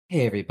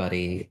Hey,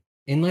 everybody.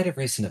 In light of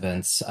recent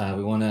events,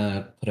 we want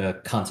to put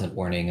a content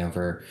warning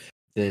over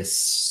this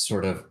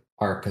sort of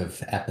arc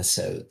of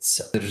episodes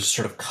that just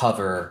sort of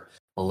cover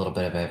a little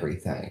bit of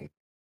everything.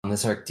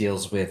 This arc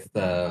deals with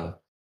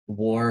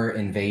war,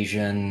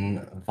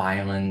 invasion,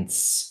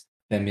 violence,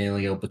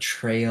 familial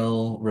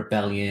betrayal,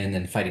 rebellion,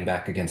 and fighting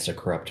back against a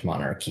corrupt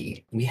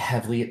monarchy. We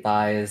heavily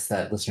advise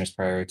that listeners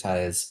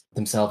prioritize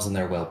themselves and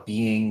their well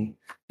being.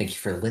 Thank you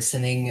for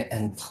listening,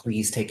 and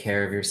please take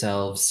care of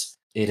yourselves.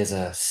 It is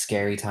a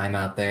scary time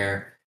out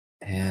there,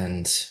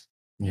 and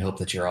we hope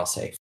that you're all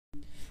safe.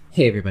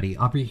 Hey, everybody.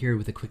 Aubrey here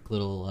with a quick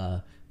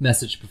little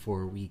message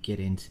before we get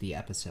into the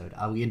episode.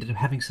 We ended up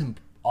having some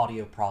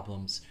audio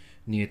problems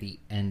near the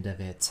end of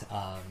it.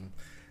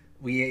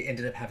 We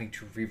ended up having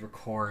to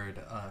re-record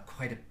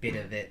quite a bit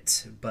of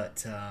it,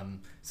 but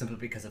simply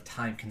because of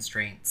time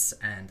constraints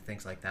and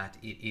things like that,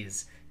 it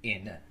is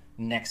in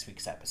next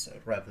week's episode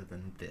rather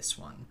than this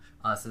one.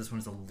 So this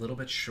one's a little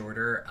bit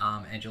shorter,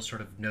 and you'll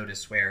sort of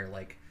notice where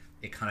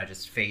it kind of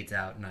just fades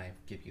out and I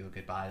give you a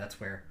goodbye.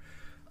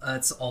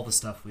 That's all the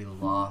stuff we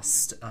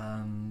lost.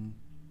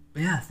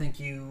 But yeah, thank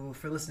you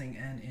for listening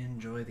and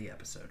enjoy the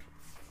episode.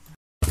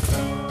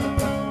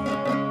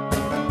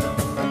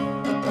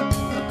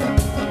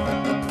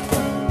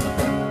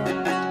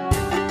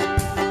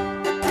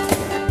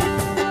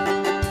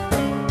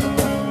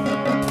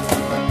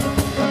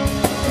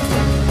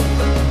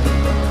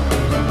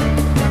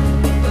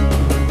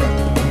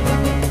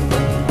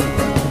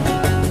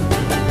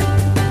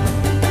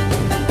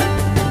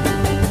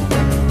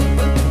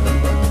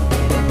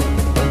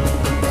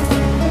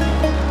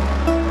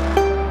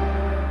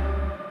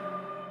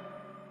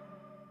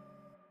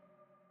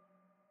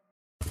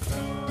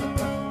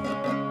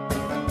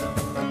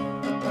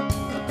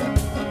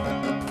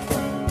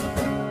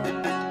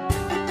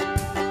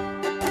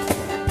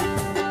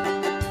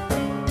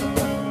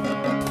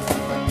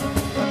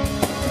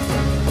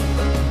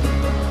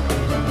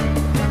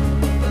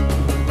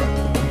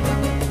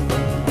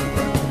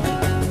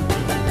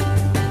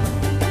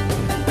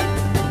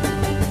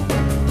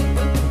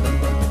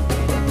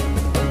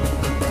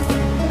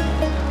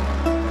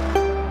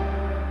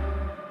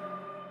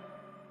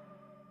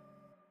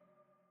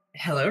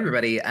 Hello,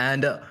 everybody,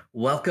 and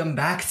welcome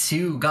back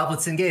to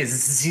Goblets and Gays.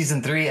 This is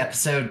season 3,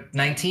 episode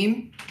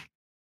 19.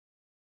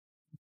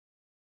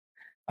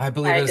 I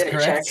believe it is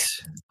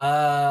correct.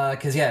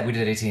 Because we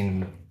did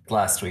 18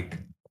 last week.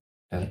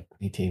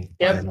 18.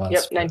 Yep,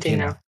 19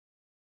 now.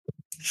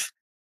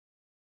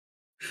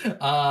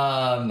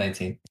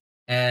 19.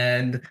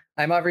 And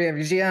I'm Aubrey, I'm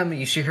your GM.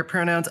 You see her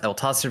pronouns. I will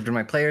toss it over to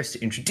my players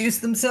to introduce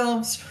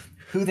themselves,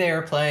 who they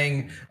are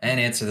playing, and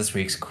answer this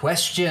week's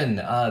question.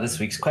 This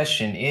week's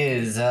question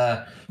is,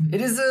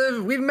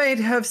 we may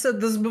have said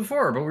this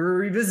before, but we're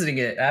revisiting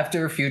it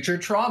after future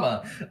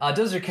trauma.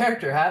 Does your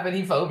character have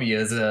any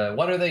phobias?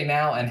 What are they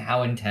now, and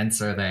how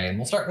intense are they? And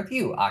we'll start with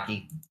you,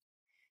 Aki.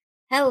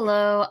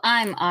 Hello,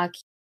 I'm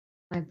Aki.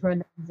 My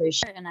pronouns are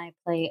she, and I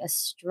play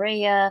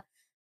Estrella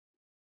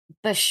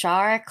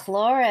Bashara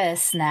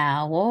Chloris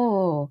now.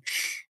 Whoa.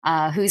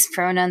 Whose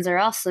pronouns are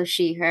also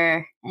she,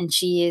 her, and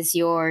she is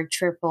your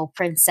triple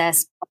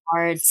princess,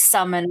 bard,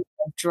 summoner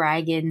of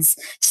dragons,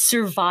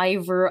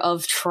 survivor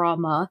of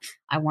trauma.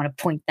 I want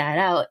to point that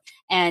out.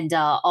 And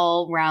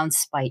all-round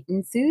spite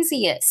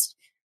enthusiast.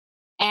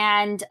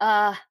 And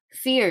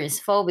fears,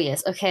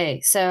 phobias. Okay,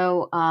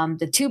 so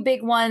the two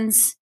big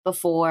ones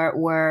before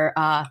were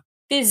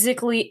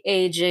physically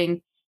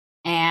aging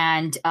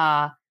and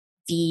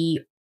the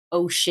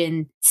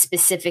ocean,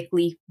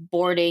 specifically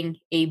boarding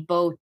a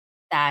boat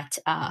that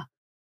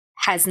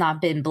has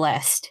not been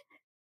blessed.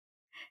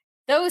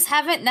 Those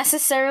haven't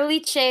necessarily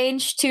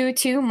changed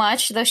too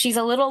much, though she's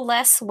a little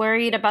less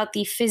worried about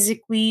the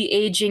physically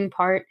aging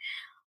part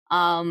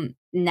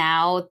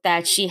now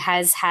that she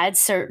has had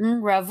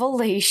certain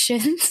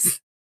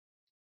revelations.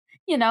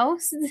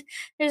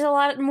 There's a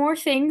lot more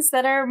things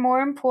that are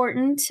more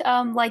important,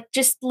 like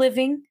just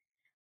living.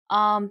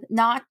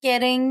 Not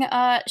getting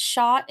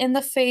shot in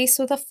the face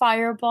with a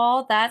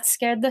fireball, that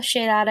scared the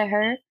shit out of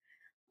her.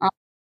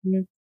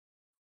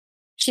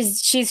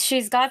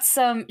 She's got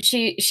some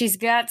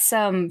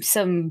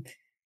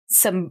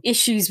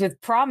issues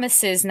with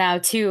promises now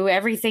too.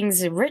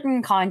 Everything's a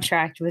written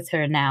contract with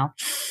her now.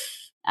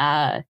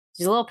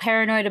 She's a little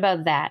paranoid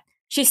about that.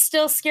 She's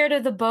still scared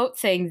of the boat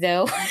thing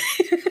though.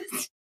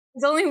 There's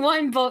only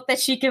one boat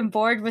that she can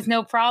board with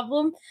no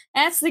problem.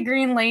 That's the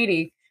Green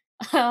Lady.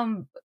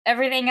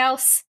 Everything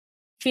else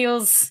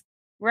feels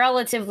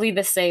relatively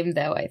the same,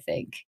 though, I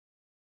think.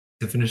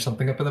 To finish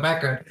something up in the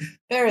background.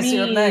 Ferris,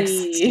 you're up next.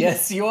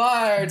 Yes, you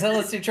are. Tell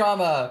us your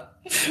trauma.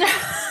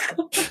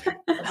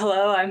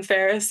 Hello, I'm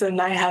Ferris,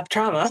 and I have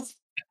trauma.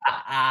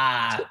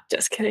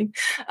 Just kidding.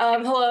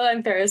 Hello,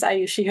 I'm Ferris. I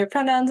use she, her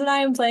pronouns, and I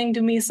am playing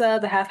Dumisa,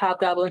 the half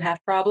hobgoblin,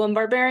 half problem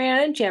barbarian,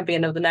 and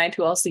champion of the night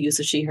who also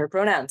uses she, her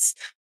pronouns.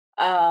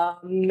 I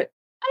don't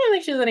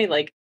think she has any,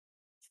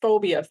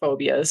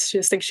 phobias she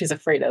just thinks she's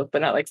afraid of,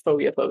 but not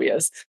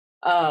phobias.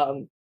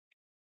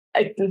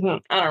 I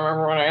don't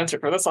remember when I answered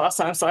for this last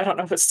time, so I don't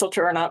know if it's still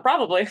true or not.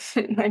 Probably.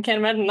 I can't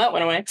imagine that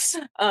went away.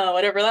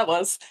 Whatever that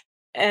was.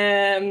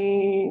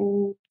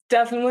 And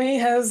definitely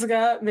has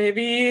got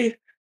maybe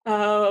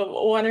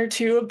one or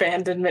two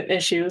abandonment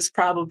issues,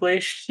 probably.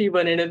 She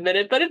wouldn't admit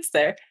it, but it's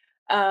there.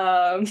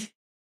 Can't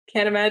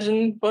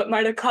imagine what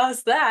might have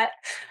caused that.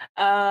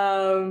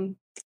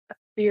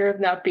 Fear of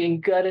not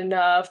being good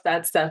enough,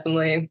 that's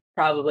definitely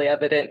probably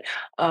evident.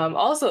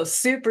 Also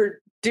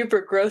super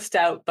duper grossed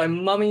out by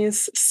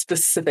mummies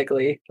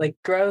specifically, like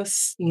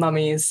gross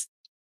mummies.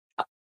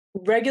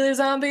 Regular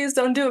zombies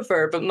don't do it for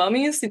her, but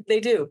mummies,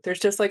 they do. There's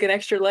just like an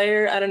extra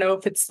layer. I don't know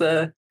if it's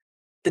the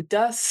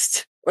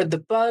dust or the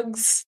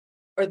bugs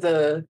or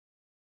the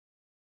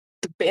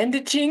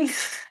bandaging.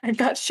 I'm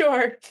not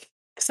sure.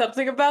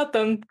 Something about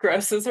them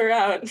grosses her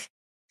out.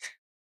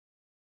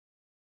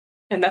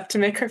 Enough to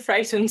make her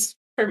frightened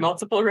for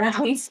multiple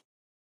rounds.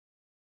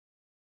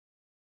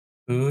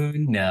 Who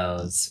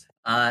knows?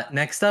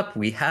 Next up,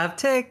 we have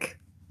Tick.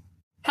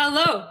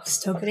 Hello.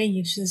 Still getting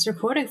used to this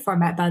recording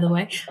format, by the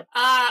way.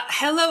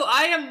 Hello,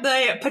 I am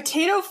the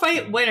potato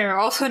fight winner,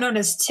 also known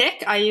as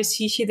Tick. I use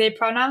he, she, they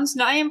pronouns,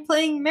 and I am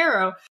playing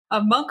Marrow,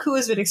 a monk who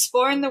has been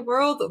exploring the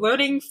world,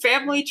 learning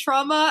family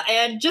trauma,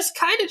 and just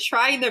kind of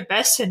trying their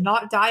best to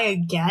not die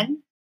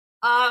again.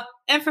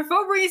 And for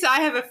phobes,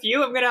 I have a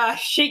few. I'm gonna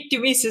shake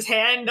Dumisa's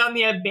hand on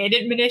the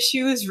abandonment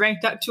issues,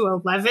 ranked up to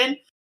 11.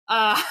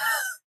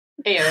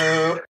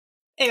 Ew.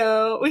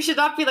 Ew, we should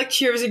not be like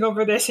cheersing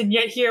over this, and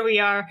yet here we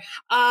are.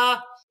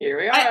 Here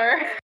we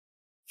are. I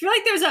feel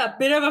like there's a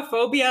bit of a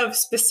phobia of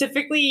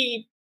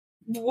specifically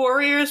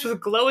warriors with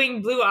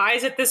glowing blue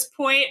eyes at this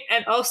point,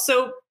 and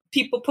also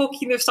people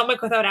poking their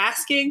stomach without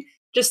asking,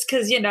 just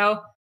because, you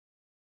know,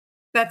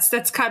 that's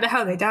kind of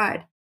how they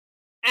died.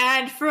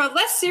 And for a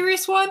less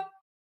serious one,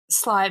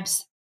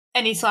 slimes.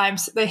 Any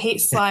slimes. They hate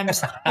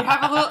slimes.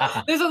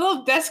 There's a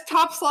little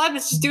desktop slime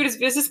that's just doing his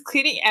business,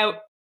 cleaning out.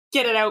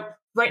 Get it out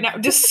right now.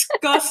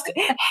 Disgust.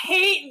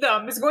 Hate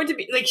them. It's going to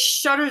be like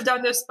shudders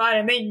down their spine,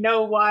 and they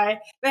know why.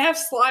 They have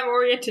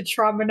slime-oriented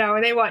trauma now,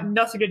 and they want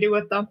nothing to do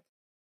with them.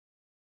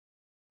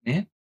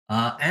 Yeah.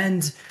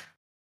 And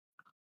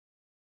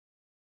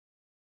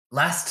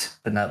last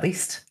but not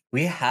least,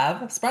 we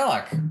have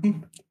Sparlock.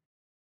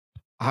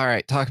 All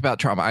right, talk about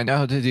trauma. I know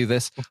how to do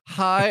this.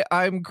 Hi,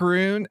 I'm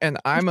Groon, and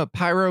I'm a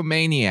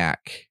pyromaniac.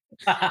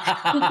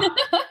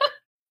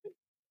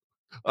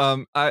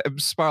 I'm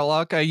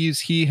Sparlock. I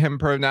use he, him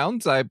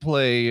pronouns. I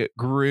play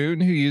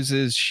Groon, who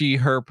uses she,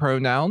 her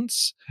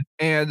pronouns.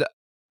 And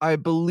I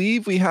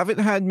believe we haven't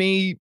had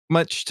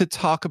much to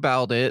talk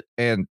about it.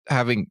 And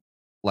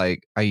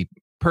I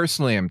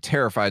personally am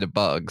terrified of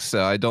bugs.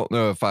 So I don't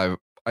know if I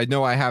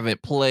know I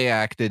haven't play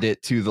acted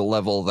it to the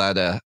level that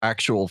a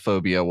actual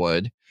phobia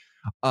would.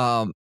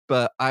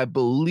 But I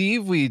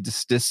believe we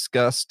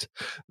discussed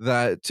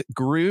that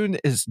Groon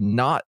is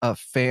not a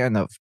fan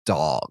of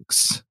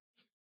dogs.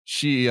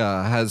 She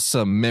has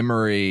some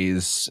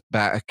memories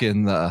back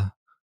in the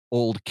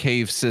old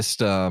cave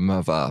system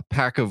of a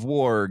pack of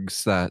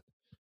wargs that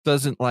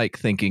doesn't like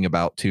thinking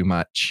about too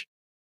much.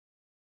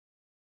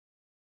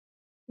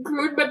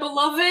 Groon, my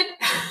beloved,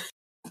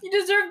 you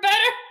deserve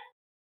better.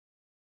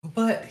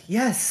 But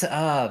yes,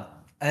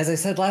 as I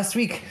said last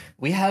week,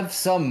 we have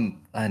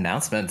some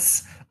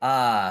announcements.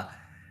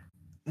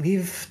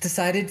 We've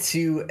decided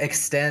to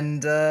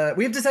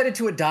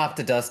adopt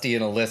a Dusty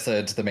and Alyssa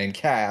into the main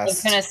cast. I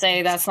was gonna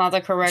say that's not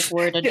the correct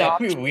word.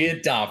 Adopt. Yeah, we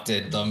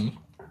adopted them.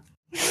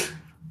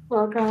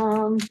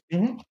 Welcome.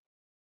 Mm-hmm.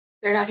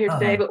 They're not here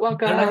today, but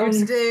welcome. They're not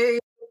here today.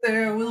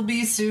 There will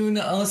be soon.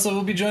 Alyssa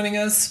will be joining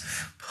us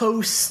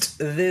post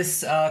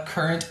this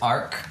current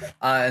arc,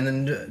 and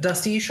then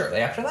Dusty shortly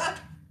after that.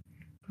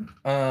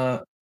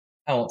 I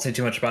won't say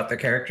too much about their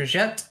characters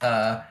yet.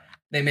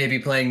 They may be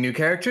playing new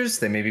characters.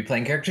 They may be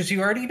playing characters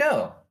you already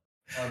know.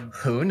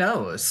 Who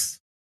knows?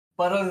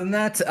 But other than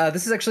that,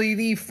 this is actually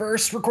the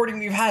first recording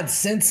we've had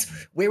since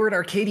Wayward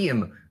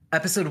Arcadium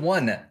episode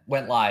 1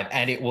 went live,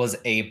 and it was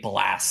a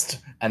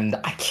blast. And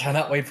I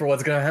cannot wait for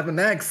what's going to happen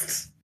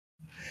next.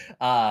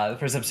 The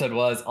first episode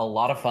was a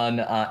lot of fun,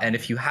 and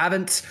if you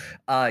haven't,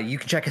 you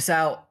can check us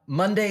out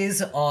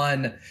Mondays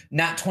on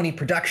Nat 20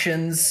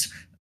 Productions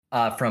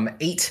from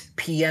 8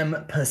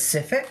 p.m.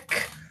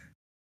 Pacific.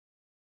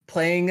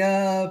 Playing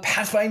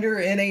Pathfinder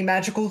in a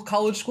magical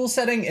college school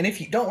setting, and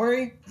if you don't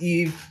worry,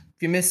 if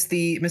you miss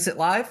it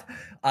live,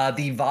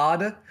 the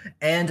VOD,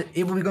 and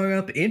it will be going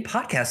up in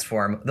podcast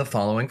form the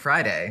following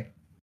Friday.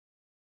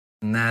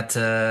 And that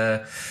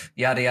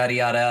yada yada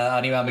yada,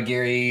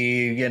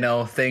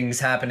 Animamagiri,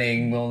 things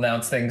happening. We'll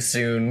announce things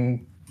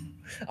soon.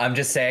 I'm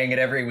just saying it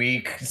every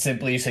week,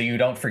 simply so you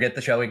don't forget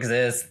the show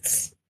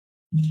exists.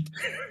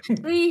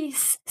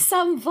 Please,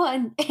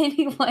 someone,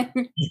 anyone.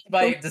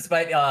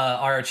 Despite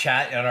our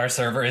chat on our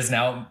server is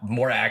now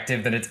more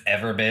active than it's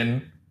ever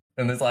been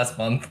in this last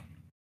month.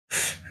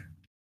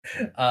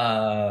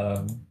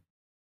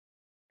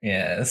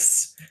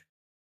 Yes.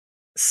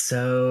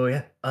 So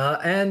yeah.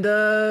 And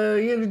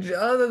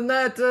other than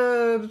that,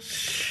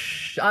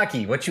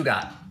 Aki, what you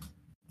got?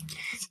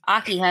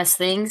 Aki has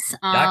things.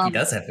 Yaki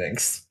does have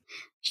things.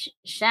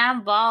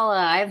 Shambhala,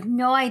 I have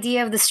no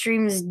idea if the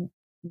stream's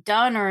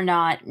done or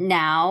not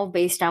now,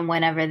 based on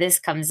whenever this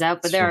comes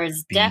out, but there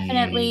is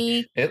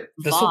definitely this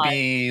will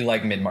be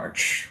like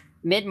mid-March.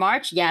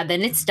 Mid-March? Yeah,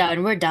 then it's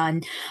done. We're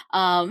done.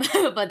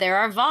 But there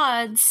are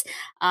VODs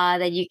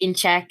that you can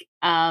check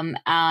on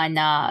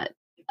that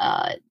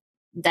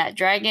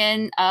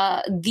dragon,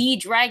 the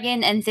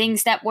Dragon and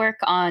Things Network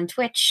on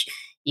Twitch.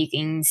 You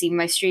can see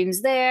my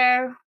streams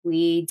there.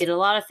 We did a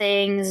lot of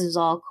things. It was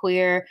all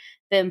queer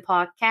film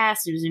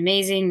podcast. It was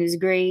amazing. It was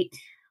great.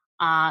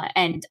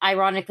 And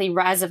ironically,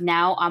 as of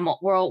now,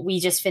 we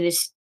just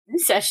finished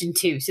session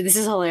 2, so this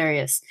is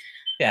hilarious.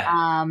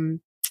 Yeah.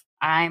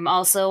 I'm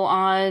also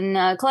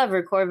on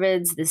Clever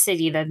Corvids, The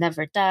City That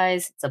Never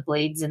Dies. It's a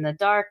Blades in the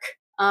Dark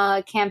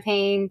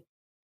campaign.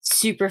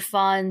 Super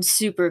fun,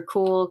 super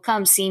cool.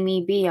 Come see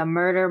me be a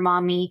murder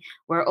mommy.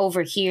 Where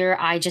over here,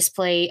 I just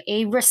play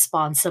a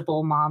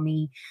responsible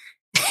mommy.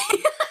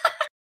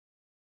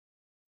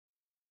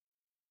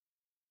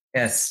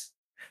 Yes.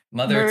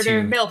 Mother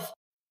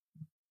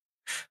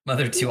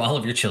to all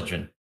of your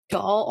children.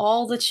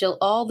 All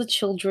the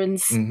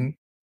children's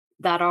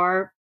that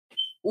are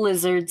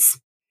lizards.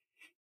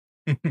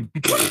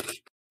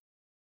 Like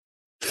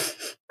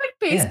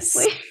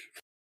basically.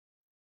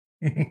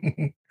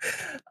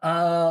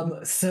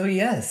 So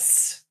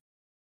yes.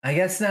 I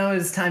guess now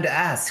is time to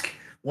ask,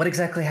 what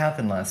exactly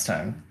happened last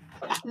time?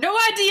 No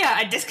idea.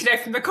 I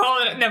disconnect from the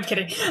call. No, I'm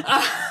kidding.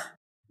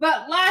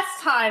 But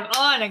last time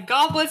on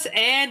Goblets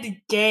and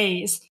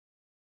Gays.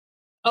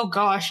 Oh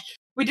gosh.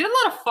 We did a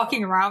lot of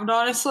fucking around,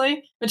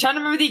 honestly. I'm trying to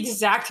remember the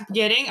exact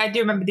beginning. I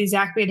do remember the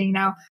exact beginning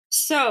now.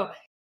 So,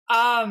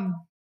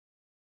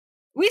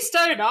 we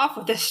started off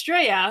with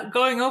Estrella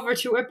going over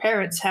to her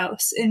parents'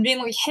 house and being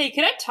like, hey,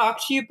 can I talk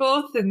to you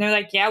both? And they're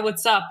like, yeah,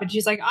 what's up? And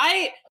she's like,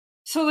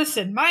 so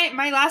listen,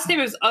 my last name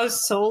is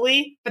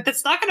Solely, but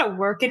that's not going to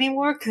work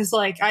anymore because,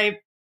 like, I'm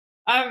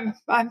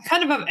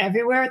kind of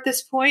everywhere at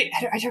this point.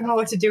 I don't know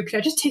what to do. Could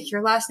I just take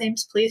your last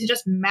names, please, and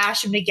just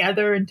mash them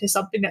together into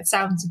something that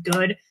sounds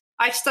good?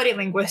 I study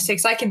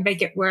linguistics. I can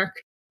make it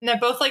work. And they're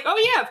both like,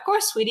 oh, yeah, of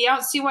course, sweetie. I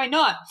don't see why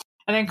not.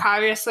 And then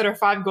Kyria slid her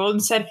 5 gold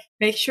and said,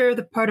 make sure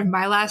the part of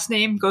my last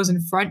name goes in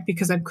front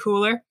because I'm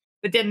cooler.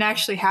 It didn't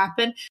actually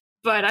happen,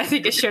 but I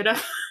think it should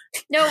have.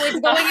 No, it's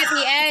going at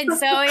the end.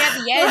 So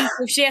at the end,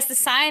 if she has to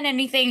sign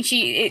anything,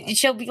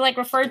 she'll be like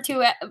referred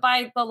to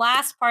by the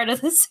last part of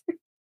this.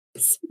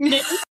 It's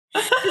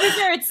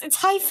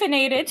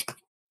hyphenated.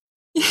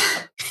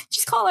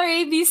 Just call her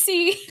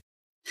ABC.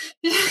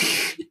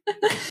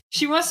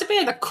 She wants to be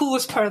in the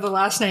coolest part of the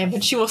last name,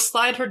 and she will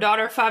slide her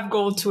daughter 5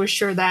 gold to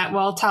assure that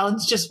while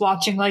Talon's just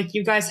watching like,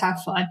 you guys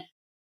have fun.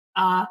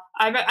 I'm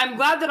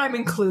glad that I'm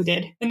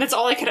included, and that's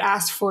all I could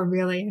ask for,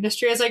 really. And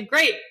Estrella's like,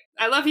 great,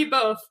 I love you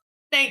both.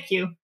 Thank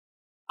you.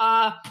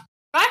 Back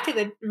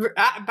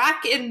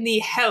in the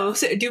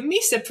house,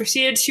 Dumisa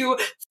proceeded to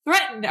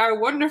threaten our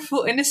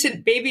wonderful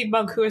innocent baby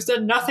monk who has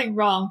done nothing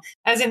wrong,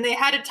 as in they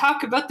had to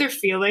talk about their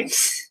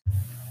feelings.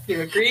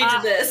 You agreed to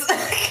this.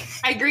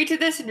 I agreed to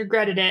this and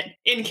regretted it.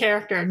 In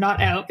character, not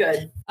out.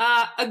 Good.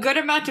 A good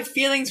amount of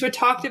feelings were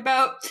talked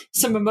about.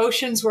 Some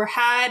emotions were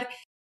had.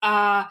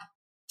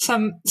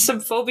 Some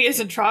phobias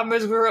and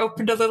traumas were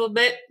opened a little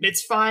bit.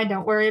 It's fine.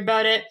 Don't worry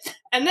about it.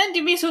 And then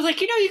Dumisa was like,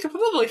 you could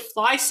probably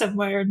fly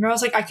somewhere. And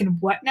Meryl's like, I can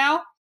what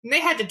now? And they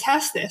had to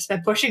test this by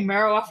pushing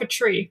Meryl off a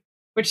tree,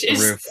 which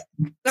is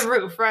the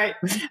roof, right?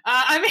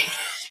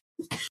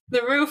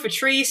 The roof, a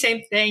tree,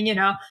 same thing,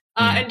 And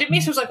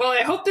Dumisa was like, well,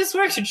 I hope this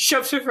works, and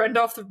shoves her friend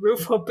off the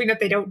roof, hoping that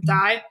they don't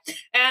die.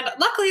 And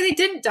luckily they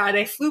didn't die.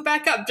 They flew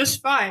back up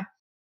just fine.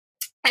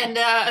 And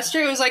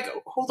Estrella was like,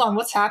 hold on,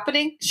 what's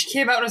happening? She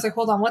came out and was like,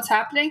 hold on, what's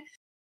happening?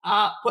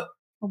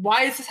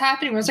 Why is this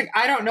happening? I was like,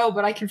 I don't know,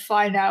 but I can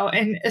fly now.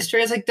 And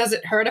Estrella's like, does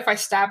it hurt if I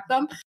stab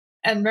them?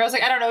 And Meryl's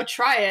like, I don't know,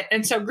 try it.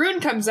 And so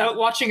Grun comes out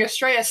watching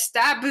Estrella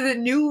stab the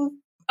new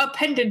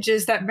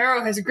appendages that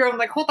Meryl has grown.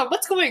 Like, hold on,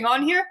 what's going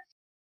on here?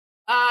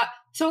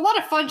 So a lot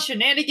of fun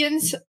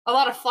shenanigans, a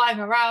lot of flying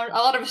around, a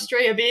lot of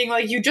Estrella being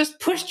like, you just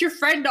pushed your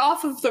friend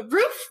off of the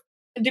roof?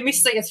 And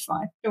Dumisa's like, it's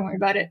fine. Don't worry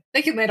about it.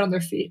 They can land on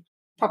their feet.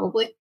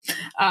 Probably.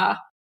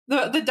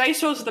 The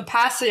dice rolls of the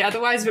past say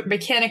otherwise, but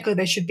mechanically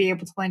they should be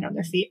able to land on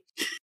their feet.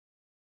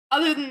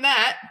 Other than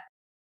that,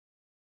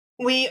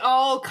 we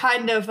all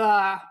kind of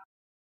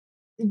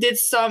did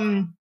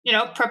some,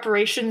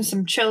 preparation,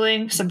 some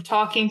chilling, some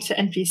talking to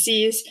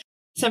NPCs,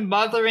 some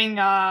bothering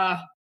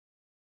the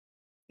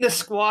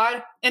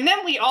squad, and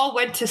then we all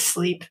went to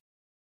sleep.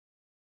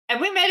 And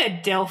we met a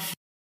Dilf.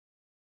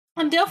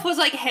 And Dilf was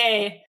like,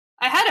 hey,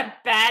 I had a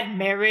bad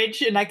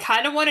marriage and I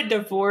kind of want a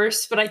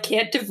divorce, but I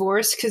can't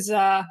divorce because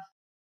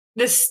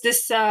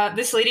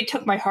this lady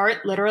took my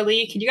heart,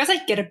 literally. Can you guys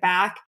get it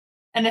back?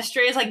 And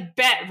Estrella's like,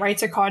 bet,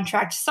 writes a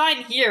contract, sign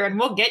here and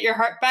we'll get your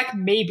heart back,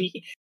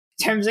 maybe.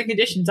 Terms and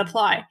conditions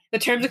apply. The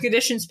terms and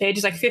conditions page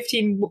is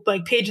 15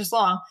 pages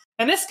long.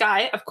 And this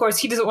guy, of course,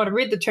 he doesn't want to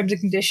read the terms and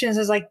conditions.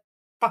 Is like,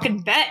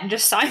 fucking bet and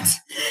just signs.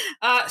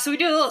 So we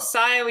did a little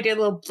sign, we did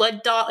a little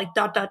blood dot, like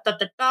dot, dot, dot,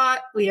 dot, dot.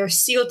 We are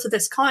sealed to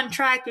this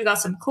contract. We got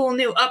some cool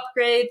new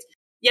upgrades.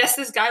 Yes,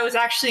 this guy was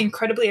actually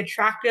incredibly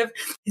attractive.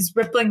 His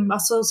rippling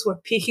muscles were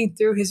peeking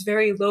through his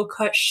very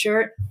low-cut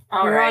shirt.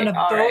 All right,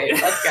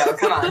 let's go.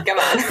 Come on.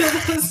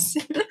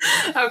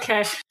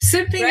 Okay,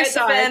 simping Write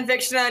aside. the fan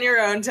fiction on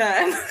your own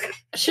time.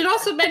 I should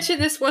also mention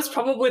this was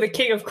probably the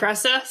king of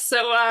Cressa, so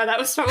that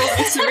was probably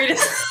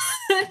Serena's.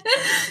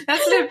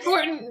 That's an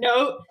important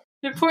note.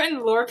 An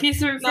important lore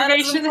piece of information. Not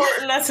as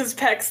important as his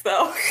pecs,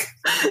 though.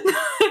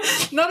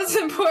 Not as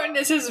important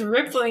as his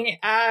rippling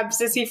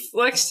abs as he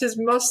flexed his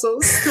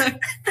muscles.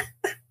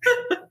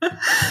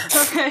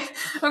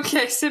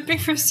 Okay, sipping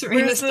for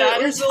Serena's status.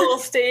 Where's the little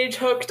stage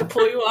hook to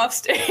pull you off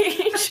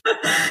stage?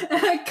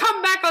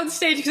 Come back on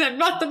stage because I've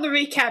not done the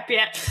recap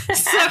yet.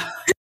 So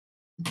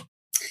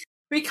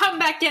we come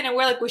back in and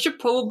we're like, we should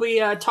probably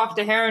talk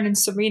to Heron and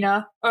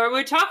Serena. Or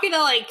we're talking to,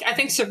 like, I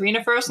think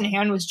Serena first and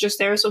Heron was just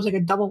there, so it was like a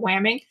double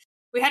whammy.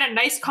 We had a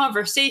nice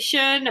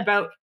conversation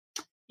about,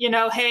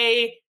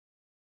 hey,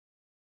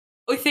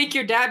 we think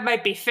your dad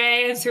might be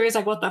Fae. And Serena's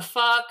like, what the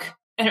fuck?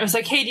 And it was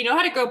like, hey, do you know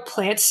how to grow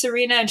plants,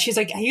 Serena? And she's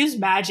like, I use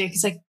magic.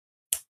 He's like,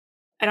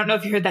 I don't know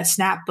if you heard that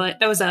snap,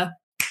 but that was a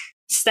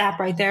snap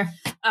right there.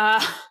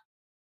 And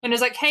it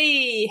was like,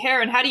 hey,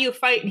 Heron, how do you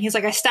fight? And he's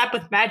like, I stab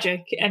with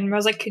magic. And I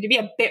was like, could you be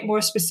a bit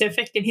more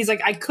specific? And he's like,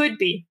 I could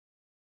be.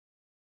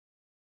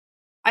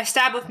 I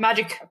stab with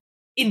magic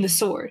in the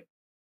sword.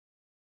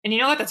 And you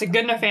know what? That's a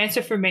good enough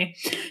answer for me.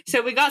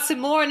 So we got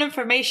some more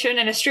information,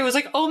 and Astrea was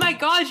like, oh my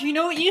god, you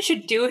know what you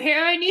should do,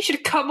 Heron? You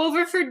should come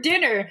over for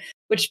dinner,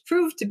 which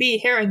proved to be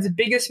Heron's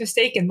biggest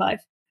mistake in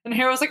life. And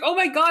Heron was like, oh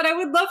my god, I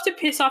would love to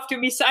piss off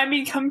Dumisa. I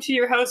mean, come to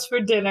your house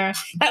for dinner.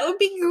 That would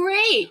be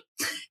great.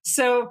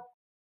 So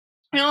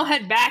we all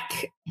head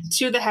back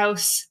to the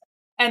house,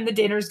 and the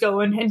dinner's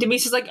going. And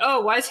Demisa's like,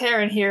 oh, why is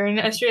Heron here? And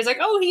Astrea's like,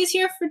 oh, he's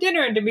here for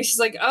dinner. And Demisa's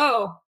like,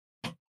 oh,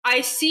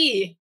 I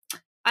see.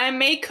 I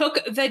may cook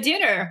the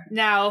dinner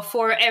now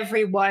for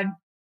everyone,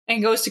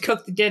 and goes to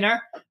cook the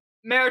dinner.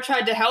 Mero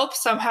tried to help,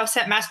 somehow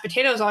set mashed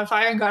potatoes on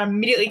fire and got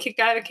immediately kicked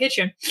out of the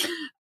kitchen.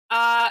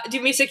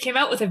 Dumisa came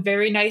out with a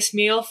very nice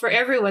meal for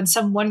everyone.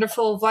 Some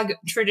wonderful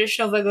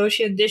traditional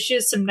Vagosian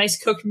dishes, some nice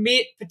cooked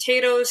meat,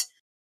 potatoes.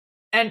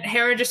 And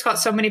Heron just got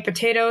so many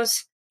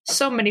potatoes.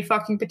 So many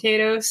fucking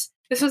potatoes.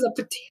 This was a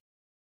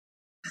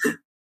potato.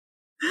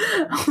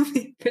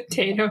 Only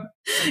potato.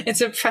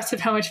 It's impressive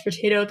how much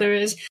potato there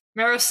is.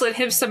 Mero slid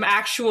him some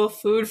actual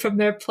food from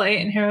their plate,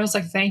 and Heron was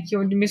like, thank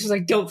you. And Demis was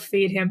like, don't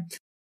feed him.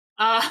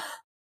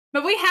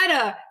 But we had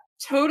a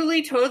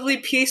totally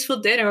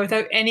peaceful dinner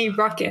without any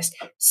ruckus.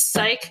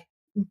 Psych,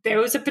 there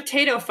was a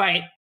potato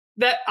fight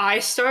that I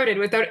started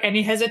without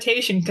any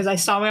hesitation because I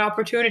saw my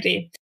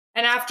opportunity.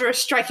 And after a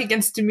strike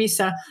against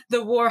Dumisa,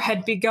 the war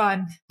had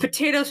begun.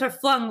 Potatoes were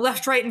flung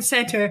left, right, and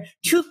center.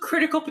 2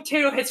 critical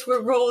potato hits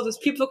were rolled as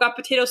people got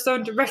potatoes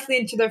thrown directly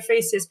into their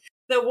faces.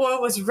 The war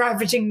was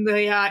ravaging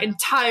the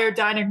entire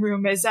dining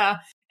room as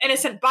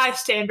innocent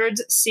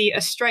bystanders, see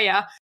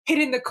Astrea, hid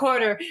in the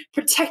corner,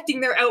 protecting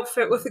their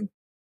outfit with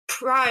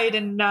pride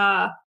and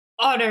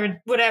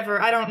honor,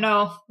 whatever. I don't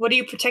know. What do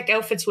you protect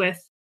outfits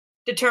with?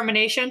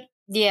 Determination?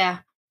 Yeah,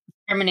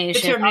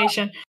 determination.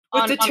 Determination.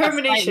 With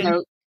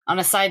determination. On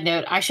a side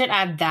note, I should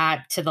add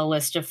that to the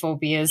list of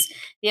phobias.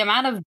 The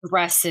amount of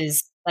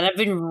dresses that have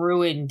been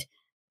ruined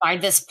by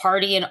this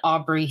party in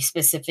Aubrey,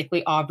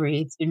 specifically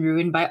Aubrey. It's been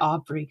ruined by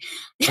Aubrey.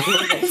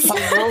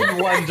 I ruined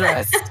one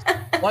dress.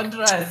 One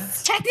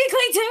dress. Technically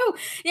two.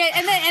 Yeah,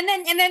 and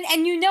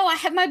then I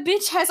have my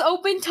bitch has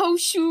open toe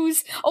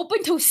shoes,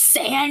 open toe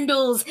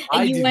sandals.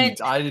 And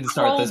I didn't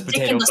start this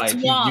potato fight.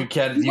 You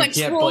can't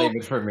blame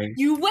it for me.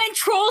 You went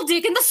troll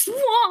dick in the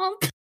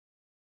swamp.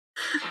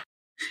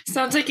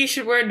 Sounds like you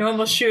should wear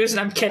normal shoes, and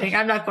I'm kidding.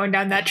 I'm not going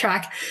down that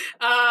track.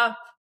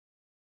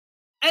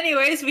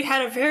 Anyways, we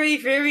had a very,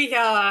 very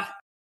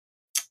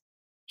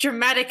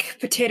dramatic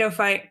potato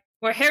fight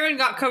where Heron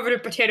got covered in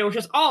potato, which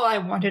was all I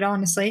wanted,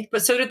 honestly.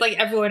 But so did like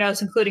everyone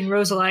else, including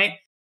Rosalite.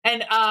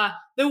 And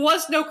there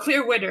was no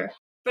clear winner,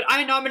 but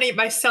I nominate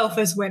myself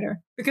as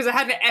winner because I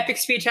had an epic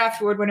speech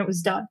afterward when it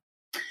was done.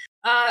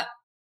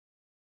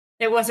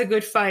 It was a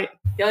good fight.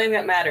 The only thing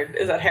that mattered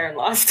is that Heron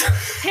lost.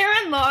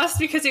 Heron lost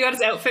because he got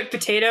his outfit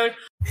potatoed.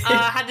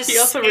 He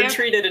also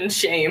retreated in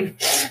shame.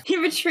 He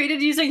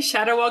retreated using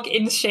Shadow Walk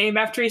in shame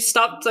after he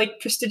stopped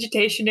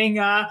prestigitationing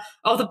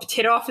all the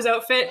potato off his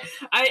outfit.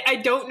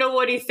 I don't know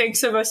what he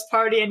thinks of us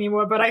party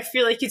anymore, but I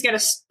feel like he's gonna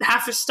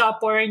have to stop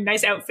wearing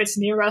nice outfits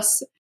near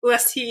us,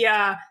 lest he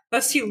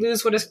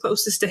lose what is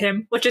closest to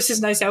him, which is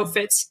his nice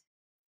outfits.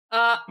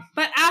 But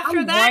after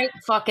I'm that, right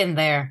fucking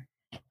there.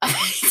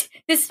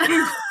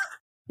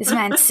 This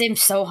man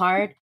simps so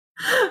hard.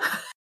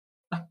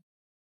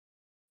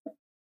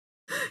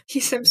 He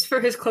simps for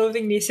his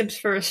clothing and he simps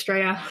for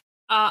Astrea.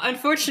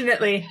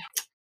 Unfortunately,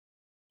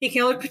 he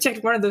can only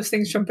protect one of those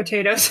things from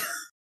potatoes.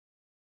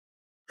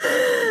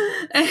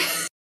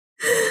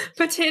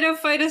 Potato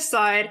fight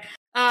aside,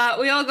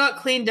 we all got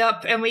cleaned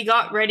up and we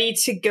got ready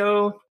to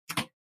go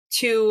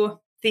to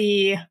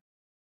the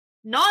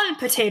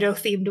non-potato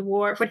themed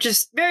war, which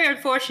is very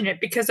unfortunate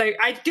because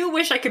I do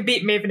wish I could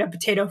beat Maeve in a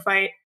potato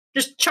fight.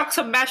 Just chuck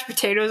some mashed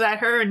potatoes at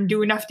her and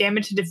do enough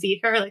damage to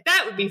defeat her. Like,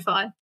 that would be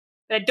fun.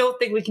 But I don't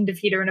think we can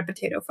defeat her in a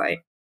potato fight.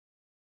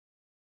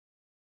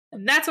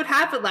 And that's what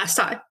happened last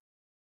time.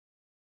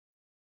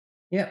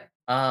 Yeah.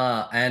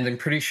 And I'm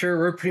pretty sure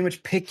we're pretty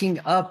much picking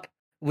up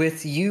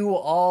with you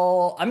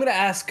all. I'm going to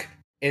ask,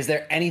 is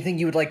there anything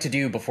you would like to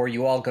do before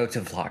you all go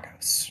to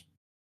Vlagos?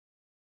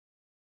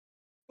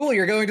 Cool,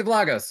 you're going to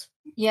Vlagos.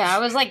 Yeah, I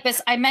was like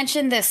this. I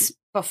mentioned this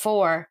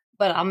before,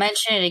 but I'll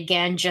mention it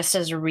again just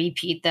as a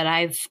repeat that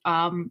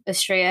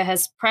Estrella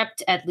has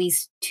prepped at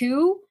least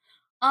 2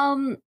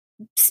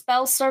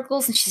 spell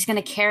circles, and she's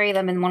gonna carry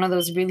them in one of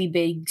those really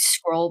big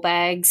scroll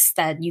bags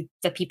that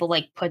people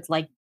like put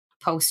like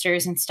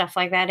posters and stuff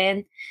like that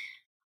in.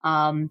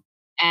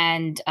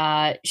 And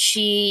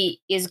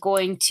she is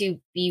going to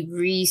be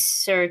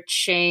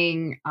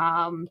researching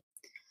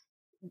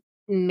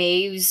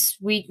Maeve's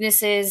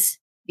weaknesses,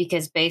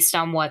 because based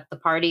on what the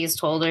party has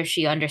told her,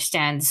 she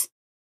understands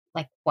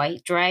like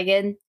White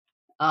Dragon.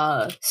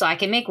 So I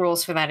can make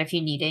rules for that if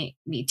you need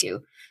me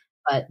to.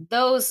 But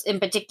those in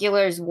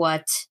particular is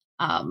what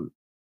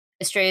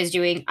Estrella is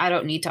doing. I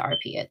don't need to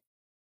RP it.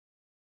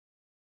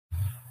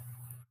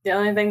 The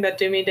only thing that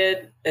Doomy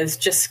did is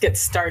just get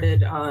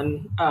started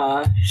on,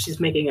 she's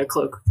making a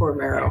cloak for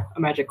Marrow, a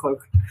magic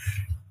cloak.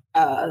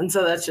 And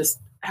so that's just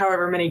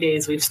however many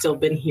days we've still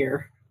been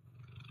here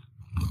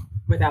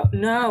without,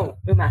 no,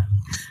 Uma.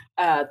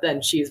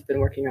 Then she's been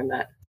working on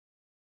that.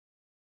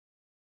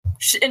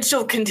 And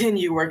she'll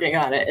continue working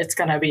on it. It's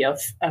going to be a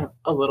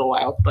little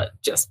while, but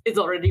just, it's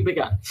already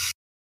begun.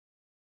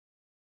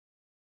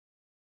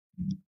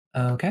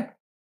 Okay.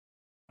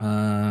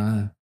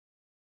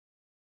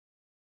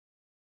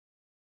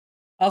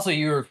 Also,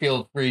 you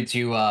feel free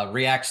to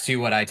react to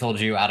what I told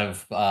you out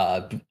of,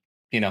 the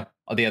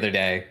other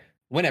day,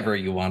 whenever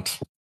you want.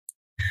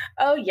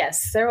 Oh,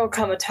 yes. There will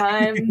come a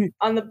time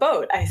on the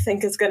boat. I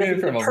think is going to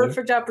be the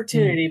perfect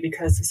opportunity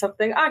because of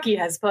something Aki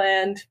has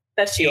planned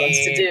that she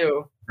wants to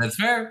do. That's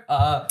fair.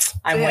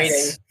 I'm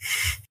waiting.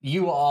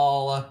 You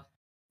all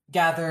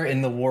gather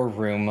in the war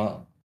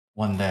room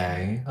one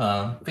day,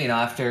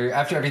 after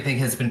everything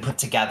has been put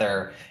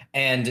together,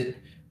 and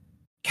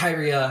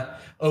Kyria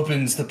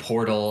opens the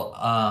portal,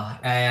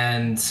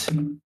 and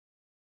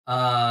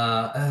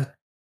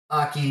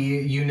Aki,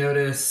 you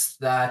notice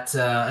that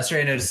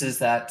Estrella notices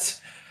that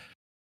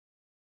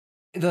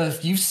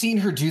you've seen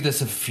her do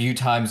this a few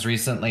times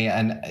recently,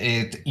 and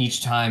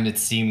each time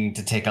it's seeming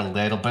to take a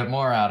little bit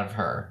more out of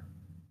her.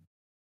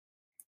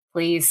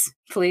 Please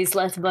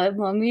let my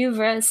mommy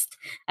rest.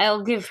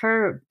 I'll give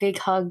her a big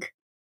hug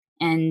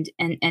and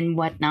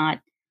whatnot.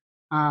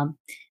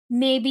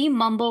 Maybe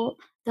mumble,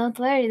 don't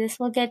worry, this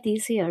will get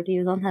easier.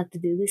 You don't have to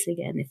do this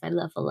again if I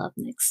level up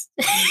next.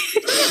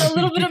 A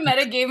little bit of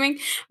metagaming,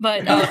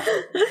 but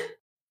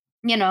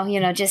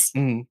just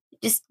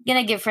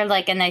gonna give her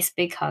like a nice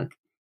big hug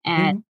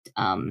and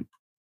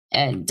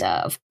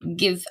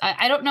give.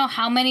 I don't know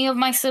how many of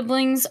my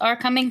siblings are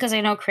coming, because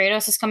I know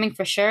Kratos is coming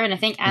for sure, and I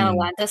think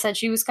Atalanta said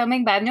she was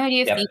coming, but I have no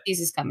idea if Theseus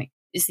is coming.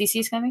 Is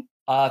Theseus coming?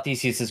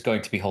 Theseus is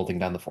going to be holding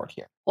down the fort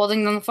here.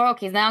 Holding down the fort.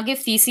 Okay, now I'll give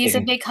Theseus a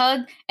big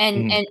hug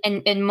and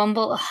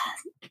mumble.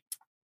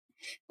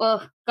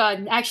 Well,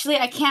 God, actually,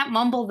 I can't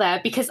mumble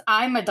that because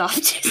I'm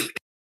adopted.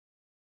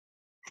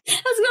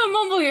 I was gonna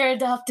mumble you're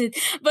adopted,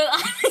 but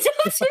I'm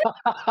adopted.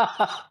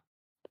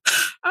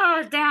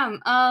 Oh,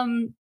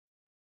 damn.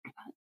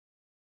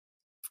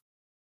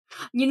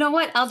 You know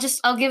what?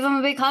 I'll give him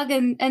a big hug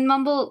and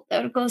mumble,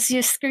 there goes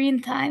your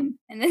screen time,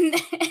 and then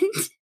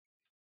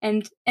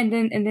and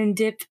then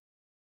dip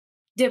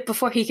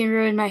before he can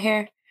ruin my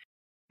hair.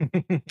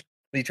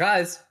 He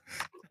tries.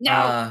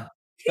 No.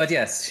 But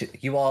yes,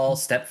 you all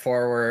step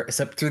through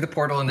the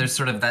portal, and there's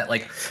sort of that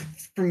like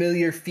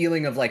familiar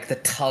feeling of like the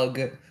tug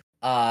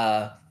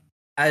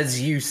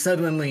as you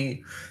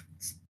suddenly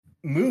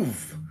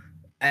move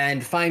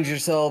and find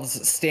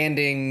yourselves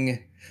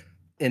standing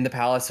in the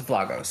Palace of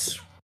Vlagos.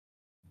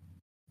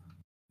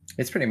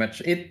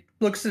 It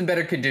looks in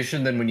better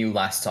condition than when you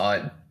last saw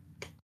it.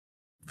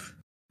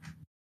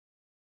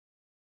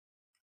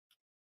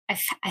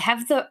 I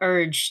have the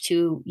urge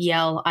to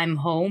yell, "I'm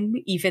home,"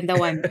 even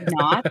though I'm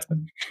not.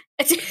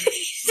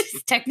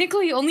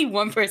 Technically, only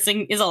one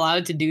person is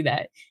allowed to do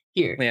that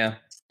here. Yeah.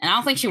 And I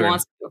don't think she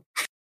wants to.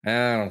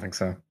 I don't think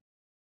so.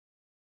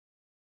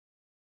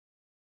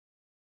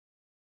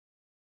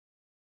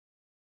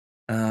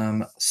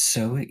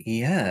 So,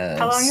 yes.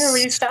 How long are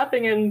we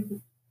stopping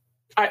in?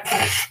 It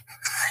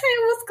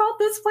was called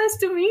this place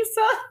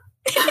Dumisa.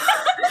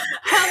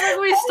 How long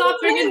are we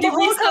stopping in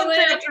Dumisa?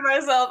 After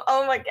myself.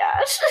 Oh my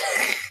gosh.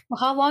 Well,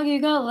 how long are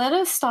you gonna let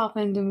us stop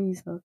in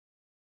Dumisa?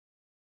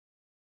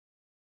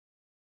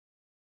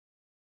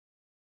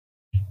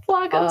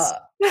 Vlagos.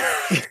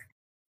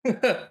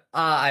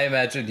 I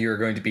imagine you were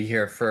going to be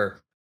here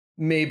for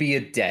maybe a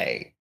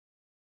day.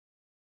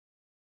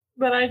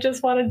 But I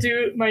just want to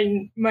do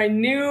my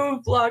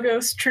new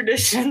Vlagos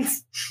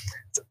traditions.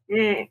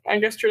 I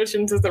guess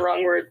traditions is the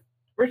wrong word.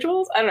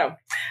 rituals. I don't know.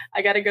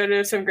 I got to go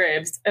to some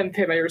graves and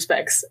pay my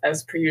respects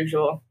as per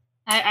usual.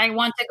 I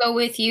want to go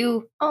with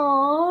you.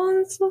 Oh,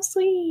 that's so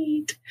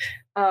sweet.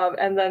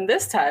 And then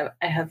this time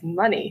I have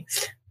money.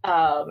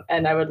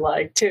 And I would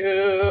like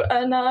to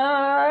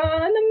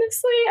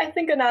anonymously, I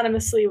think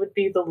anonymously would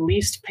be the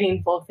least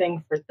painful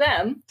thing for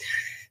them,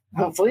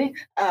 hopefully,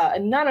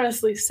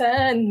 anonymously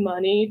send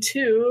money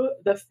to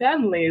the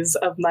families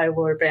of my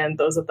warband,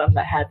 those of them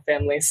that had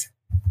families.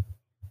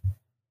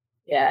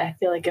 Yeah, I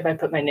feel like if I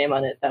put my name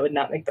on it, that would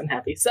not make them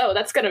happy. So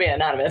that's going to be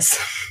anonymous.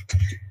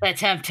 The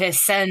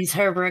Tempest sends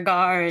her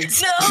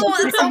regards. No,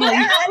 that's so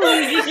bad.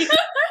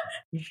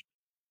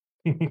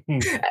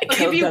 I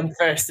killed them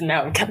first, and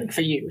now I'm coming for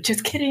you.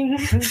 Just kidding.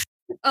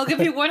 I'll give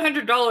you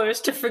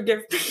 $100 to forgive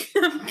me.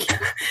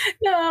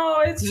 No,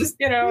 it's just,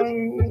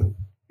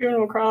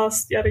 funeral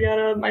cross, yada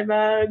yada, my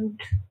bad.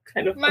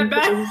 Kind of. My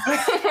bad.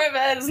 My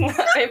bad is not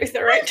maybe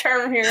the right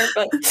term here,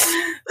 but.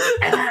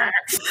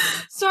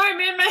 Sorry,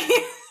 man,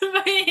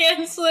 my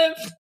hand slipped.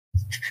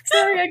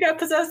 Sorry, I got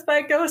possessed by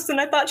a ghost and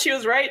I thought she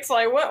was right, so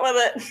I went with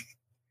it.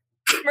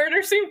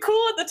 Murder seemed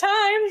cool at the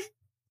time.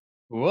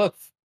 Woof.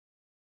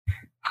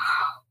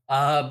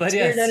 But it's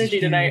yes, weird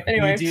energy tonight.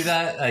 Anyway, you do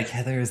that. Like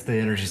Heather's, the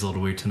energy's a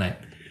little weird tonight.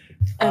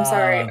 I'm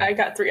sorry. I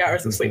got 3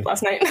 hours of sleep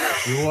last night.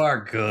 You are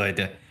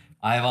good.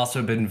 I've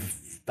also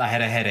I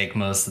had a headache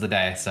most of the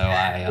day, so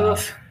I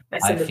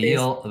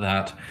feel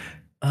that.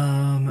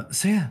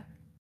 So yeah,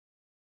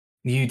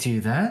 you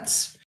do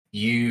that.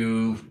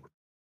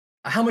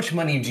 How much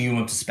money do you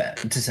want to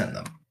send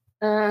them?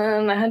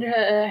 100.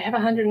 I have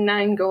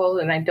 109 gold,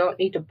 and I don't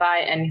need to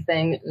buy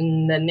anything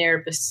in the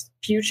near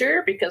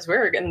future because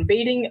we're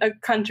invading a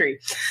country.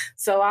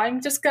 So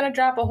I'm just gonna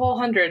drop a whole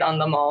 100 on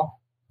them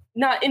all,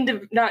 not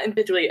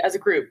individually, as a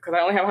group, because I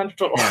only have 100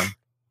 total. Yeah.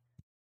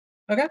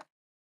 Okay.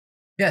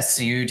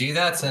 Yes, you do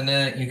that,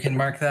 and you can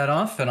mark that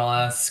off. And I'll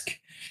ask.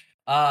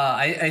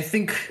 I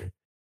think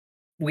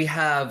we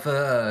have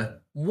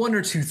 1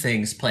 or 2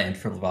 things planned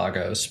for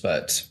Lavagos,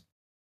 but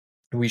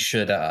we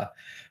should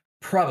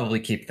probably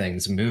keep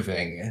things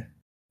moving.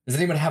 Does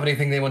anyone have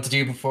anything they want to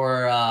do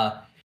before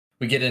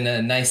we get in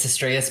a nice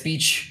Estrella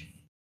speech?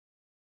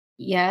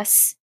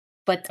 Yes,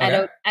 but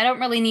Okay. I don't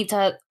really need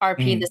to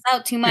RP this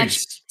out too much.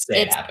 Just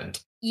say it happened.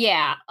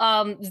 Yeah,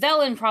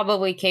 Velen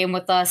probably came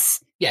with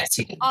us. Yes,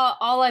 he did.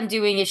 All I'm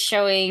doing is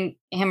showing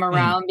him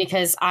around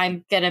because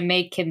I'm gonna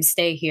make him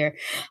stay here.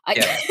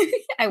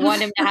 I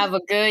want him to have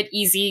a good,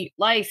 easy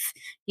life.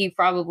 He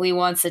probably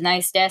wants a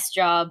nice desk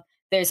job.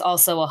 There's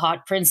also a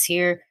hot prince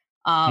here.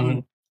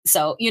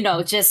 So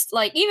just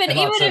like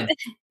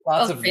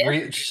lots of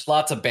bears.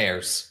 Lots of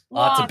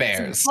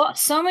bears.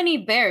 So many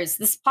bears.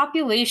 This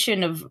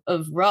population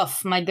of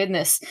rough, my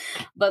goodness.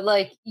 But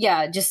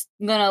just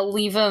gonna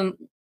leave him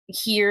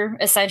here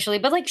essentially,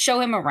 but show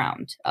him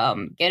around,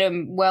 get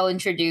him well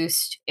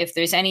introduced. If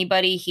there's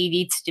anybody he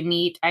needs to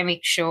meet, I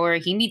make sure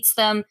he meets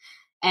them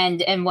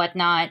and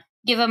whatnot.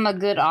 Give him a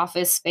good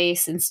office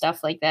space and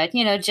stuff like that.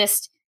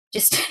 Just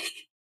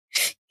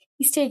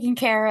he's taken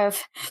care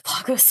of.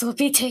 Lagos will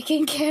be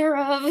taken care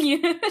of.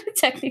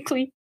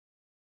 Technically.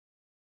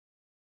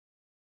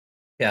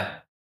 Yeah.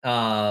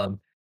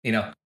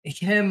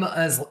 Him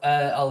as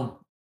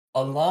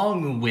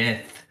along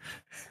with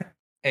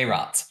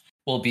Arot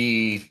will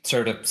be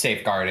sort of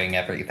safeguarding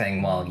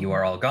everything while you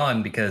are all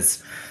gone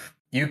because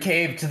you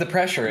caved to the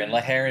pressure and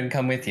let Heron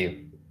come with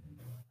you.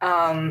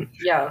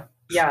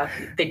 Yeah,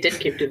 they did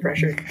cave to the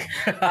pressure.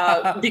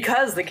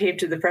 Because they caved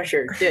to the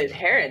pressure, did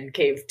Heron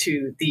cave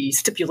to the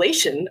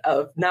stipulation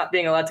of not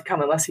being allowed to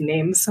come unless he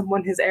names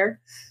someone his heir?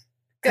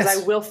 Because I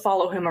will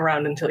follow him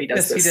around until he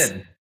does this. Yes,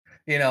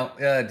 he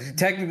did.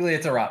 Technically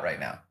it's a rot right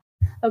now.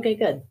 Okay,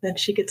 good. Then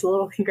she gets a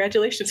little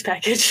congratulations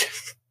package.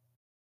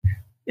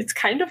 It's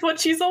kind of what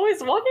she's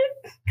always wanted.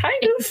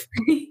 Kind of.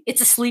 It's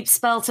a sleep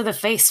spell to the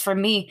face for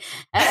me.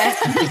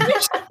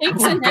 It's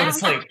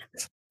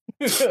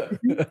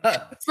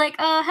like,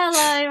 oh,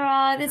 hello,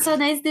 Rod. It's so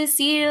nice to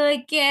see you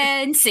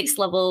again. 5th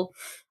level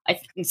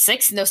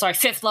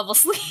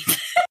sleep.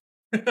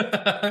 Take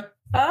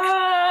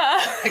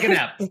a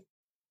nap.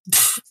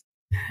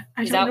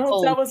 I don't know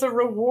if that was a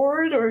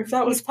reward or if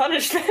that was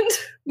punishment.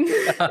 No,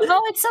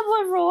 it's a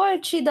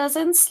reward. She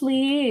doesn't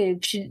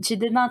sleep. She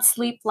did not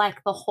sleep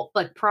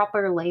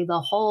properly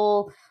the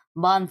whole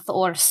month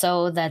or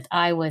so that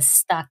I was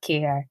stuck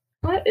here.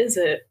 What is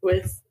it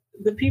with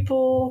the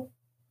people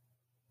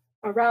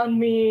around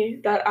me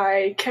that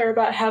I care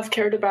about, have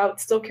cared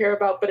about, still care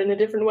about, but in a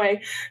different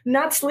way,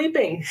 not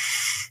sleeping?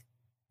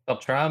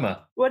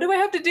 Trauma. What do I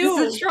have to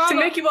do to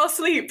make you all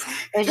sleep?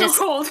 I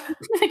just all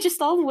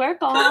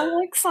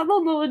workaholics. I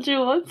don't know what you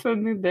want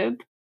from me,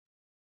 babe.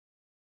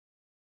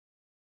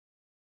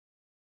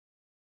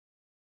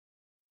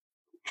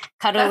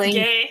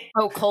 Cuddling,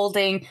 poke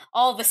holding,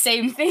 all the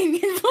same thing.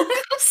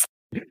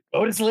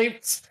 Go to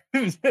sleep.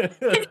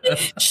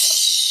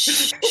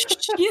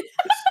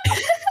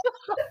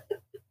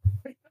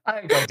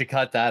 I'm going to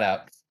cut that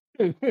out.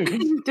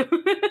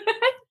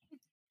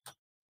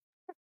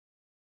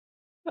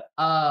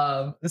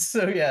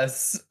 So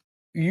yes,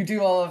 you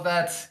do all of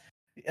that.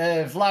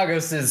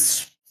 Vlagos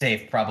is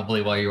safe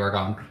probably while you are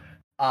gone.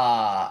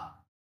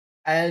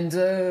 And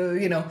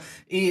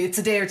it's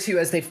a day or two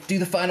as they do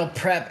the final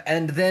prep,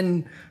 and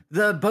then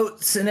the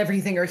boats and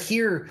everything are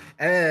here.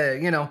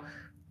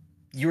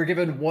 You were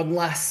given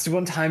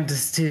one time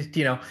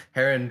to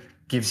Heron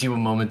gives you a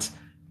moment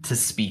to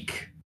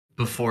speak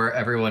before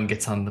everyone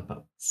gets on the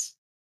boats.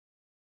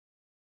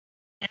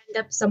 End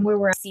up somewhere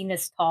where I've seen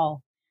this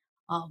tall,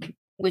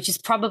 which is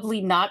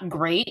probably not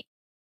great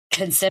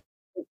considering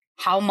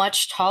how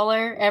much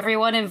taller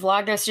everyone in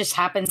Vlagos just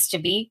happens to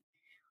be.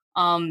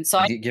 So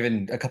I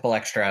given a couple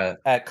extra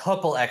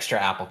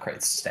apple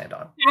crates to stand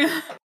on.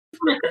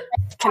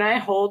 Can I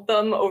hold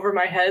them over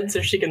my head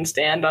so she can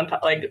stand on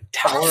top, like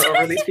tower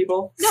over these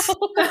people? No.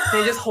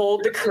 Can I just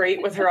hold the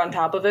crate with her on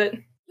top of it?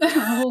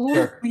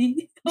 Sure.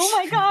 Oh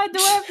my god, do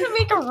I have to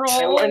make a roll?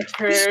 I want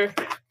her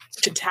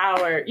to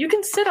tower. You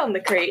can sit on the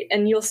crate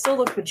and you'll still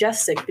look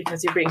majestic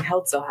because you're being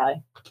held so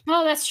high.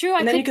 Oh, that's true.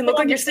 And then you can look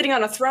like you're sitting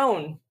on a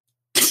throne.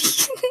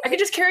 I can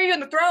just carry you on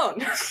the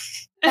throne.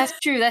 That's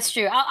true.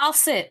 I'll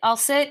sit.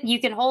 You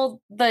can hold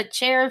the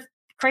chair,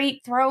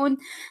 crate, throne,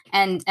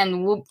 and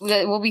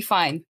we'll be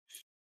fine.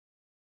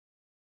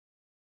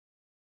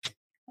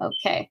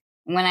 Okay.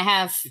 When I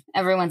have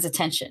everyone's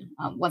attention.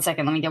 1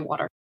 second, let me get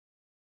water.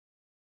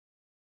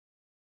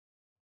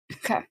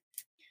 Okay.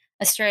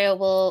 Estrella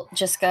will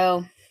just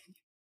go,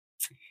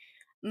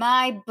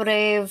 "My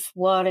brave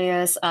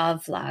warriors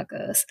of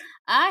Vlagos,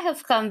 I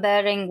have come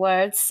bearing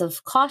words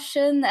of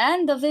caution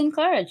and of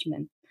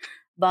encouragement.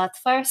 But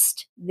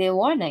first, the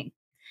warning.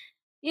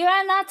 You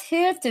are not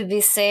here to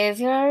be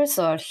saviors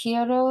or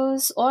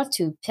heroes or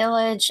to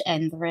pillage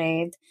and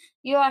raid.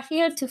 You are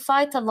here to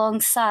fight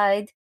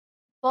alongside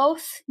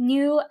both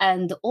new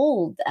and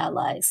old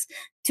allies,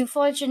 to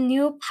forge a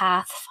new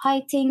path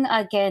fighting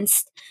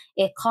against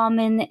a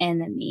common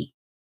enemy.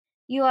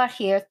 You are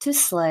here to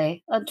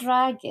slay a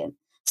dragon.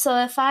 So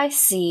if I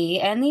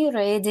see any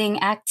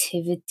raiding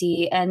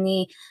activity,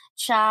 any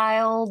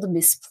child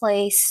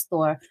misplaced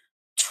or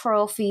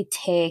trophy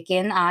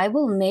taken, I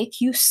will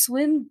make you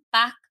swim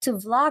back to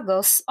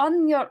Vlagos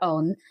on your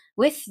own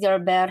with your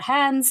bare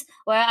hands,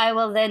 where I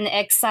will then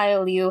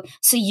exile you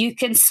so you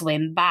can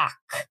swim back.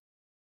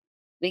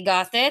 We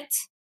got it?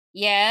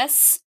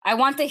 Yes. I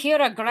want to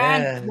hear a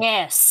grand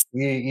yes.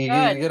 You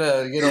get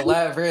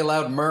a very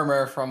loud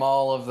murmur from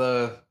all of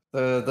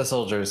the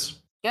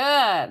soldiers.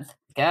 Good.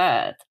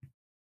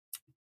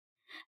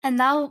 And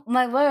now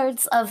my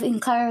words of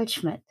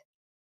encouragement.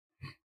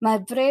 My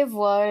brave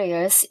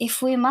warriors,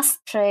 if we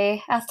must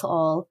pray at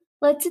all,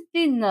 let it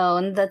be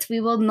known that we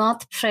will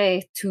not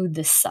pray to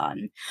the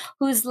sun,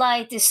 whose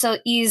light is so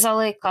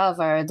easily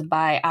covered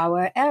by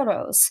our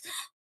arrows.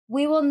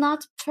 We will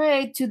not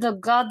pray to the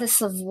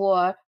goddess of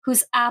war,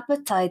 whose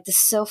appetite is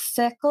so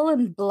fickle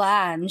and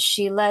bland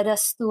she led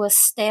us to a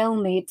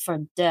stalemate for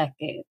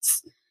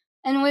decades.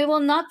 And we will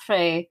not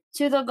pray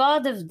to the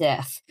god of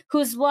death,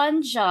 whose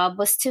one job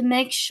was to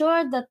make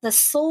sure that the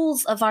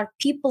souls of our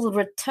people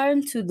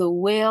returned to the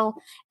wheel,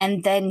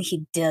 and then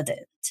he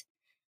didn't.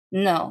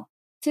 No.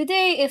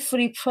 Today, if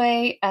we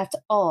pray at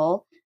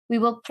all, we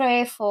will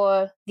pray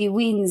for the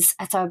winds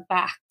at our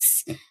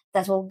backs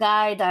that will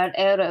guide our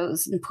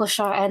arrows and push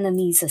our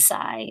enemies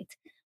aside.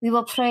 We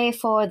will pray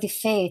for the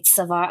fates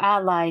of our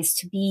allies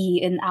to be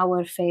in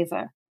our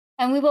favor.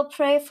 And we will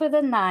pray for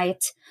the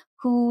night,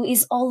 who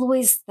is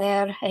always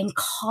there and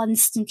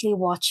constantly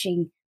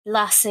watching,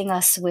 blessing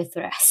us with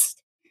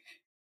rest.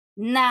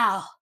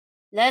 Now,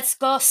 let's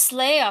go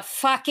slay a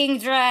fucking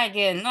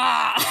dragon.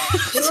 I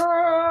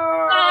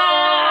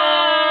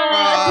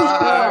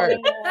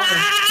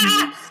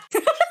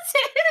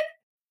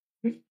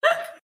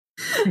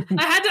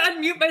had to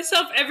unmute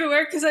myself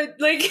everywhere because I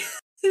to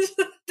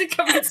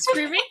cover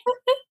screaming.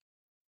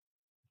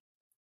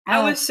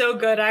 That was so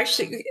good,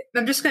 actually.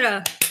 I'm just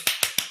gonna.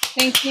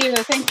 Thank you.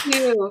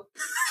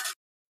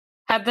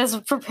 Had this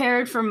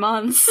prepared for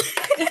months.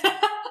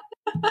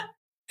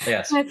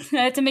 Yes. I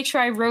had to make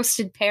sure I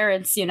roasted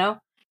parents,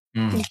 God,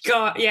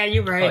 yeah,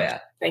 you're right. Oh, yeah.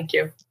 Thank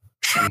you.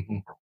 Mm-hmm.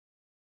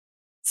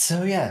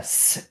 So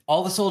yes,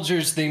 all the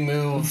soldiers, they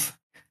move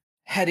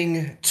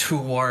heading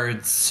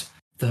towards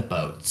the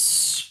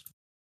boats.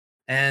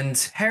 And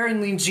Heron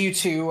leads you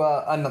to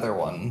another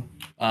one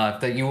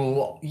that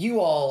you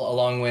all,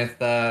 along with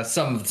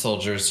some of the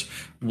soldiers,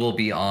 will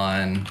be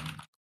on.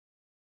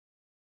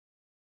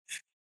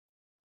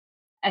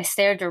 I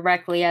stare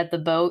directly at the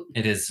boat.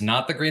 It is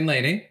not the Green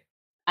Lady.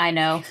 I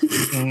know.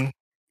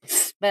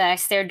 But I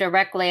stare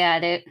directly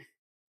at it.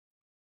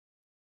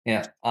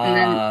 Yeah.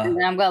 And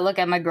then I'm going to look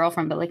at my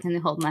girlfriend, but can you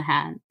hold my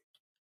hand?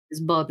 This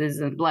boat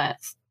isn't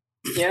blessed.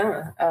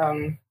 Yeah.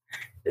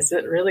 Is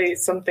it really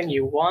something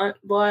you want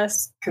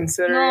blessed,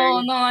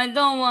 considering? No, I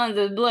don't want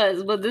it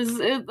blessed, but it's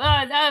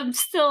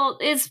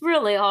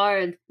really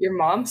hard. Your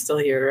mom's still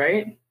here,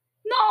 right?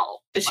 No.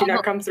 Did she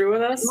not come through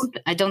with us?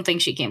 I don't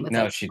think she came with us.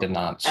 No, she did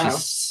not.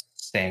 She's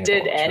staying.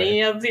 Did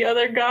any of the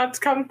other gods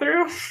come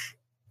through?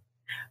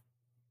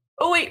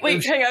 Oh, wait,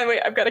 hang on,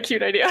 I've got a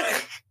cute idea.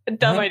 A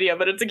dumb idea,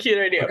 but it's a cute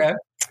idea. Okay.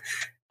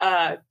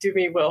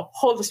 Dumi will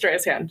hold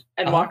Estrella's hand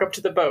and walk up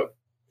to the boat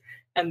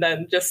and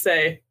then just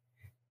say,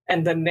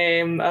 "In the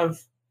name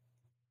of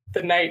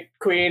the Night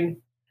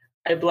Queen,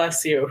 I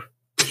bless you."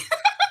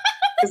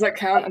 Does that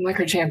count? I'm like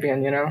her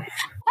champion, you know?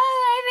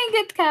 I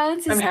think it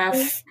counts. I'm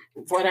half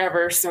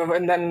whatever, so,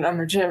 and then I'm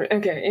her champion.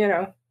 Okay, you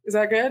know. Is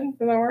that good?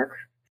 Does that work?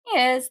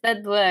 Yes,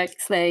 that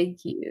works. Thank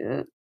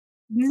you.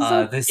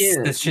 So This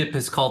cute. this ship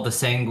is called the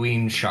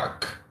Sanguine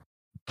Shark.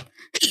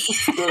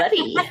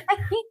 Bloody.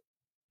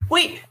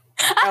 Wait.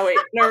 Oh, wait.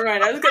 Never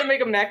mind. I was going to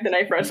make a Mac the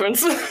Knife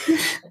reference.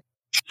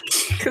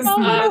 Because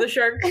the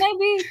shark. Can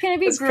I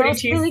be It's pretty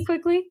gross cheap. really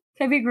quickly?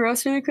 Can I be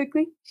gross really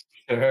quickly?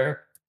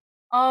 Sure.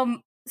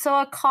 So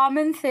a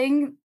common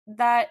thing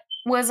that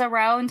was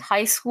around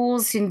high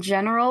schools in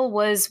general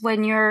was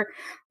when you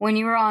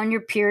were on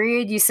your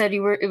period, you said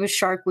it was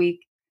Shark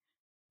Week.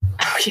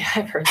 Oh yeah,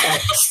 I've heard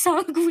that.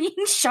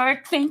 Sanguine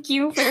Shark, thank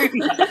you very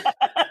much.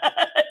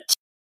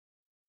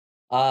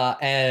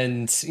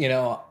 And you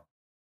know,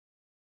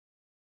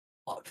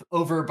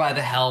 over by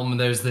the helm,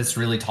 there's this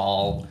really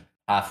tall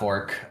half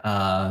orc.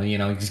 You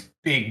know, he's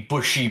big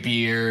bushy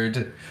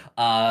beard.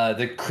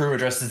 The crew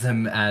addresses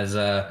him as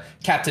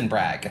Captain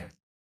Bragg.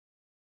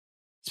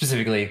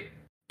 Specifically,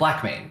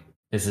 Blackmane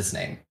is his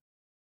name.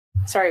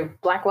 Sorry,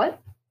 black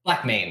what?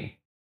 Blackmane.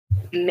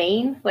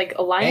 Mane? Like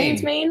a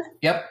lion's mane?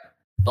 Yep.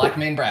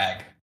 Blackmane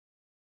Bragg.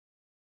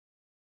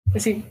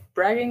 Is he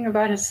bragging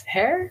about his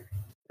hair?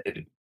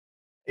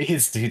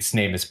 His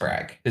name is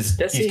Bragg. Does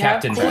he's he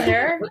Captain have cool Bragg.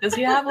 hair? Does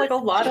he have like a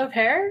lot of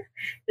hair?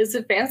 Is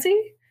it fancy?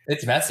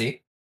 It's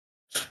messy.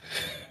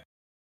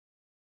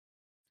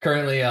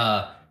 Currently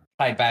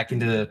tied back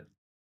into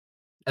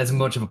as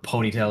much of a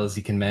ponytail as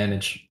he can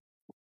manage.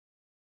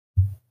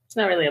 It's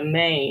not really a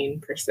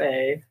mane per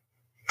se.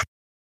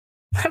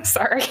 I'm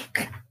sorry.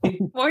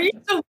 Why are you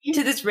so mean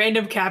to this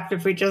random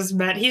captive we just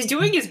met? He's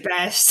doing his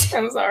best.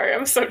 I'm sorry.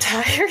 I'm so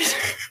tired.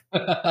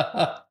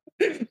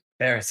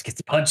 Ferris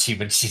gets punchy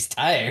when she's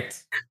tired.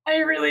 I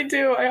really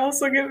do. I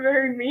also get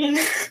very mean.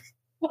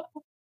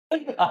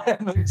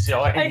 I'm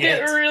enjoying I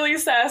get it. really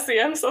sassy.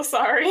 I'm so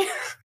sorry.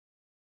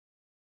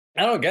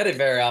 I don't get it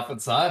very often,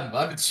 so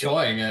I'm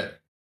enjoying it.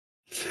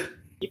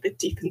 Keep it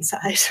deep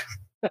inside.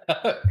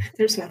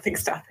 There's nothing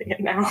stopping it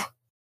now.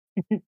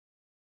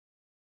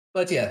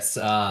 But yes,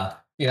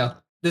 you know,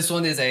 this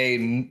one is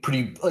a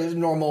pretty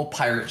normal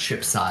pirate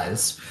ship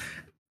size.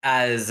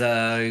 As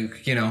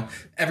you know,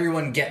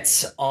 everyone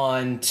gets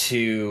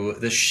onto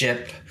the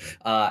ship,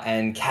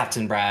 and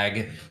Captain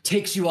Bragg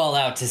takes you all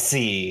out to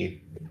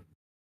sea.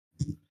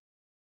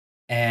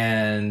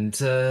 And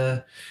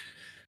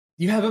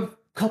you have a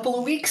couple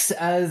of weeks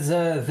as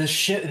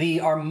the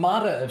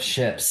armada of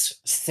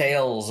ships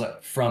sails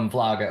from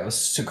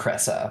Vlagos to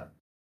Cressa.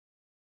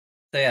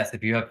 So yes,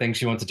 if you have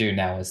things you want to do,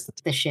 now is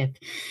The ship,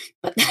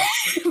 but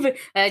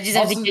I just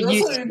have to Also, get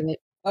used also, to it.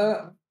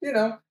 you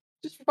know,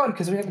 just for fun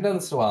because we haven't done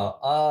this in a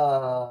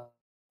while.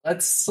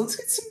 Let's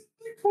get some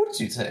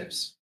fortitude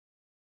saves.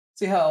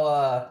 See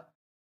how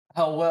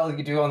well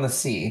you do on the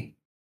sea.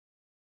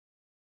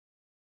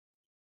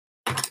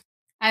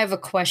 I have a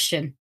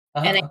question,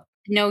 and I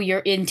know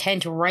your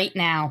intent right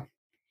now.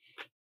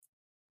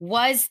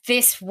 Was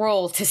this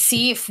roll to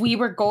see if we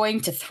were going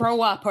to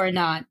throw up or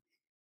not?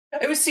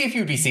 It was see if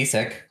you'd be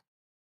seasick.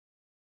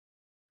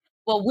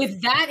 Well,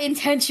 with that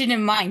intention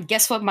in mind,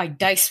 guess what my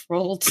dice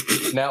rolled?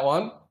 That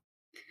one.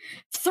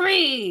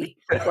 3.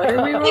 What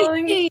are we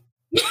rolling?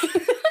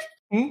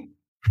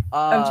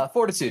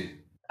 Fortitude.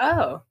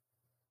 Oh.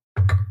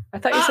 I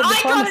thought you said I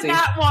got diplomacy.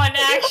 that one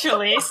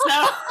actually.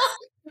 So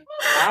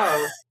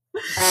Wow.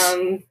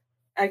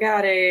 I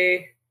got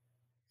I'm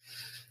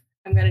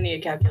gonna need a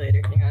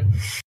calculator. Hang on.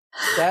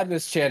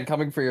 Sadness Chan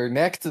coming for your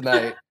neck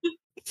tonight.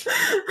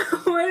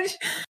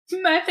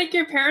 I think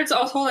your parents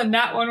all told him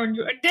that one when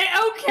you. Okay.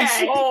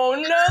 Oh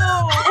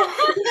no!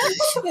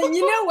 And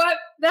you know what?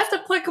 That's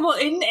applicable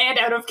in and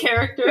out of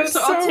character, That's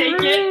so I'll take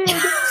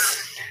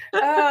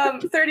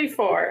it.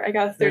 34. I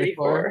got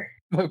 34.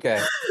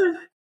 Okay.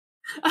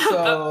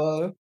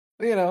 So,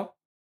 you know.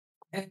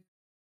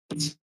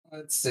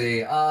 Let's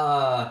see.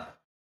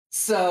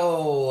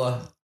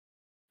 So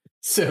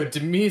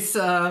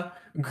Demisa,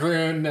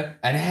 Grun,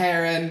 and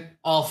Heron,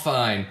 all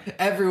fine.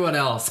 Everyone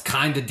else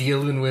kind of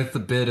dealing with a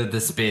bit of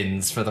the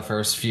spins for the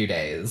first few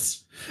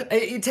days.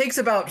 It takes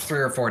about 3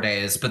 or 4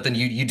 days, but then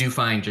you do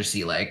find your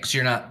sea legs.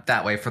 You're not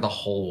that way for the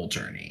whole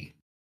journey.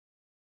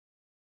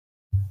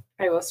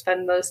 I will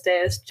spend those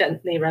days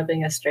gently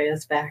rubbing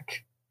Estrella's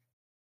back.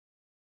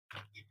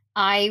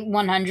 I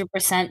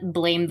 100%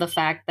 blame the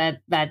fact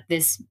that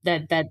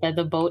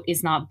the boat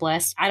is not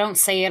blessed. I don't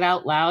say it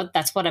out loud.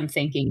 That's what I'm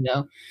thinking,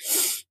 though.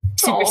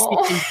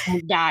 Superstition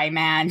don't die,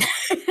 man.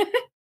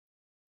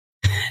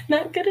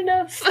 Not good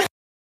enough.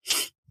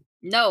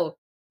 No,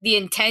 the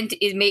intent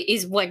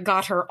is what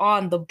got her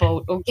on the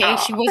boat. Okay,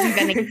 she wasn't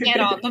gonna get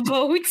on the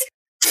boat.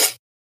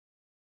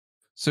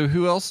 So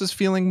who else is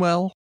feeling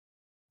well?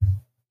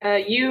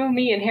 You,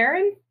 me, and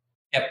Heron?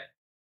 Yep.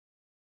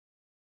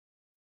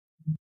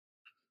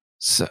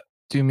 So,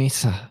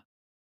 Dumisa.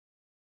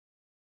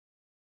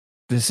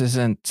 This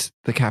isn't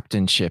the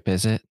captain's ship,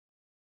 is it?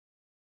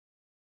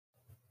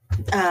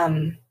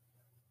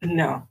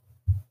 No.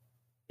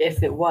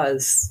 If it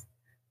was,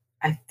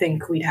 I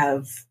think we'd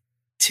have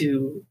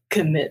to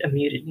commit a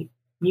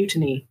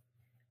mutiny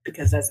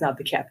because that's not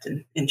the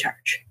captain in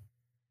charge.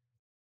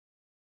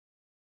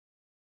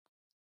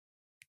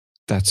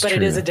 But true.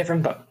 It is a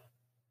different boat.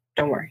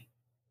 Don't worry.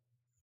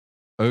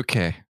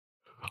 Okay.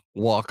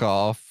 Walk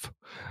off.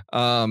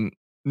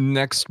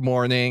 Next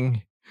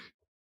morning,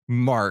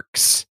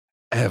 marks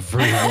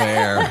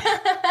everywhere.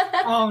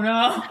 Oh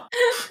no.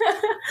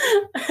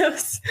 I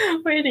was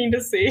waiting to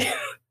see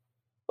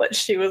what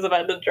she was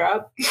about to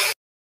drop.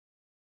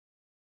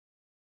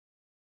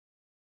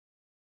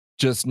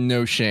 Just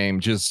no shame,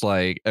 just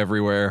like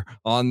everywhere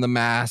on the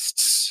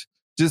masts,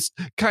 just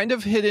kind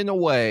of hidden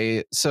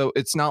away. So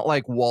it's not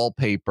like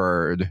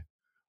wallpapered,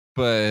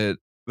 but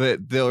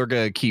they're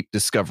going to keep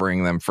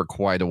discovering them for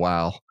quite a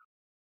while.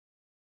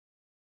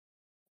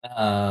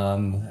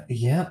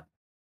 Yeah.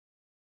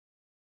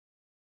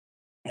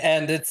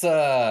 And it's they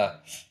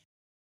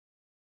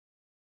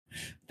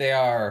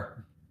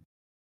are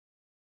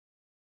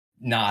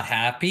not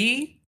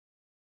happy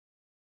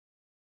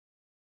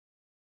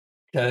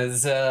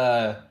because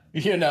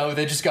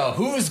they just go,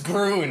 "Who's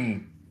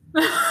Groon?"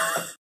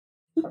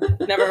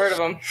 Never heard of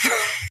him.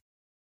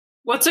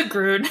 What's a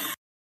Groon?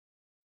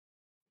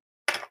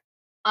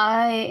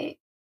 That's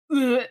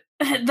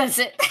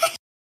it.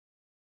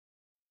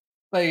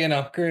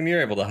 But Groon,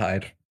 you're able to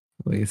hide.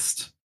 At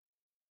least.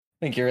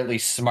 I think you're at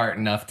least smart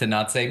enough to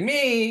not say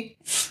me.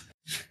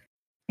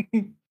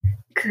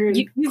 Groon,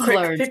 you've quick,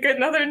 learned. pick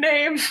another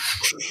name.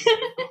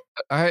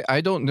 I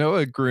don't know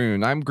a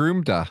Groon. I'm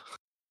Groomda.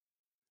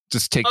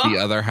 Just take the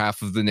other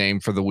half of the name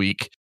for the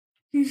week.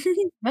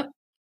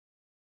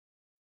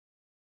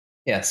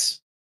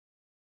 Yes.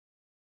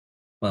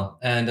 Well,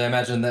 and I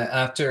imagine that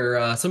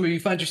after some of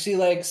you find your sea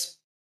legs,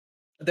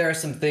 there are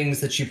some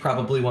things that you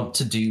probably want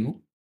to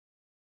do.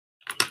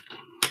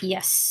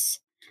 Yes.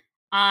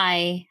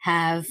 I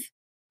have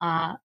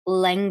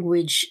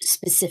language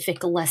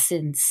specific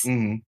lessons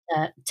to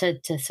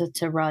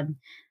run.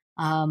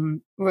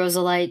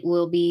 Rosalite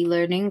will be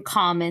learning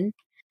Common.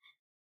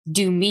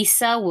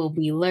 Dumisa will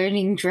be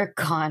learning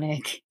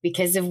Draconic,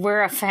 because if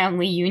we're a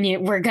family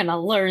unit, we're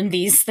gonna learn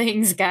these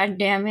things. God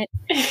damn it!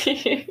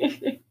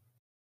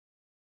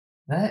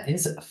 That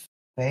is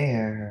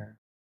fair.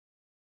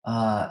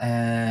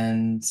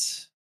 And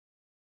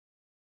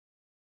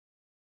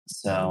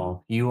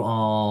so you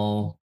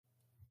all.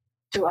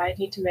 Do I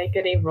need to make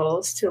any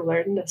rolls to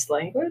learn this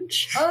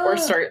language or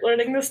start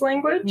learning this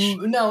language?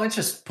 No, it's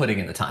just putting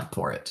in the time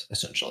for it,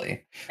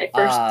 essentially. I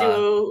first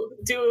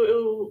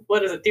do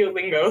what is it?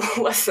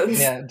 Duolingo lessons.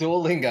 Yeah,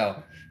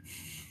 Duolingo.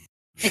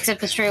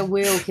 Except Estrella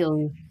will kill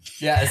you.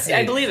 Yes,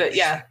 I believe it.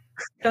 Yeah,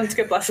 don't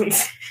skip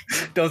lessons.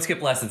 Don't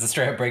skip lessons.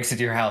 Estrella breaks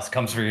into your house,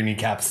 comes for your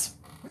kneecaps.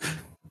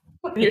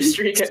 Your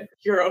streak at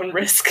your own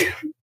risk.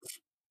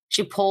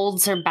 She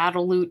holds her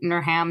battle loot in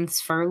her hands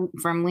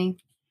firmly.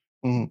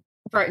 Mm-hmm.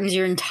 Threatens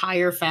your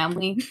entire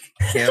family.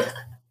 Yep.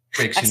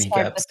 Breaks your I start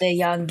kneecaps. with the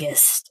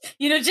youngest.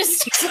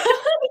 Just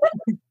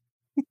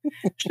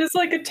She's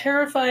like a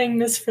terrifying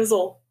Miss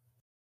Frizzle.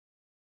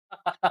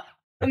 A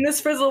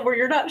Miss Frizzle where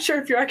you're not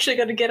sure if you're actually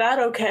going to get out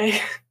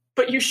okay,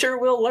 but you sure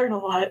will learn a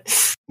lot.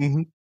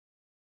 Mm-hmm.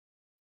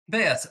 But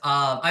yes,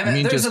 I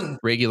mean just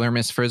regular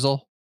Miss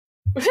Frizzle.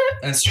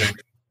 That's true.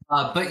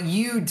 But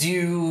you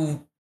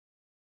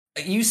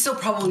still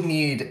probably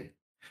need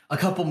a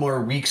couple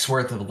more weeks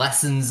worth of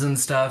lessons and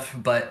stuff,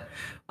 but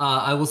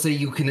I will say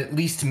you can at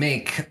least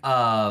make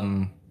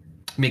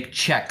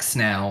checks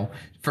now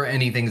for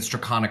anything that's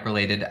Draconic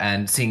related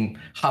and seeing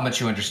how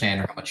much you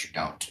understand or how much you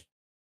don't.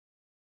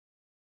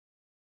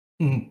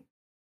 And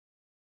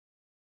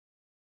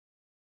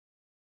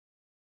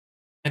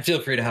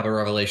feel free to have a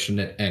revelation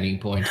at any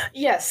point.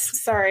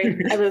 Yes, sorry.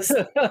 I was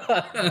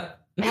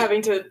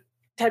having to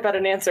type out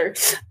an answer.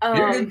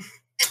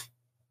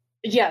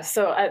 Yeah,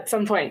 so at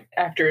some point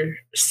after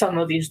some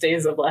of these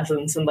days of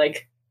lessons and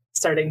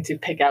starting to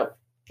pick out,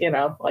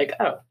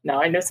 oh,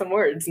 now I know some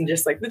words and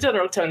just the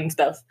general tone and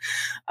stuff,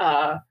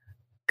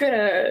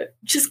 gonna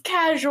just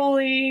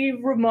casually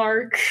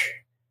remark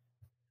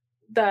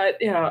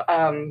that,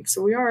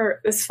 so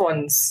this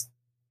one's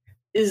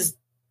is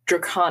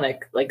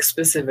Draconic,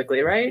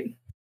 specifically, right?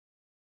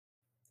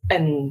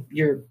 And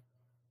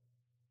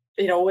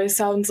it always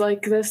sounds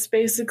like this,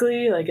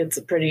 basically, it's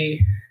a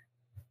pretty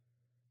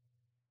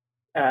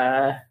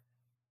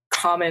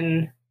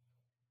common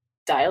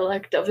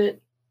dialect of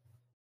it.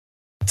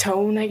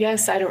 Tone, I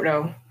guess. I don't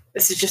know.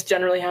 This is just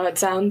generally how it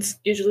sounds,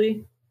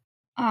 usually.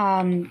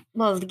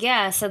 Well,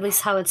 yes, at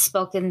least how it's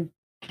spoken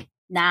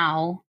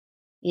now.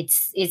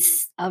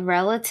 It's a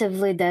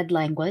relatively dead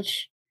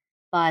language,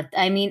 but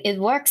I mean, it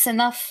works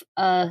enough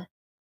that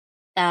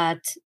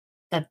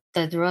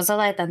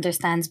Rosalite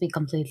understands me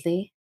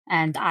completely,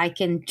 and I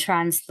can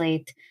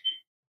translate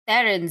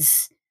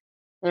Theron's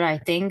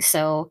writing.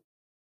 So,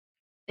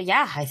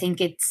 yeah, I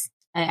think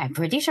I'm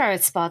pretty sure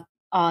it's spot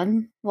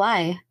on.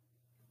 Why?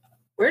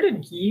 where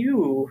did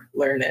you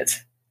learn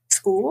it?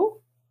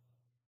 School?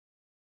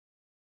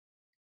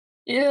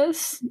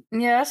 Yes.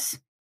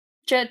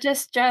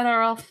 Just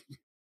general.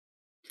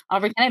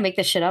 Aubrey, can I make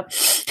this shit up?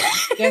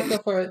 Yeah, go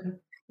for it.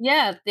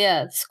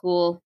 Yeah,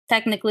 school.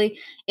 Technically,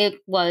 it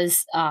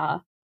was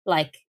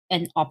like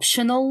an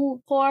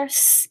optional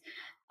course.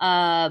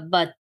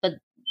 But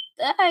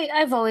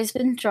I've always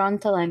been drawn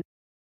to language.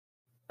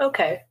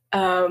 Okay.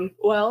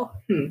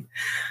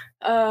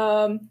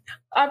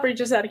 Aubrey,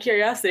 just out of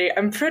curiosity,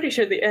 I'm pretty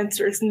sure the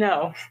answer is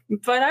no,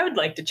 but I would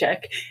like to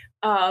check.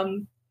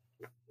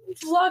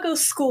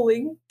 Lagos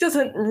schooling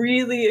doesn't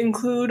really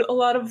include a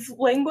lot of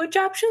language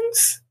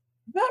options.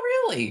 Not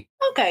really.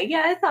 Okay,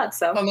 yeah, I thought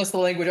so. Unless the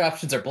language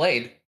options are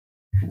Blade.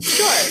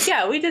 Sure,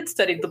 yeah, we did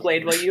study the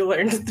Blade while you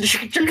learned the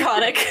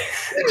Draconic.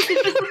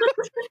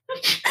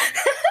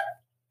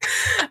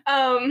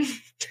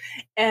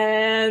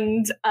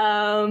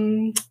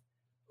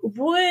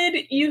 Would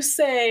you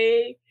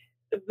say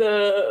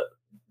the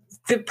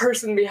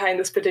person behind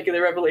this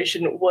particular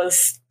revelation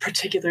was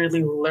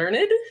particularly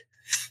learned?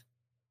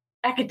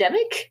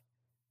 Academic?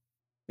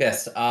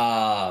 Yes.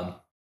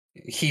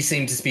 He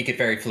seemed to speak it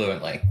very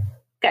fluently.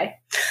 Okay.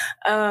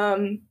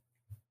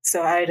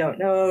 So I don't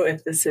know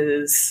if this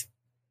is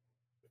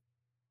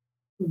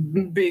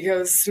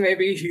because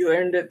maybe he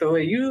learned it the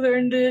way you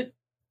learned it,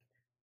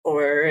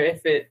 or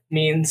if it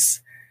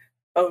means,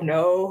 oh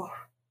no.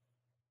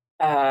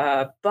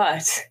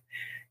 But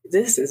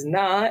this is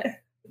not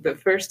the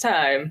first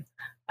time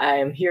I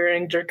am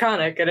hearing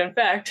Draconic, and in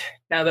fact,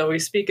 now that we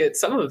speak it,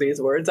 some of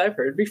these words I've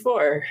heard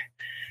before.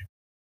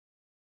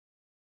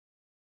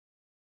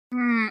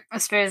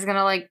 Astrea's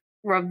gonna like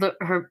rub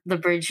the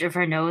bridge of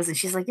her nose, and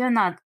she's like, "You're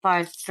not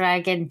part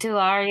dragon, too,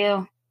 are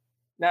you?"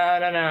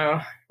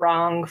 No.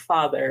 Wrong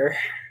father.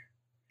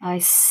 I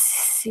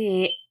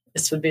see.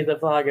 This would be the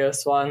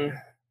Vlagos one.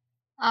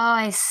 Oh,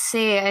 I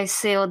see.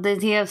 Well,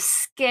 did he have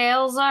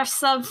scales or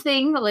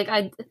something?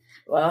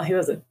 Well, he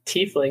was a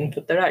tiefling,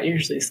 but they're not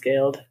usually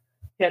scaled.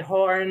 He had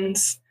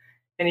horns,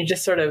 and he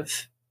just sort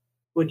of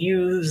would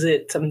use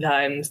it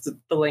sometimes,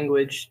 the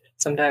language.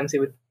 Sometimes he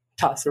would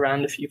toss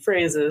around a few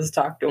phrases,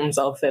 talk to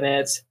himself in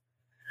it.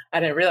 I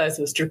didn't realize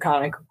it was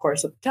Draconic, of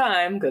course, at the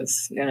time,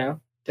 because,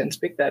 didn't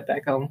speak that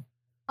back home.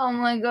 Oh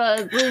my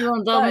god, please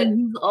don't tell me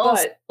he's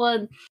also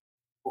blood.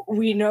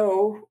 We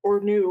know or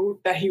knew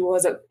that he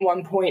was at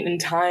one point in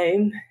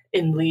time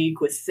in league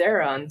with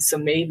Theron, so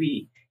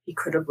maybe he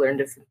could have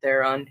learned it from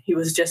Theron. He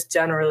was just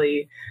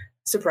generally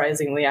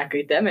surprisingly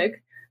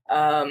academic.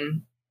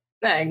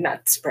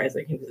 Not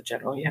surprising, he was a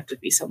general. You have to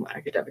be somewhat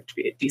academic to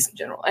be a decent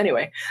general.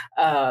 Anyway,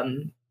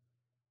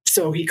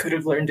 so he could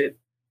have learned it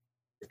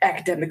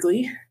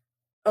academically.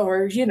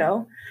 Or,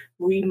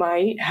 we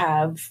might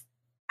have...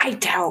 I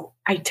doubt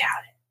it.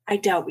 I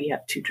doubt we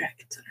have 2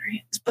 dragons in our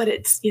hands. But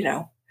it's,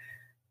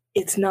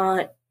 it's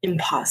not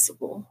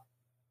impossible.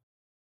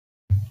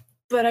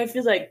 But I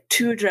feel like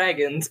 2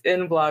 dragons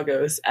in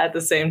Vlagos at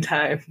the same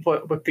time,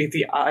 what would be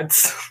the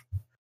odds?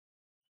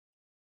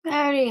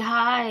 Very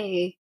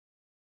high.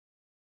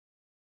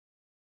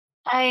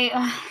 I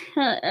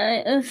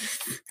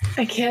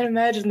can't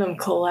imagine them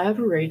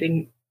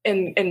collaborating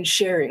and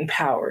sharing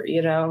power,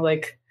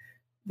 like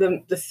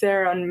the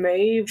Theron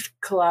Maeve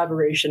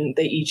collaboration,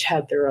 they each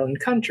had their own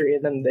country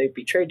and then they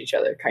betrayed each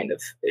other, kind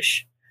of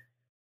ish.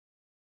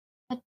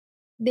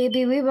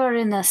 Baby, we were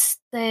in a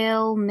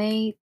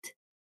stalemate.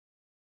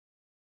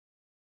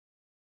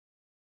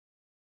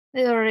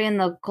 We were in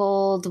a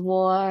Cold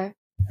War.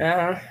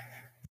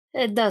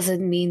 It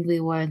doesn't mean we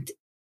weren't.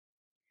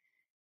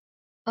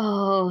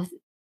 Oh.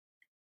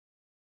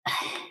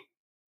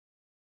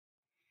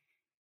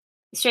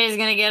 Astrea's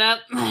gonna get up.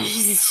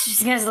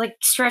 She's gonna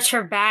stretch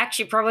her back.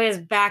 She probably has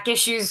back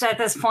issues at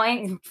this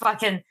point.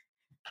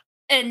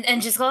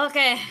 And just go,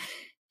 okay.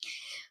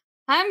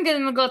 I'm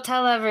gonna go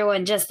tell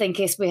everyone just in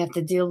case we have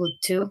to deal with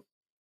 2.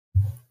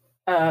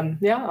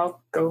 Yeah,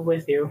 I'll go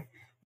with you.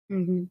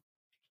 Mm-hmm.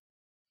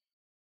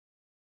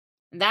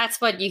 That's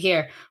what you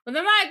hear. Well,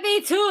 there might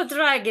be 2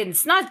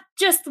 dragons, not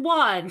just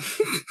 1.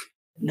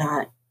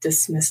 Not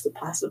dismiss the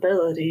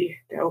possibility.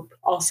 Nope.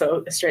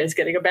 Also, Astrea's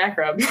getting a back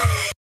rub.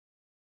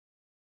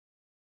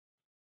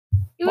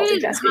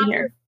 Multitasking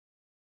here.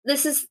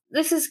 This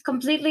is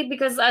completely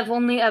because I've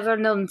only ever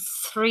known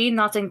 3,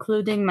 not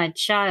including my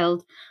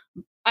child.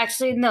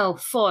 Actually, no,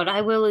 4.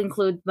 I will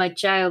include my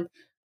child.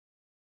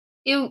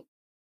 Did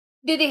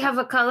he have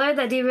a color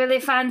that he really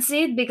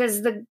fancied?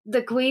 Because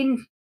the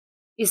queen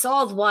is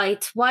all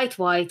white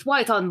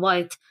on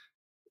white,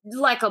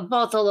 like a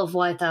bottle of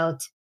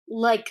whiteout,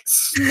 like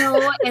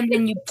snow, and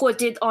then you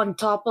put it on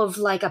top of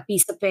a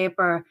piece of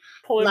paper.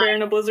 Polar bear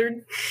in a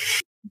blizzard.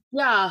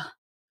 Yeah.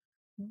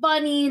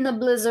 Bunny in a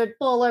blizzard,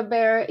 polar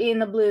bear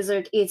in a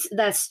blizzard.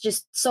 That's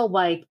just so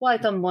white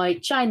on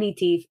white, shiny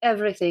teeth,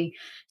 everything.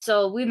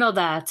 So we know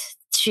that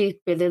she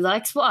really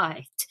likes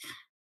white.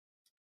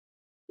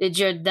 Did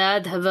your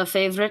dad have a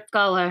favorite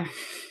color?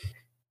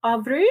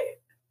 Aubrey?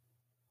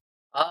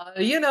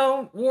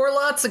 Wore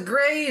lots of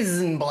grays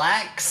and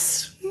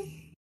blacks.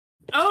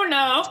 Oh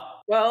no.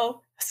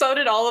 Well, So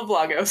did all of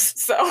Lagos.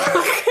 So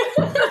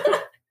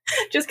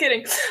just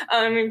kidding.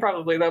 I mean,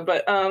 probably though.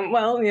 But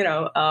well,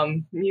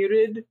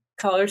 muted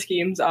color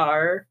schemes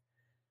are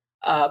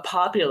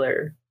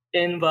popular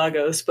in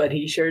Lagos, but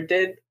he sure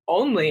did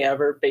only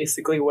ever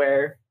basically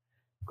wear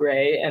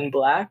gray and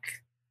black.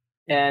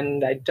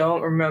 And I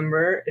don't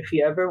remember if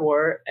he ever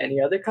wore any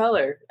other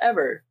color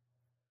ever.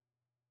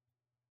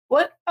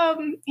 What?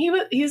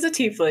 He's a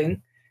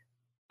tiefling.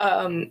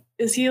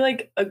 Is he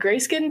like a gray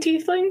skinned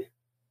tiefling?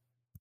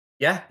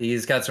 Yeah,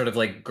 he's got sort of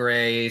like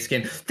gray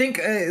skin. Think,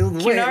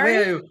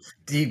 Qunari?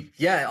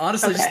 Yeah,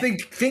 honestly, just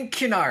think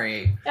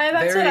Qunari.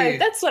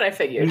 That's what I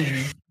figured.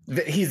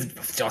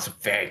 He's also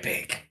very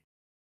big.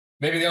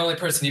 Maybe the only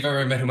person you've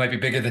ever met who might be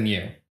bigger than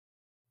you.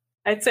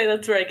 I'd say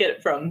that's where I get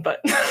it from,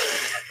 but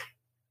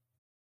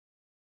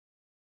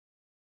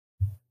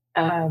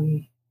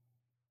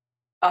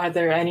are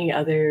there any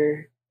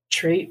other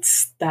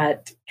traits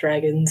that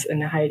dragons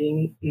in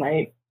hiding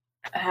might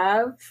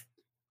have?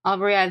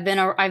 Aubrey, I've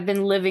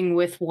been living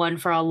with one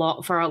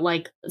for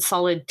like a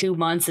solid 2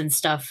 months and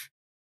stuff.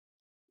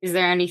 Is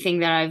there anything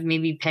that I've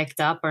maybe picked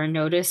up or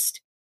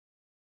noticed?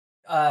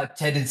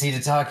 Tendency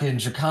to talk in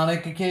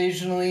Draconic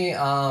occasionally.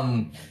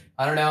 I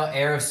don't know,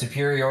 air of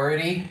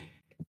superiority.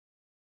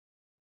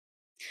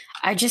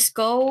 I just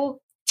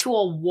go to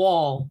a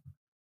wall.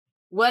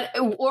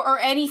 Or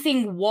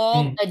anything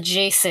wall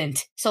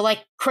adjacent. So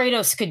like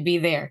Kratos could be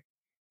there.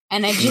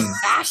 And I just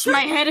bash my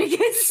head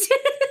against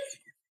it.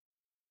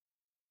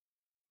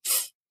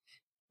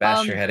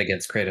 Bash your head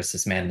against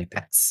Kratos' manly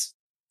pets.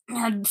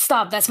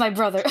 Stop, that's my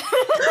brother.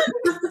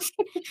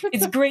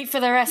 It's great for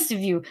the rest of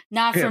you,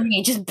 not for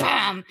me. Just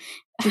bam!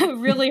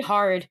 Really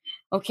hard.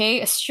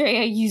 Okay,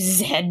 Estrella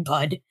uses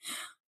headbutt.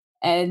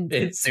 And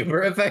it's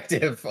super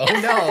effective. Oh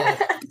no.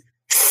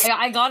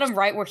 I got him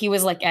right where he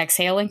was like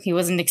exhaling. He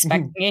wasn't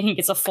expecting it. He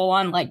gets a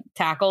full-on like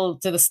tackle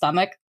to the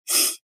stomach.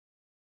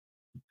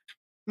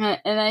 And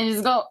I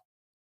just go,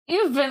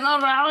 "You've been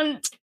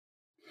around.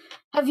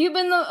 Have you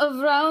been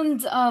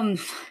around,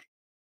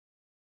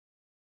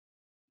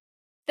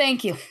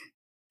 thank you.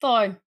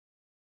 Thorn.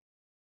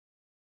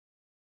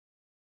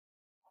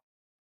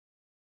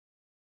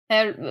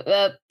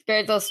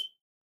 Kratos,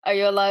 are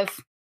you alive?"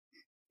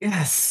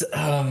 Yes,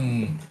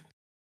 yeah,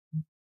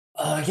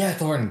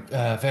 Thorn,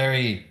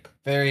 very,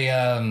 very,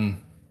 yeah,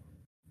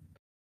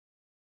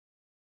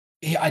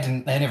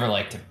 I never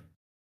liked him.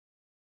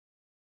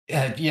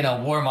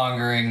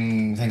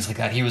 Warmongering, things like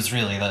that. He was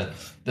really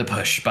the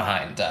push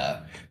behind,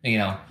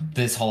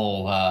 this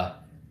whole,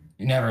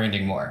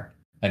 never-ending war.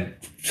 And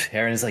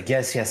Aaron is like,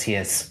 yes, he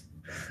is.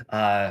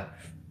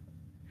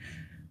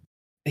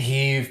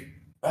 He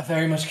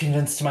very much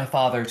convinced my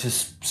father to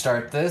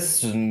start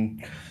this,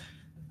 and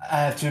I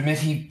have to admit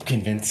he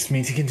convinced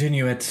me to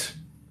continue it.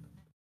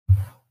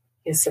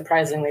 He's a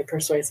surprisingly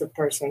persuasive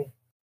person.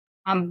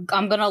 I'm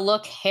gonna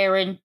look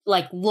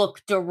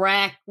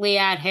directly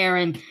at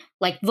Heron.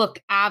 Like,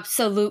 look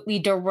absolutely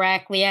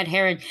directly at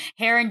Heron.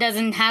 Heron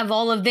doesn't have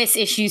all of this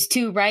issues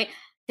too, right?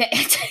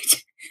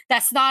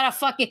 That's not a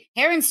fucking...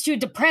 Heron's too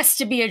depressed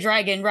to be a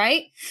dragon,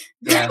 right?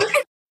 Yeah.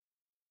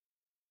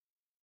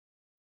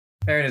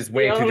 Heron is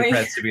way too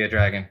depressed to be a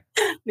dragon.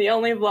 The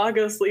only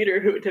Lagos leader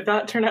who did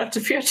not turn out to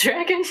be a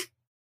dragon.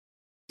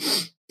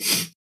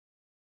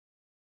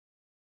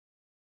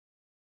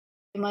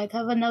 We might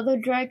have another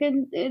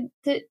dragon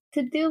to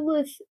deal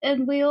with,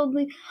 and we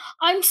only...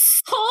 I'm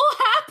so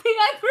happy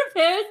I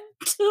prepared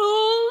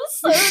 2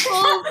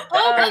 circles.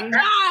 Oh my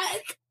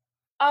god!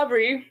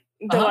 Aubrey,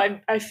 though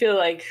I feel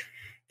like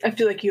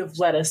you have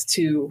led us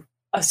to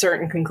a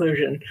certain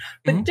conclusion,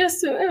 but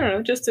just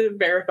to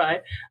verify,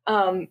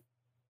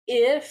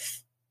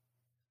 if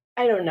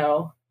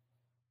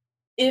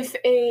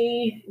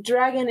a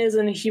dragon is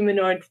in a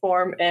humanoid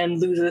form and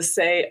loses,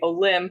 say, a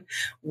limb,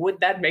 would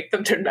that make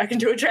them turn back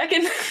into a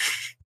dragon?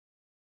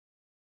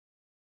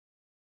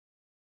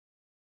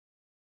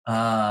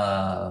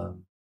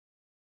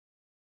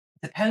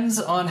 Depends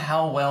on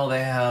how well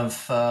they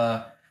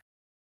have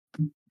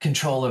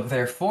control of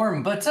their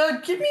form, but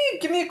give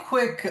me a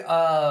quick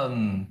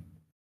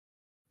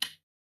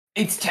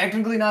it's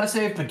technically not a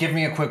save, but give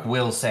me a quick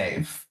will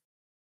save.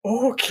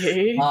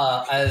 Okay.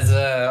 As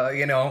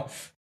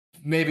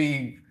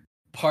maybe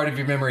part of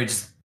your memory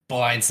just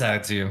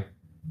blindsides you.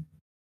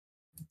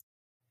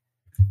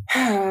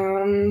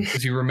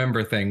 Because you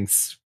remember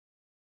things.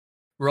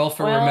 Roll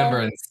for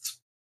remembrance.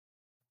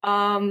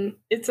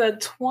 It's a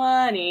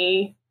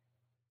 20,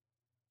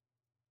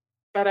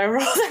 but I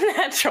rolled a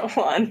natural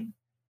 1.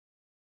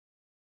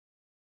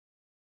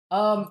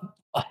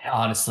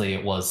 Honestly,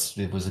 it was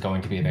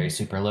going to be a very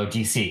super low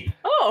DC.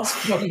 Oh,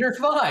 so you're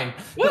fine.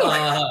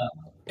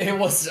 It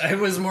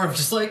was more of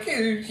just like,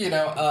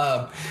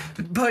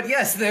 but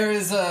yes, there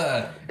is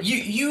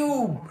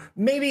you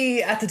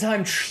maybe at the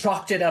time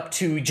chalked it up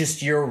to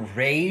just your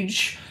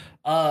rage.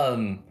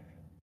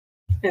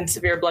 And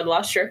severe blood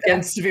loss, sure.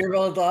 And severe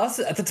blood loss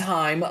at the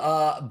time.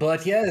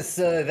 But yes,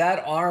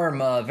 that arm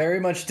very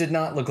much did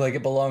not look like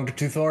it belonged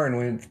to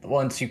Thorn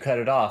once you cut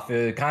it off.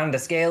 Kind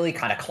of scaly,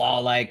 kind of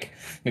claw-like,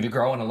 maybe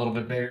growing a little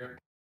bit bigger.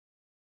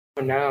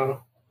 Oh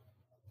no.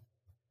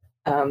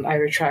 I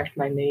retract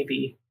my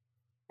maybe,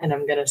 and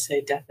I'm gonna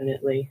say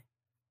definitely.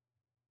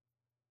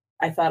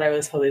 I thought I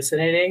was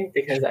hallucinating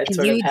because I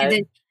sort of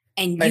had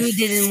my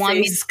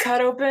face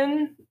cut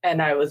open,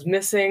 and I was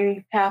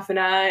missing half an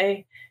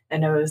eye,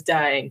 and I was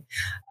dying.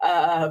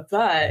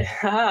 But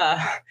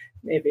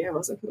maybe I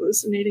wasn't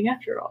hallucinating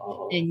after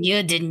all. And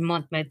you didn't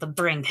want me to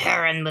bring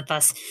Heron with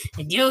us,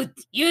 and you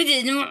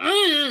didn't.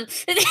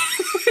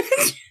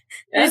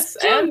 Yes,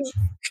 and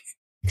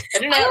I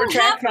do not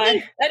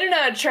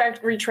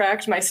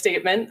retract my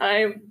statement.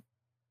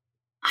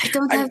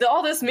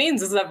 All this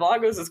means is that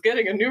Vagos is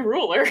getting a new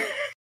ruler.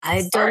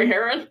 Sorry,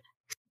 Heron.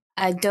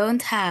 I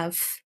don't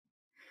have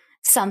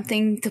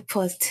something to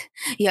put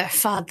your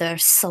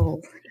father's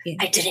soul in.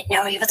 I didn't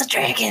know he was a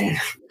dragon.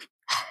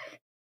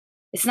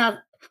 It's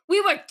not.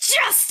 We were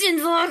just in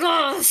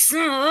Vagos.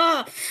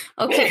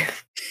 Okay.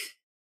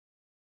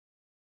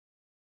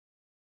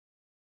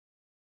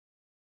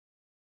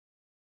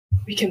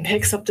 We can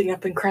pick something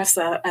up in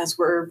Cressa as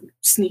we're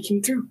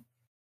sneaking through.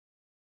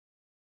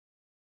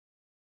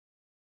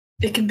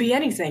 It can be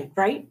anything,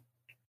 right?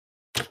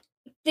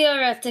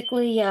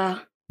 Theoretically, yeah.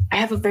 I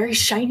have a very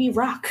shiny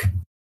rock.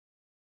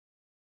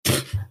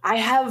 I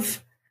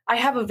have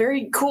a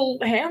very cool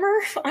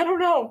hammer. I don't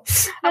know.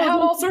 I have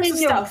all sorts of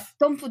stuff.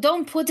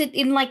 Don't put it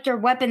in like your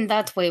weapon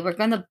that way. We'll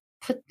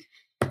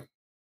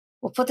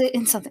put it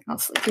in something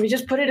else. Can we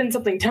just put it in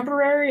something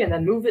temporary and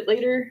then move it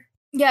later?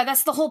 Yeah,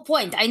 that's the whole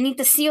point. I need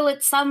to seal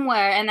it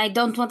somewhere, and I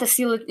don't want to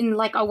seal it in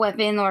like a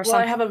weapon or something.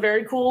 Well, I have a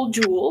very cool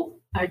jewel.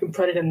 I can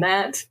put it in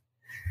that.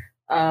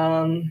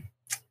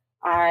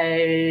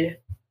 I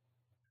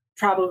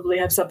probably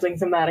have something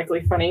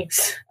thematically funny,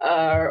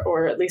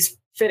 or at least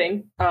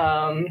fitting,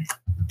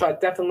 but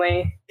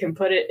definitely can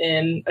put it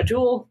in a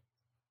jewel.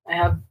 I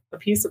have a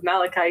piece of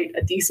malachite,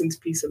 a decent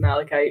piece of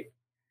malachite.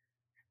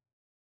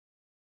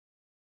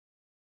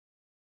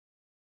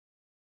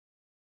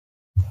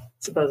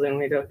 Supposing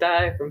we don't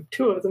die from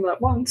two of them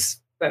at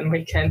once, then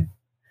we can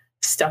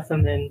stuff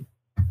them in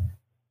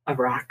a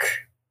rock.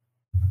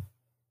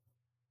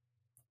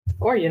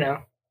 Or,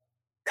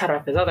 cut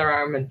off his other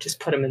arm and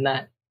just put him in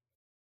that.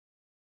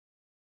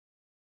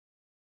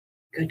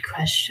 Good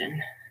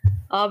question.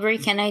 Aubrey,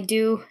 can I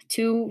do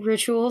 2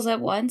 rituals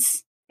at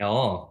once?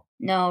 No.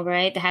 No,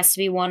 right? It has to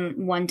be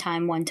one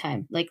time,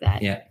 like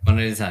that. Yeah, one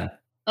at a time.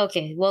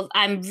 Okay, well,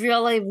 I'm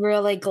really,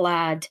 really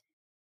glad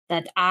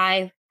that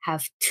I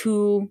have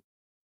 2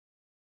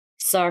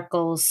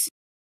 circles.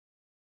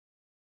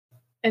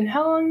 And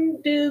how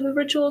long do the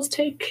rituals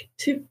take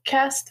to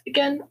cast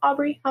again,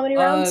 Aubrey? How many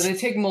rounds? They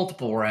take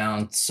multiple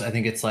rounds. I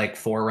think it's like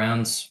 4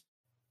 rounds.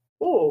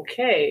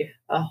 Okay.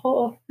 Have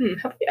we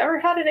ever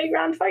had an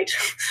 8-round fight?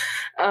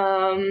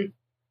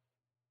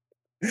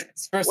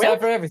 It's first time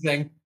for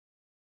everything.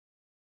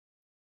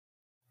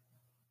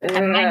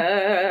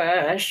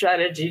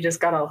 Strategy just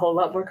got a whole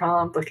lot more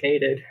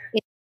complicated.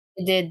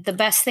 It did. The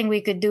best thing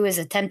we could do is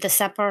attempt to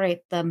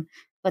separate them,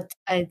 but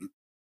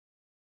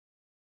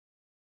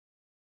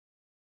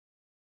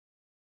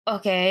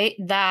Okay,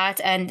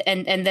 that and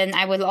then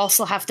I will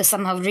also have to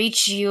somehow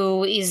reach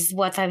you is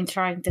what I'm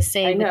trying to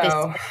say. I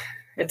know.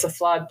 It's a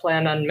flawed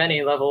plan on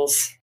many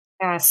levels.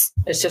 Yes.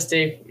 It's just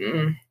a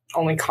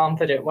only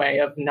confident way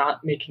of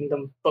not making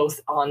them both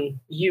on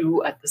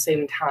you at the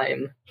same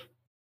time.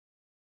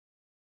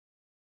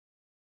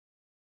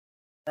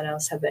 Anyone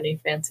else have any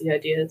fancy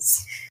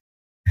ideas?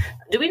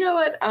 Do we know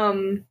what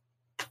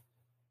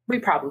we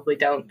probably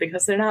don't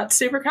because they're not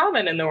super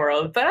common in the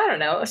world, but I don't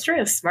know.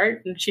 Estrella's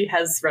smart and she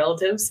has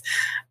relatives.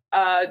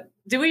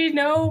 Do we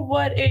know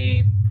what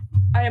I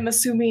am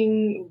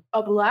assuming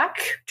a black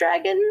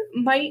dragon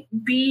might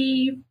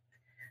be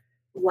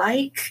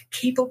like,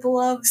 capable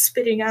of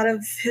spitting out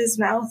of his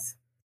mouth?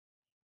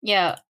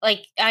 Yeah,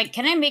 like,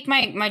 can I make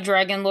my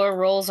dragon lore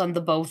rolls on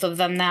the both of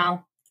them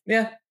now?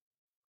 Yeah.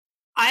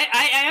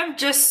 I am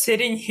just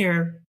sitting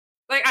here.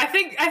 Like, I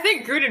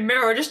think Groot and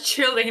Miro are just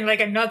chilling in, like,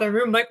 another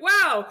room. Like,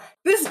 wow,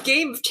 this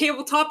game of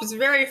tabletop is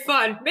very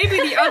fun. Maybe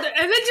the other...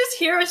 And then just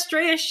hear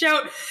Estrella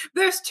shout,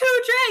 there's 2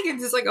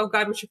 dragons! It's like, oh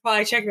god, we should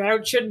probably check that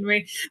out, shouldn't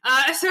we?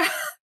 So,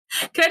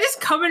 can I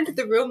just come into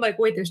the room like,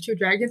 wait, there's 2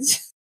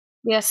 dragons?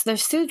 Yes,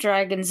 there's 2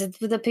 dragons. It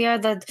would appear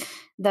that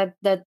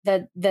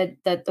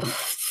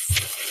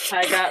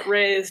I got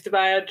raised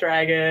by a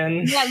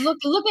dragon. Yeah, look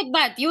at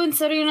that. You and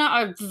Serena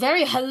are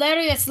very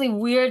hilariously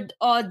weird,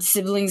 odd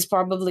siblings,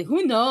 probably.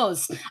 Who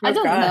knows? I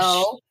don't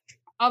know.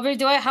 Aubrey,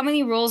 how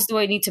many rolls do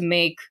I need to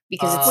make?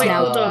 Because it's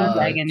now a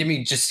dragon. Give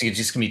me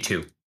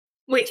 2.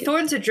 Wait,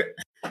 Thorn's a dragon.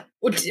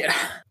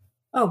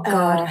 Oh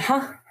god.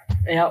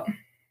 Yep.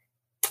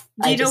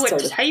 Do you know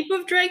what type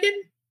of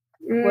dragon?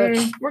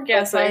 We're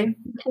guessing.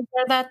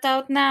 Figure that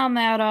out now,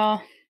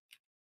 Mero.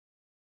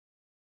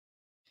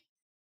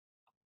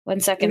 1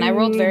 second. I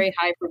rolled very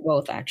high for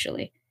both,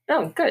 actually.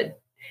 Oh, good.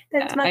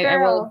 That's my I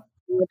rolled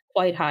girl.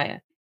 quite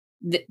high.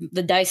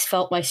 The dice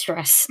felt my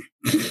stress.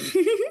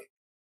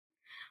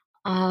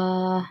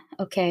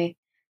 Okay.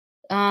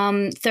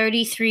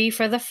 33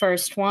 for the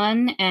first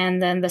one,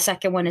 and then the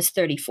second one is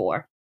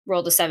 34.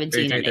 Rolled a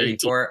 17 and 18.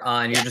 34.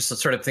 And you're just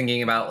sort of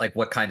thinking about like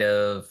what kind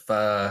of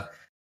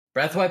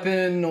breath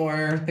weapon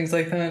or things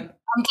like that.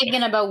 I'm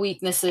thinking about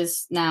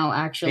weaknesses now,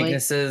 actually.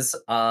 Weaknesses.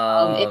 If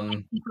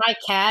I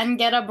can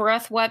get a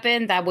breath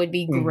weapon, that would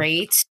be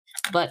great.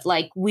 But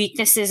like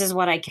weaknesses is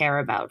what I care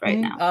about right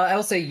now.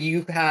 I'll say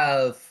you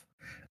have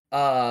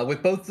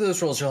with both of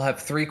those rolls, you'll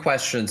have 3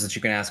 questions that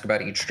you can ask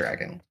about each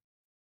dragon.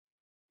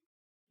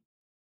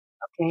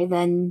 Okay,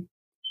 then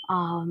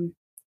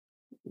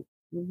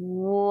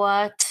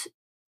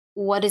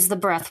what is the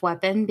breath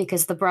weapon?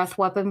 Because the breath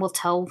weapon will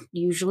tell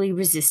usually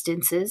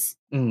resistances.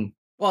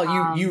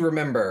 Well, you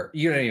remember.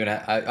 You don't even.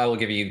 I will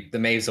give you the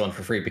Maeve's one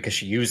for free because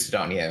she used it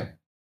on you.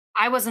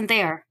 I wasn't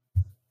there.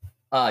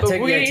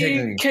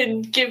 We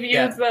can give you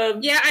the.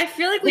 Yeah, I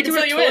feel like we can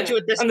told fill you in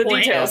at this on the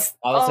point. details.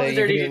 I'll All say the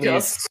dirty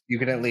details. you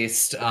can at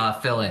least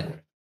fill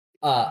in.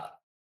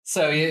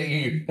 So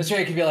you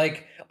Australia could be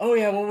like, oh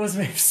yeah, what was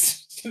Maeve's?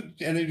 And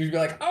then you'd be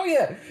like, oh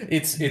yeah,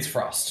 it's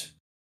Frost.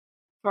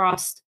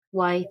 Frost,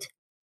 white.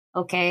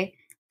 Okay.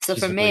 So for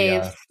Specifically,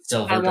 Maeve,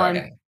 Silver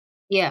Dragon.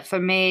 For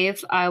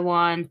Maeve, I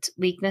want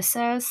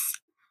weaknesses.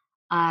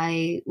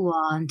 I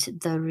want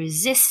the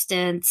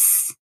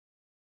resistance.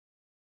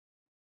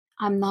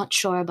 I'm not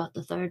sure about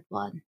the third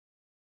one.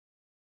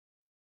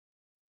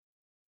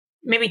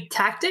 Maybe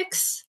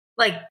tactics?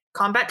 Like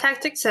combat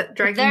tactics that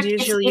dragons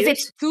usually use? If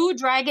it's 2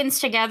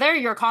 dragons together,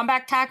 your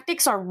combat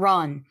tactics are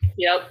run.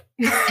 Yep.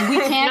 And we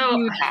can't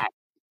do that.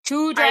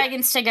 2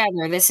 dragons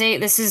together. This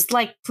is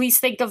like, please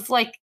think of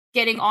like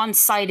getting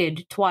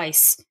on-sighted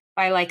twice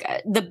by like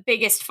the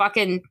biggest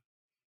fucking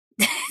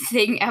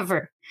thing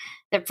ever.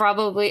 That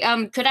probably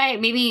could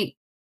I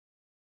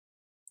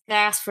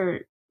ask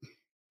for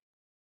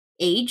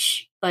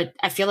age? But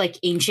I feel like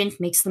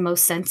ancient makes the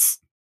most sense.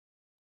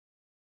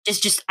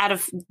 Just out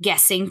of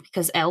guessing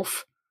because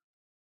elf.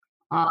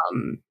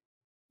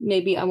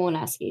 Maybe I won't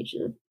ask age.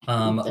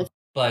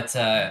 But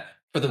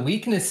for the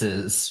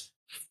weaknesses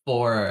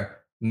for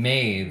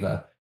Maeve,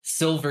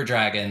 silver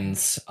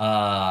dragons,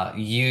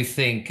 you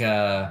think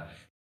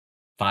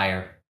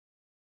fire.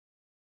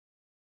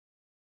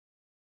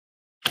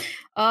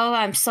 Oh,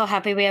 I'm so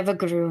happy we have a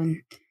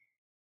Groon.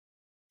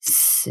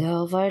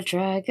 Silver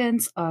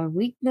dragons are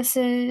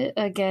weaknesses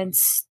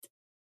against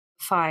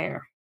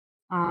fire.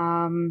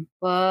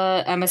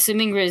 But I'm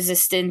assuming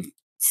resistance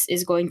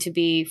is going to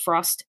be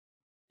frost.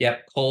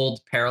 Yep,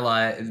 cold,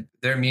 paralyzed.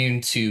 They're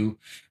immune to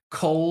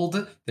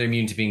cold, they're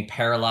immune to being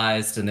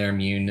paralyzed, and they're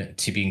immune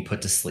to being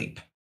put to sleep.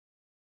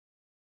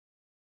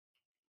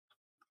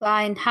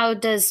 Fine. How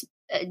does...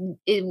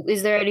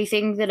 is there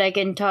anything that I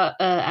can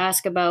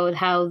ask about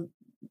how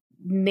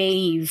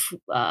Maeve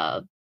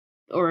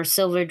or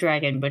Silver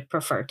Dragon would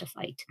prefer to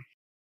fight?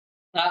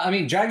 I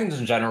mean, dragons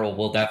in general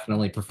will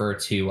definitely prefer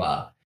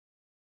to...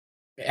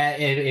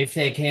 if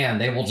they can,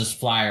 they will just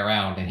fly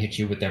around and hit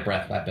you with their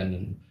breath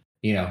weapon,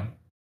 and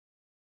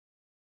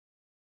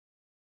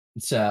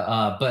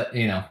So, but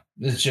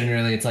it's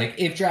generally it's like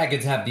if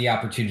dragons have the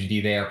opportunity,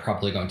 they are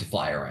probably going to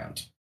fly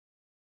around.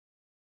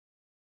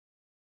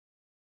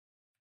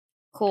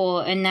 Cool.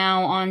 And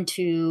now on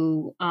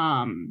to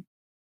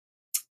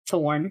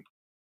Thorn.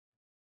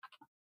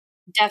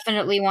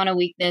 Definitely want a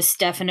weakness.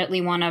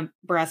 Definitely want a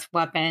breath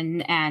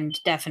weapon, and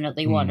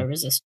definitely want a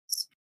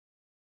resistance.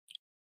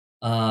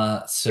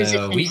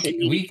 So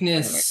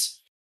weakness.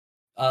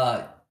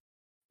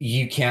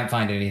 You can't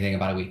find anything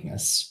about a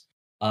weakness.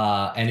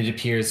 And it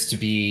appears to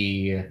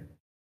be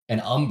an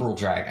umbral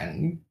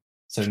dragon.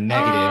 So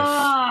negative.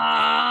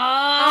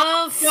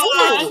 Oh,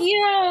 fuck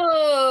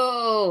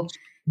you!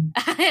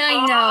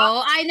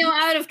 I know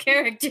out of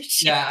character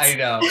shit. Yeah, I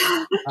know.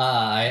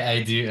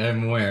 I do.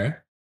 I'm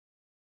aware.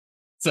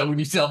 So when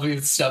you tell me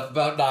stuff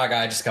about Naga,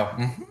 I just go,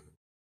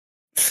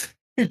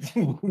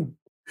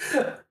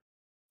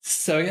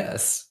 So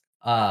yes.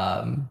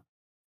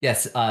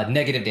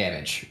 Negative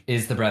damage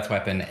is the breath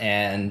weapon,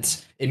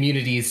 and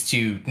immunities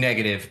to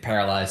negative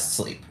paralyzed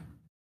sleep.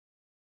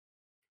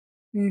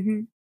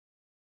 Mm-hmm.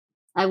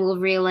 I will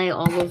relay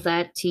all of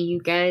that to you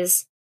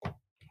guys.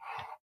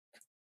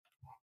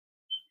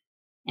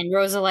 And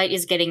Rosalite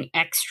is getting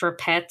extra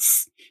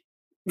pets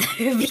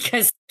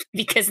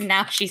because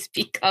now she's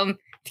become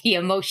the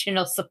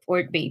emotional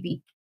support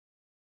baby.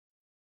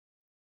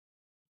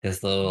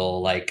 This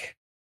little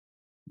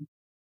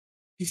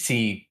you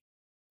see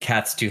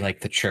cats do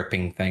like the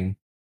chirping thing.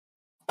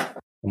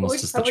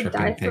 Almost just the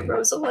chirping thing.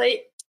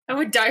 I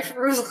would die for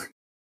Rosalite.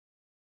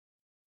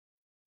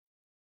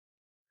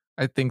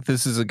 I think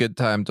this is a good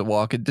time to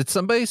walk in. Did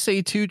somebody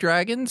say 2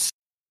 dragons?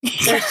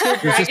 There's 2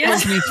 dragons. Is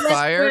this company's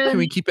fire? Can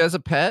we keep it as a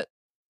pet?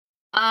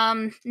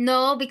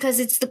 No, because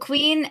it's the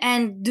queen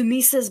and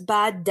Dumisa's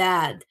bad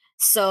dad.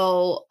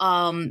 So,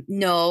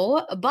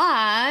 no,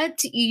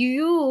 but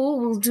you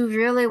will do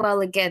really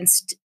well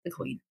against the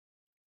queen.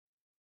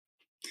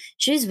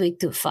 She's weak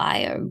to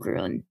fire,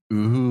 Grun.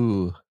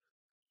 Ooh.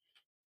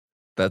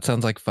 That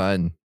sounds like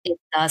fun. It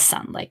does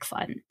sound like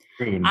fun.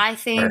 Grun, I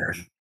think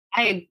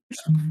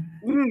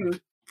burn.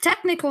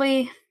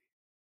 technically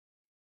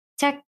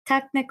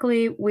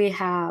we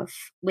have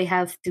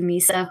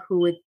Dumisa, who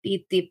would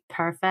be the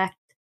perfect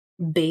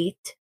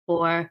bait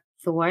for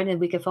Thorn, and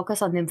we can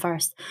focus on him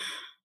first.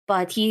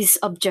 But he's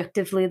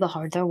objectively the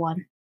harder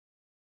one.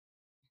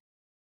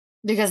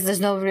 Because there's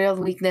no real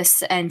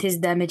weakness and his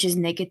damage is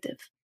negative.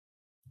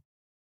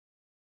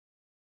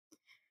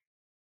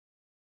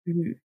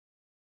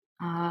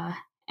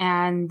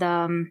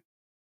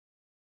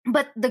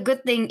 But the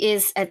good thing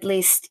is at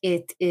least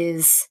at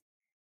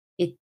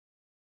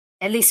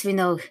least we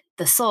know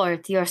the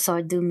sword, your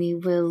sword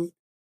Dumi, will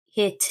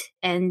hit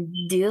and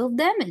deal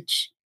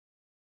damage.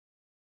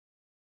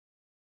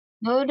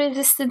 No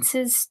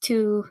resistances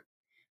to,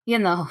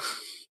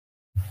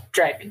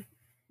 Dragon.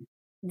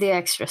 The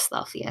extra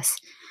stuff, yes.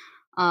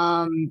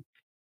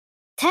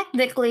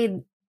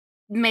 Technically,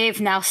 Maeve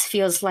now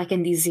feels like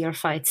an easier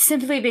fight,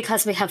 simply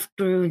because we have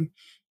Grun.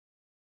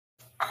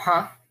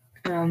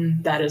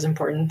 That is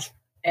important.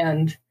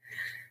 And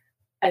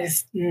I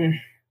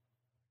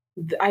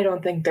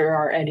don't think there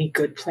are any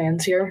good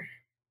plans here.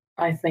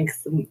 I think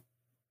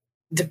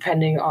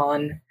depending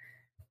on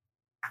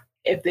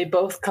if they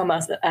both come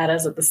at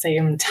us at the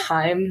same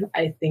time,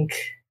 I think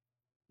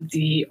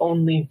the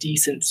only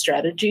decent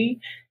strategy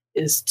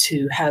is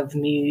to have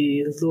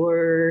me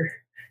lure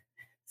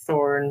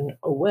Thorn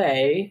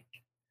away.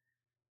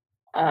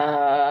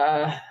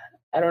 I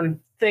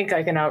don't think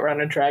I can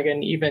outrun a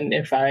dragon, even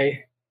if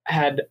I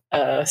had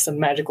some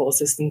magical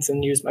assistance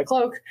and use my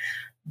cloak.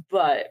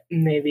 But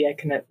maybe I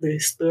can at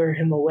least lure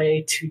him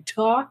away to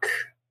talk,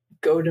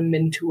 goad him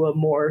into a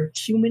more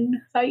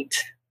humanoid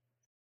fight.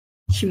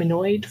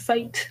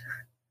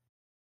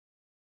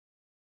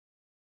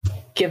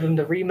 Give him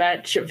the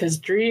rematch of his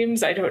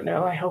dreams. I don't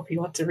know. I hope he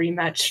wants a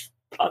rematch.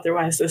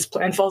 Otherwise, this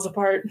plan falls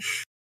apart.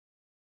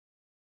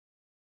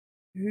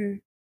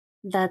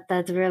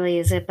 That really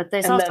is it. But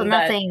there's also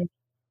nothing.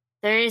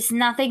 There is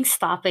nothing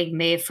stopping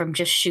Maeve from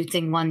just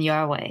shooting one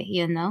your way.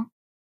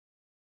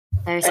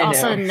 There's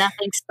also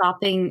nothing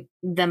stopping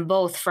them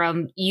both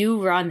from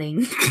you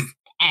running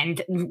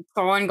and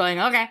Thorn going,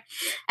 okay,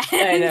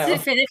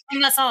 and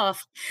finishing us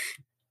off.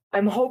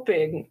 I'm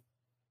hoping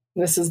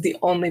this is the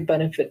only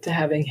benefit to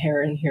having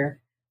Heron here.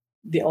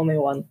 The only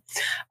one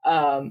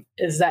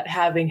is that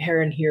having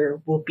Heron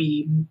here will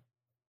be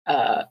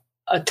a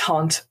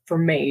taunt for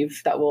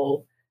Maeve that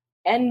will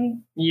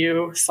end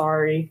you.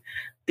 Sorry,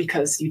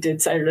 because you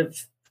did sort of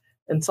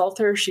insult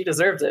her. She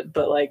deserves it,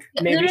 but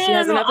maybe she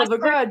has enough of a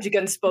grudge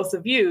against both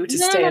of you to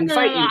stay and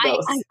fight you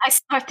both. I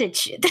started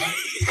shit.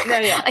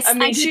 Yeah. I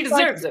mean, she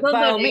deserves it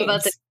by all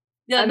means.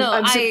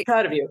 I'm super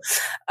proud of you.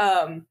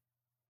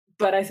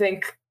 But I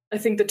think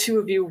the two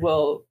of you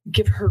will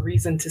give her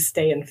reason to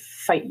stay and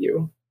fight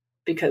you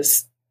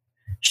because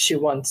she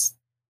wants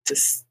to.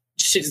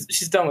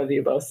 She's done with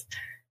you both.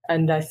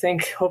 And I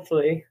think,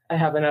 hopefully, I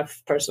have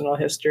enough personal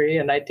history,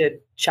 and I did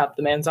chop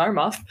the man's arm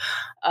off,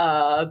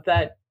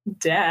 that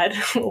Dad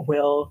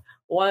will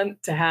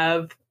want to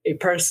have a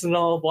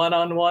personal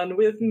one-on-one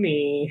with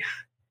me.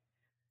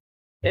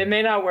 It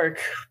may not work,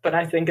 but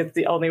I think it's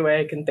the only way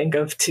I can think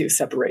of to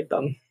separate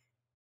them.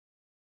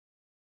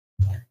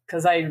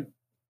 Because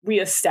we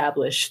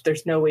established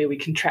there's no way we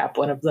can trap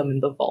one of them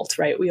in the vault,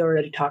 right? We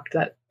already talked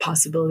that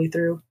possibility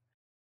through.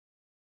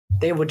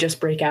 They would just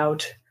break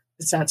out.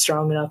 It's not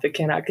strong enough. It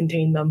cannot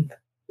contain them.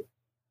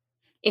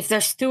 If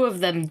there's two of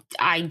them,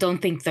 I don't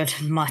think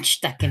there's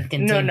much that can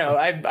contain them. No.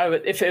 I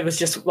would, if it was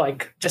just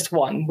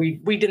one.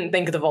 We didn't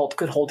think the vault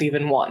could hold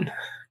even one.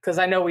 Because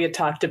I know we had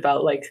talked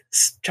about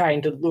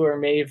trying to lure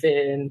Maeve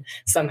in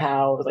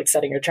somehow,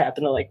 setting her trap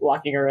and then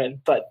locking her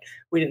in, but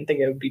we didn't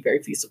think it would be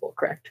very feasible,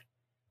 correct?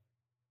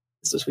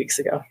 This was weeks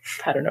ago.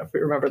 I don't know if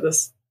we remember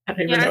this. I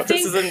don't even know if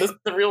this is in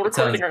the real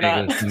recording or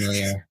not.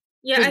 Familiar.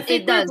 Yeah, I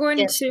think we're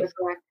going to...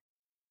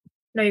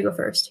 No, you go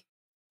first.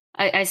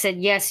 I said,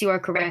 yes, you are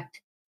correct.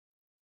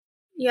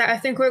 Yeah, I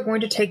think we're going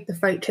to take the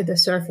fight to the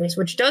surface,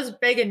 which does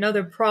beg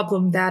another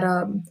problem that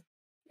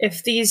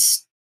if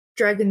these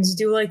dragons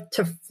do like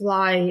to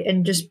fly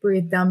and just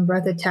breathe down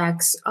breath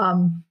attacks,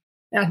 and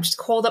I just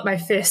hold up my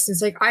fist.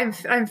 It's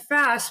I'm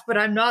fast, but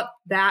I'm not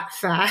that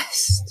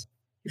fast.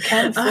 You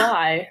can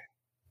fly.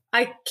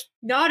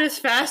 Not as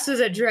fast as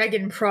a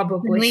dragon,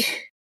 probably.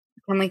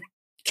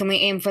 Can we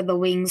aim for the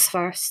wings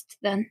first,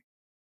 then?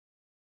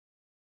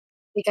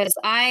 Because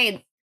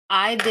I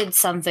did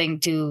something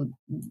to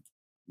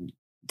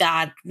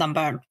that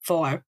number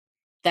 4,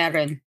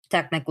 Darren,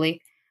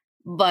 technically.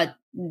 But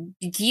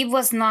he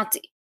was not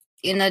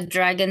in a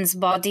dragon's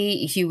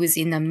body, he was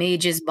in a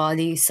mage's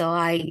body, so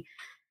I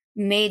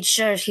made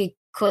sure he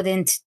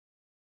couldn't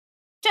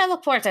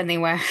teleport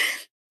anywhere.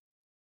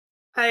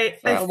 I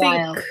think,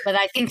 while. But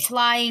I think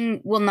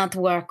flying will not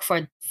work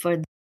for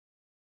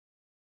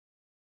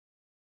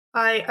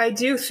I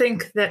do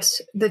think that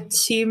the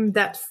team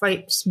that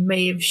fights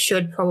Maeve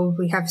should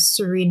probably have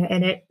Serena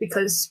in it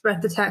because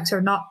breath attacks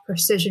are not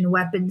precision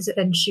weapons,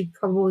 and she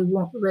probably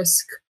won't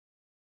risk,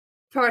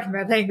 pardon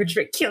my language,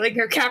 but killing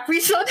her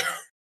Capri-Sun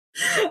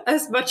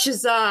as much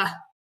as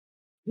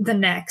the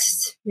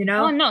next, you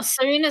know? Oh no,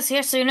 Serena's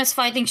here. Serena's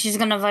fighting. She's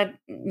gonna fight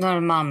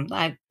her mom.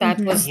 That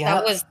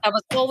was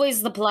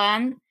always the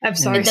plan. I'm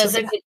sorry.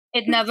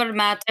 It never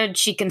mattered.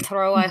 She can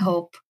throw, I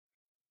hope.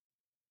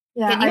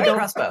 Yeah, Can you I don't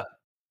crossbow.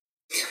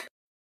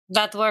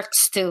 That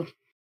works too.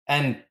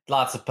 And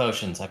lots of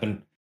potions. I've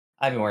been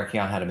working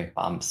on how to make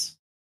bombs.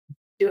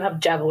 Do have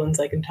javelins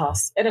I can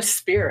toss. And a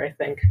spear, I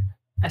think.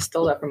 I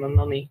stole that from a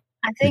mummy.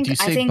 Did you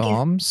say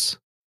bombs?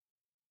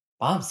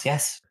 Bombs,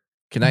 yes.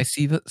 Can I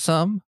see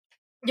some?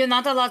 You're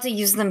not allowed to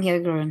use them here,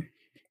 Grun.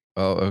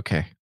 Oh,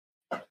 okay.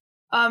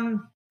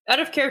 Out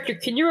of character,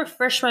 can you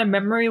refresh my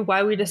memory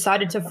why we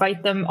decided to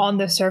fight them on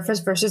the surface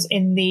versus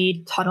in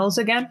the tunnels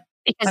again?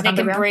 Because they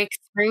can break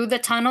through the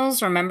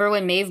tunnels. Remember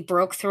when Maeve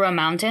broke through a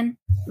mountain?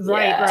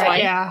 Right,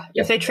 yeah.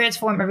 Yep. If they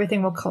transform,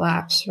 everything will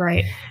collapse,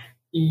 right?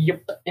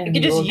 Yep. And you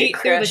can just yeet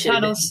through the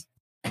tunnels.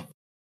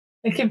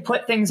 They can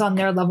put things on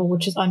their level,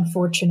 which is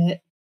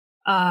unfortunate.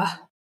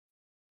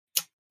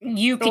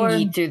 You can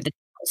yeet through the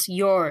tunnels.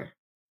 You're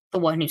the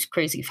one who's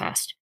crazy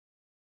fast.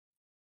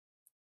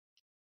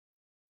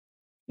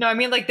 No, I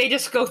mean, like, they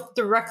just go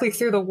directly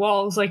through the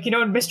walls. Like, you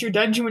know, in Mystery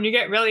Dungeon, when you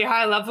get really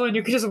high level and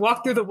you can just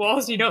walk through the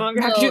walls, you no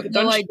longer have to do the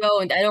dungeon. No, I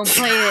don't. I don't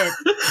play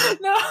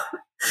it. No.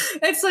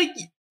 It's like,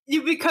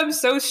 you become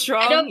so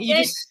strong.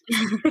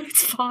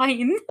 It's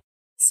fine.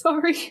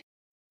 Sorry.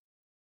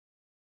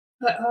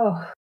 But,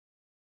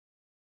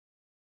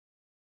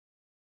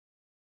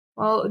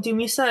 Well,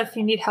 Dumisa, if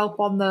you need help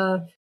on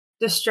the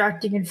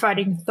distracting and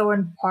fighting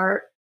Thorn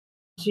part,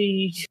 do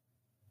you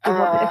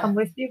want me to come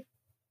with you?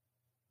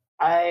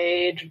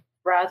 I'd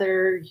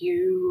rather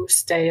you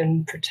stay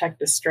and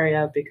protect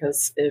Estrella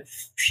because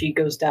if she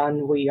goes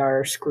down, we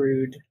are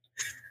screwed.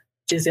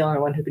 She's the only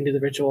one who can do the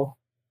ritual.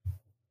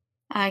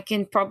 I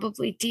can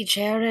probably teach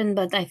Heron,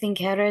 but I think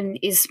Heron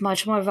is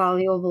much more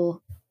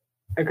valuable.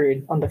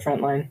 Agreed, on the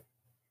front line.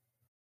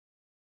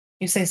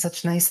 You say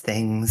such nice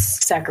things.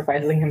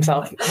 Sacrificing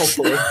himself,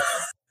 hopefully.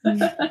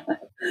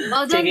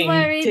 Oh, don't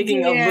worry,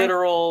 taking a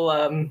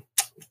literal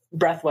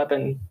breath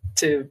weapon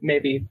to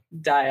maybe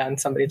die on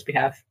somebody's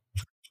behalf.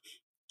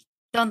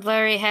 Don't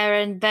worry,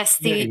 Heron,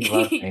 bestie.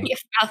 You're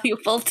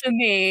valuable to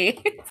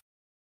me.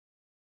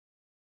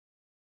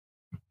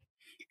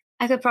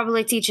 I could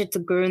probably teach it to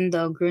Grun,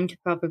 though. Grun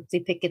could probably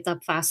pick it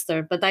up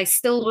faster, but I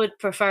still would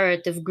prefer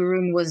it if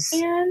Grun was...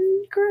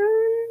 And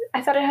Grun?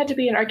 I thought it had to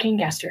be an arcane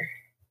caster.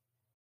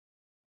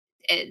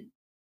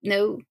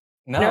 No.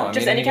 No,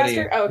 just any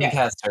caster? Oh, okay. Any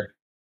caster.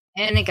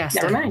 Any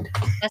caster. Never mind.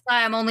 That's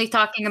why I'm only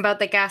talking about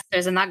the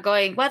casters and not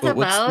going, what's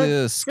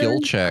the skill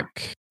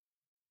check?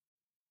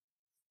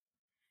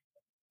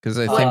 Because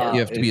I think you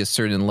have to be a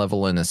certain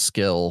level in a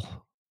skill.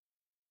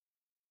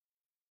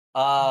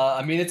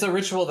 I mean, it's a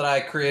ritual that I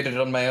created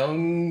on my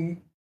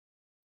own.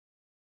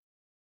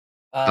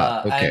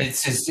 Okay. And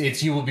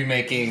it's you will be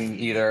making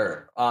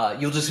either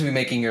you'll just be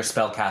making your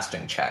spell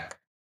casting check.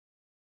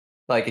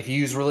 Like if you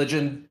use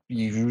religion,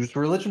 you use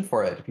religion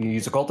for it. If you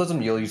use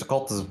occultism, you'll use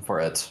occultism for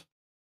it.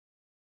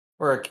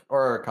 Or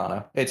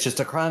arcana. It's just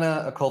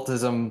arcana,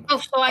 occultism. Oh,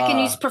 so I can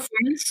use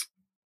performance?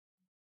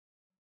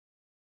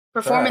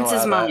 Performance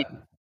is mine.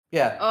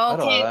 Yeah.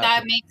 Okay,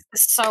 that makes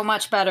this so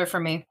much better for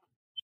me.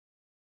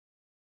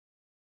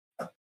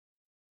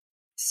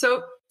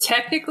 So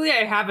technically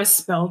I have a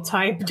spell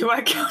type. Do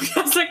I count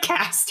as a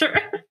caster?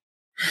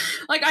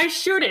 Like, I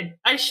shouldn't.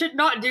 I should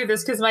not do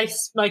this because my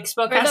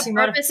spell casting...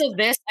 For the purpose of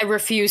this, I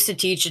refuse to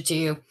teach it to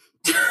you.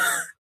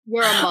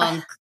 You're a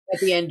monk at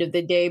the end of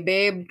the day,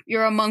 babe.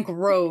 You're a monk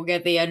rogue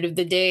at the end of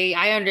the day.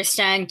 I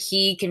understand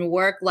key can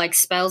work like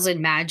spells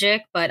and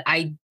magic, but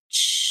I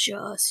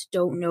just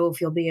don't know if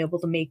you'll be able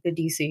to make the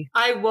DC.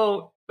 I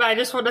won't, but I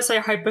just want to say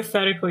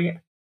hypothetically.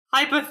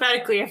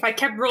 Hypothetically, if I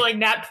kept rolling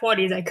nat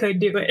 20s, I could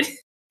do it.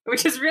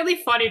 Which is really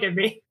funny to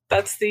me.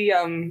 That's the,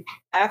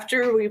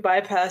 after we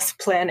bypass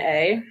plan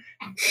A, and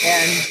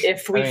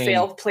if we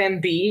fail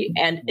plan B,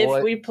 and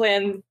if we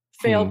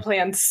fail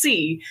plan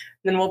C,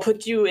 then we'll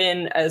put you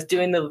in as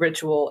doing the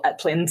ritual at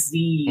plan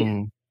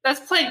Z.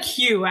 That's plan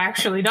Q,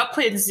 actually, not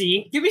plan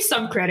Z. Give me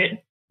some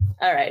credit.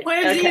 All right.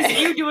 Plan Z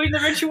is you doing the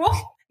ritual?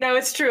 No,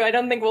 it's true. I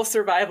don't think we'll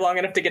survive long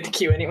enough to get to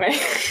Q anyway.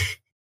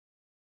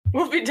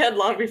 We'll be dead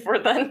long before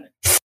then.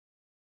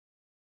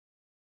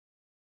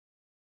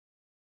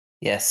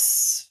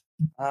 Yes.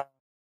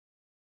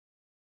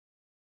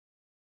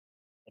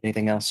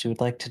 Anything else you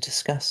would like to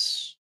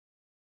discuss?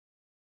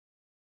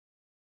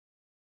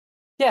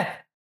 Yeah,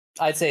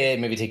 I'd say it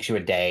maybe takes you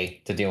a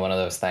day to do one of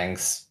those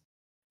things.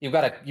 You've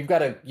got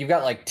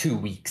like 2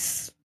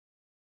 weeks.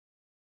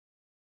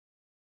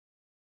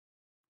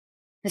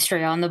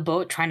 Estrella on the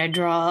boat trying to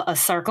draw a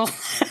circle.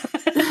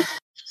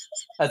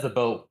 As the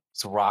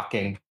boat's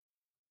rocking.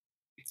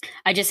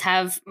 I just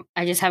have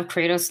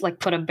Kratos like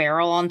put a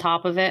barrel on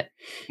top of it.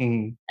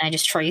 I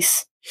just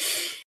trace.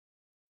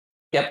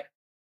 Yep.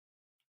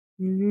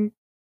 Mm-hmm.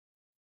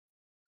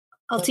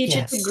 I'll But teach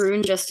it to yes.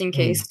 Groon just in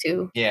case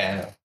too.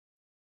 Yeah.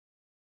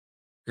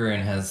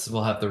 Grun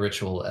will have the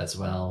ritual as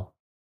well.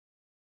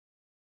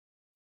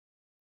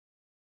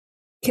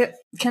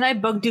 Can I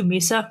bug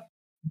Dumisa?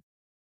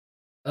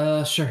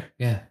 Sure,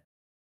 yeah.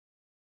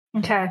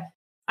 Okay.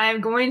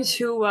 I'm going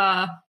to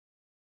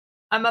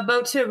I'm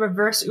about to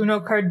reverse Uno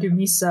card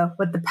Dumisa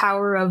with the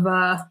power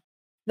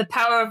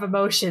of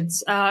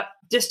emotions.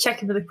 Just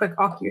checking really quick.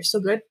 Aki, you're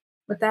still good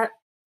with that?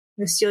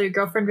 I'm gonna steal your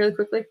girlfriend really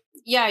quickly.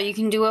 Yeah, you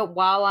can do it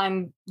while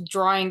I'm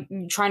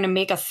trying to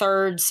make a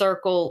third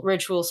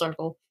ritual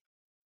circle.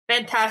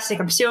 Fantastic.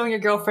 I'm stealing your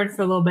girlfriend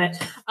for a little bit.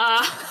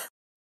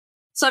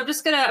 So I'm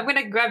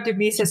gonna grab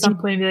Dumisa at some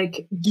point and be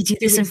like, you do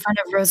this in front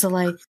of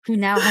Rosalite, who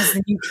now has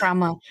the new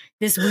trauma.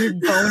 This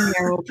weird bone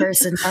marrow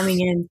person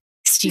coming in,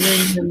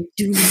 stealing them,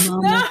 doing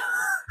mama.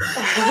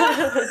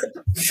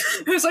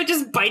 Who's like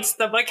just bites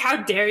them, like,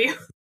 how dare you?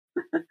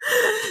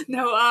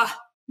 No,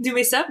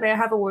 Dumisa, may I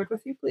have a word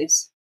with you,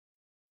 please?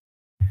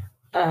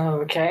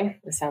 Okay,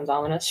 this sounds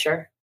ominous.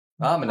 Sure.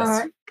 Ominous. All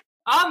right.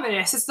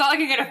 Ominous. It's not like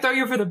I'm gonna throw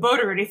you for the boat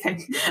or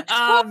anything.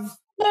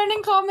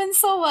 Learning common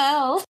so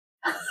well.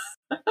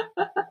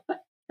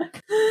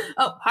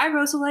 Oh, hi,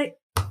 Rosalite.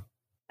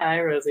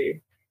 Hi,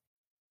 Rosie.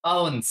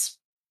 Owens.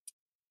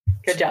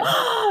 Good job.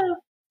 Oh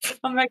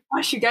my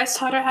gosh, you guys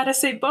taught her how to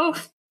say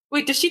both.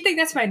 Wait, does she think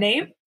that's my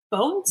name?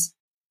 Bones?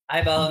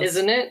 Hi, Bones.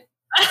 Isn't it?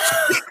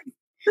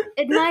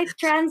 It might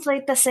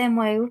translate the same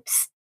way.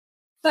 Oops.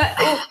 But,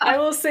 I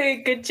will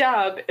say good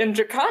job in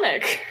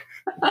Draconic.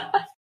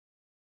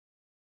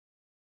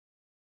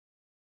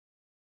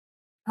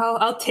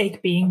 I'll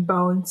take being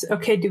Bones.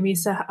 Okay,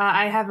 Dumisa,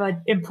 I have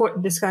an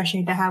important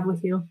discussion to have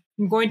with you.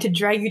 I'm going to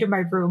drag you to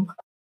my room.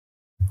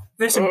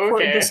 This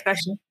important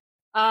discussion.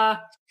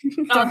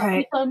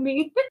 Okay. On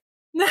me.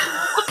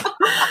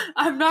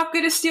 I'm not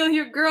going to steal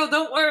your girl,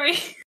 don't worry.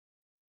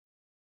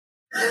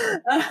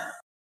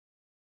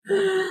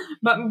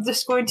 But I'm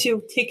just going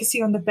to take a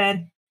seat on the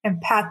bed and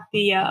pat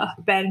the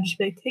bed and just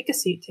be like, take a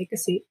seat, take a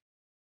seat.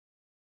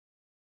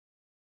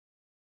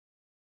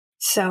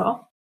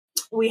 So,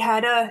 we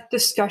had a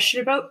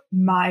discussion about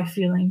my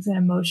feelings and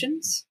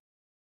emotions.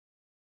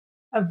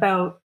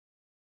 About,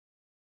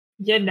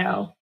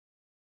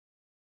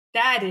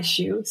 dad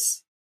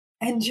issues.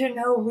 And,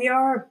 we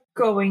are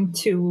going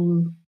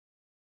to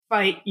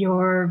fight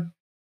your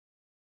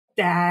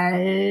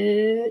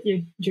dad,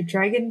 your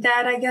dragon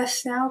dad, I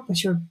guess now,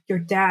 but your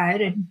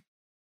dad, and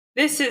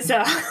this is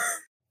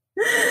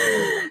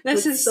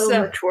this is so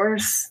much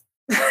worse.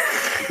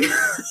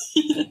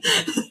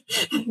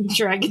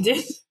 Dragon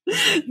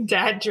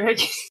dad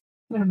dragon.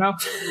 I don't know,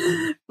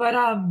 but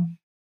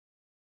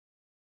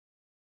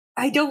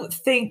I don't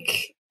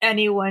think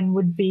anyone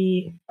would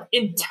be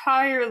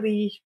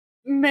entirely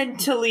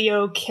mentally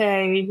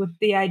okay with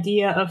the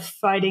idea of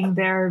fighting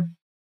their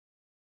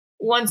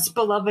once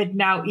beloved,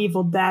 now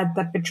evil dad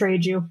that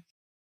betrayed you.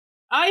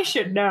 I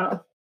should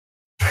know.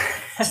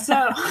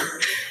 So,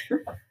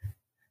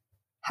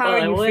 how are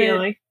you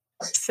feeling?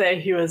 Say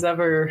he was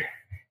ever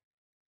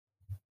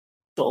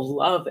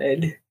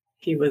beloved.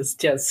 He was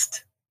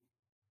just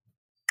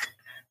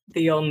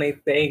the only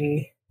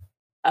thing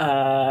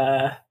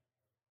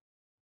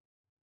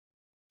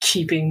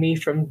keeping me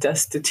from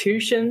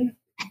destitution.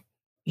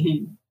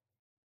 He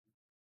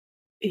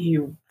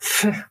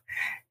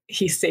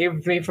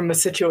saved me from a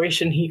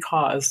situation he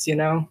caused,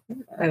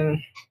 And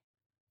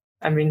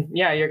I mean,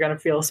 yeah, you're gonna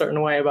feel a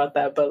certain way about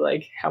that, but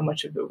like, how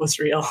much of it was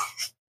real?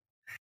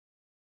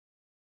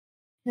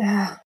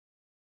 Yeah,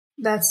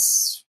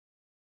 that's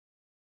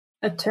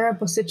a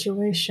terrible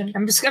situation.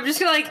 I'm just gonna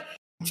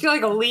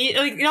lean,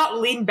 like, not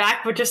lean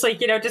back, but just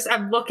like,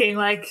 I'm looking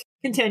like,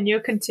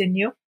 continue.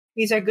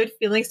 These are good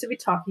feelings to be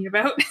talking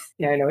about.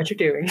 Yeah, I know what you're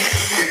doing.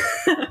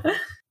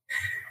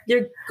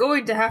 You're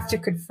going to have to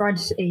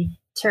confront a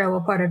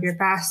terrible part of your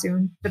past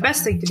soon. The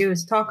best thing to do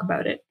is talk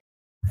about it.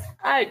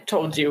 I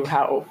told you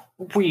how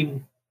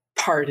we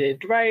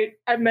parted, right?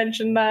 I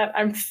mentioned that.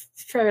 I'm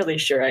fairly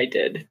sure I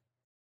did.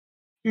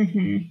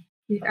 Mm-hmm.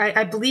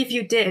 I believe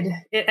you did.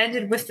 It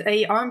ended with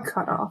a arm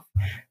cut off.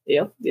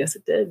 Yep. Yes,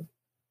 it did.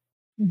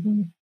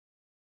 Mm-hmm.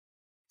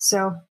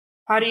 So,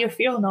 how do you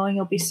feel knowing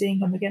you'll be seeing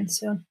him again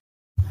soon?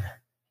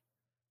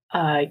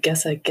 I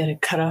guess I get to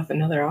cut off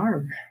another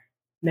arm.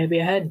 Maybe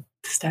a head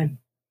this time.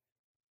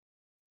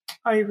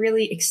 Are you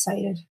really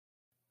excited?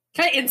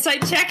 Can I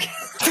insight check?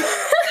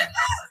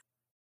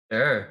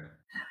 Sure.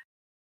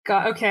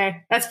 God,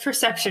 okay. That's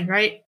perception,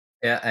 right?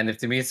 Yeah, and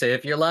if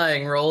you're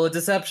lying, roll a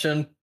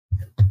deception.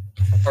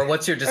 Or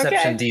what's your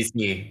deception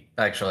DC,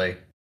 actually?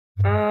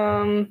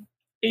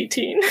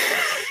 18.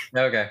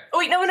 Okay. Oh,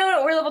 wait, no.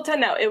 We're level 10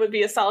 now. It would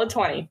be a solid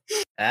 20.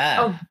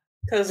 Ah.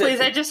 Please,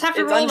 I just have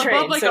to roll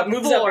above like so a it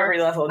moves 4. up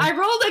every level. I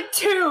rolled a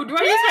 2. Do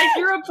I use my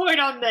hero point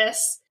on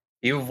this?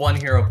 You have 1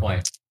 hero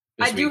point.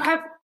 I do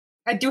have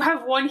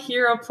 1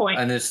 hero point.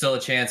 And there's still a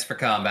chance for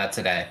combat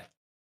today.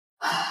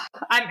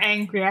 I'm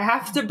angry. I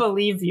have to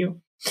believe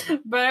you.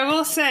 But I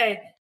will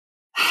say,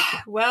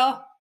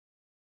 well,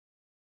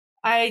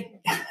 I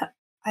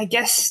I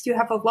guess you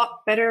have a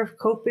lot better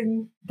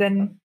coping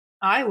than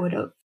I would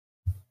have.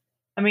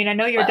 I mean, I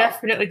know you're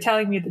definitely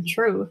telling me the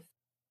truth.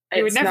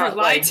 You would never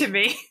lie to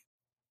me.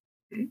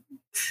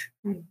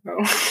 No,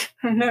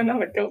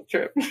 not a guilt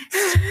trip.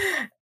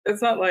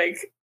 It's not like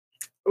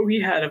we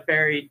had a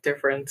very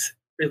different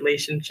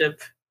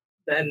relationship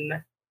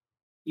than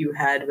you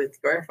had with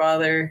your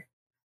father.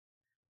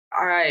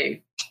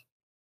 I've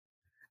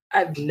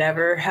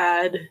never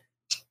had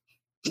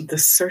the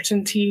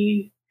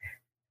certainty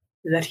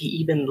that he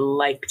even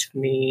liked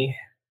me.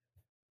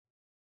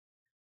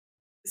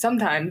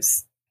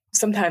 Sometimes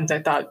I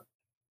thought,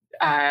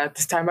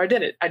 this time I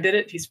did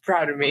it, he's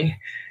proud of me.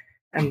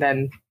 And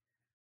then,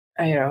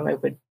 I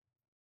would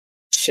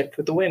shift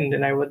with the wind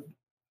and I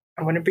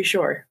wouldn't be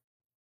sure.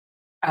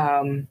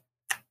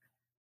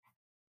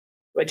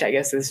 Which I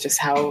guess is just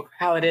how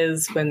it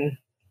is when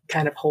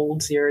kind of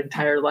holds your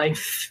entire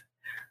life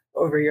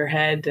over your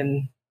head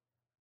and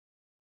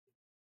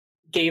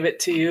gave it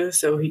to you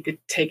so he could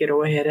take it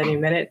away at any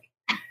minute.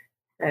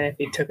 And if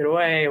he took it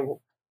away,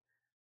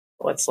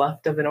 what's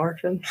left of an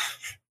orphan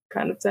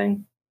kind of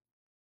thing.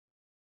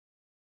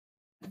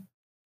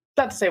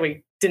 Not to say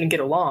we didn't get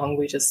along.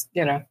 We just,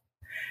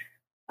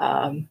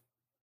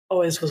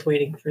 always was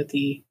waiting for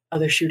the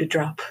other shoe to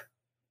drop.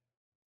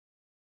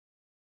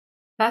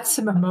 That's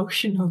some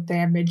emotional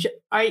damage.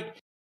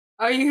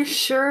 Are you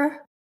sure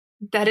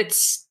that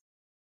it's...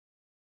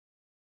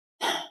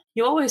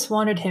 You always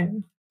wanted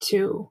him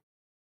to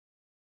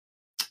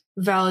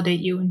validate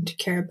you and to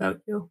care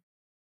about you.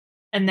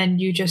 And then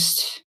you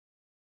just...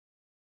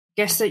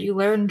 guess that you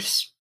learned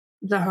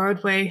the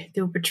hard way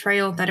through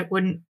betrayal that it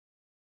wouldn't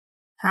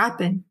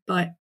happen,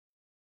 but...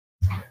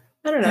 I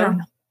don't know.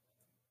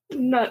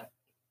 Not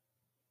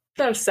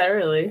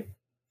necessarily.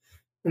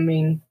 I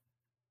mean,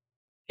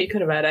 he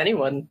could have had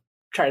anyone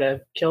try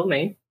to kill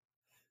me,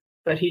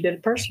 but he did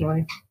it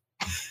personally.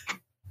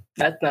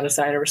 That's not a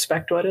sign of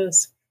respect, what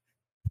is?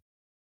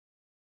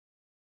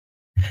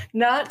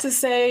 Not to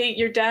say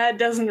your dad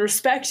doesn't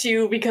respect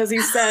you because he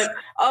sent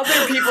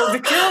other people to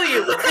kill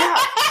you. Crap.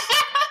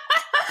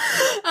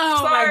 Oh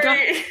Sorry. my god.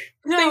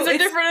 No, things are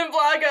different in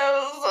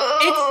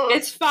Blagos.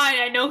 It's fine.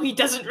 I know he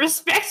doesn't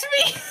respect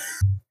me.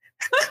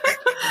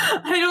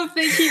 I don't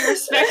think he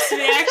respects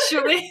me,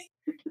 actually.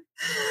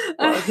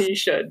 Well, he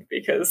should,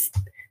 because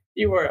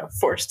you are a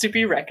force to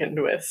be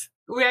reckoned with.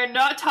 We are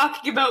not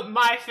talking about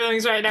my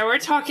feelings right now. We're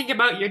talking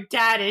about your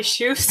dad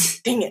issues.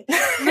 Dang it.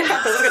 I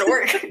thought this was going to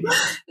work.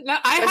 No,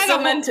 I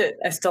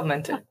still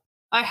meant it.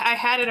 I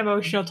had an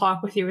emotional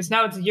talk with you.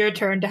 Now it's your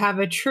turn to have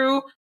a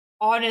true,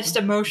 honest,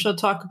 emotional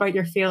talk about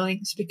your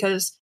feelings,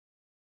 because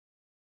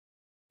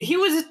he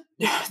was...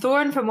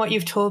 Thorn, from what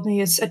you've told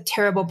me, is a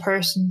terrible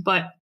person,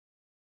 but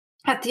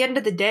at the end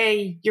of the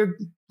day, you're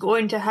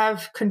going to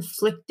have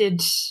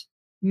conflicted,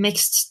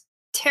 mixed,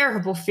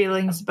 terrible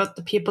feelings about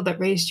the people that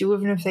raised you,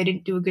 even if they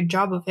didn't do a good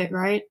job of it,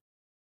 right?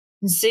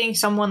 And seeing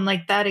someone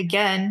like that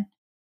again...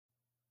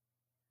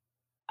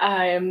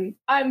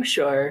 I'm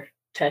sure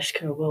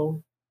Teshka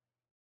will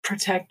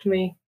protect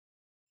me.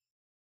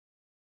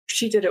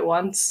 She did it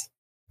once.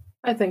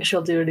 I think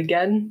she'll do it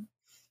again.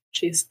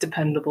 She's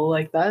dependable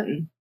like that,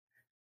 and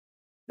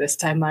this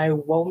time I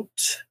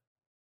won't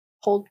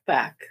hold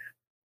back.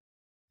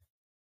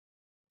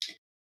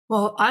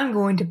 Well, I'm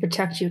going to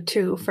protect you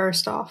too,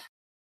 first off.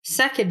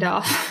 Second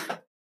off,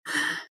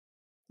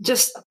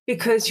 just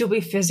because you'll be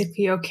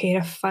physically okay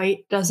to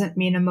fight doesn't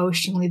mean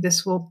emotionally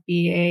this will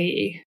be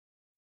a...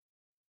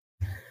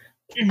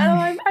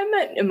 I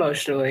meant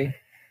emotionally.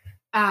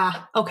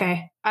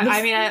 Okay.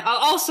 I'll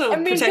also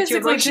protect you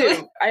emotionally.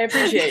 Too. I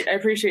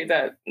appreciate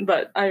that.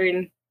 But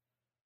I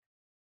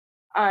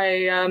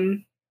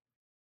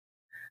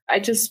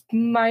just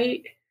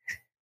might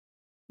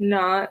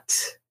not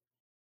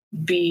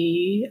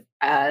be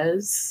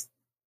as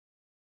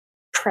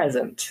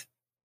present.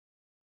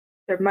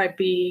 There might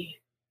be...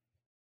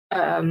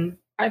 I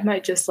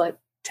might just let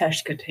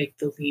Teshka take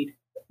the lead.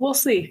 We'll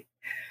see.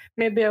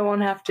 Maybe I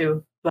won't have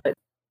to, but...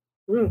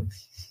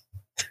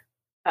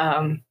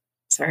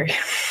 Sorry.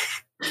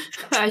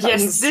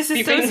 Yes,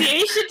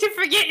 disassociation to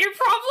forget your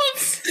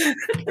problems.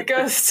 The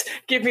ghost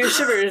gave me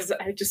shivers.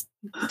 I just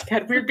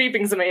had weird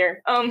beepings in my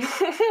ear.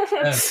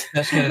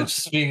 Teshka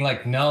just being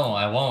like, no,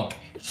 I won't.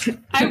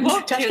 I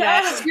won't do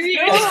that.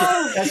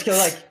 Teshka,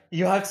 like,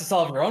 you have to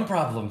solve your own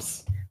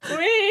problems.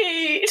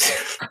 Wait!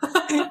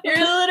 You're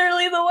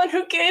literally the one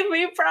who gave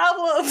me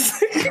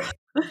problems.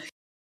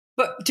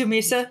 But,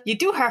 Dumisa, you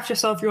do have to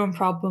solve your own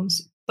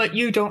problems, but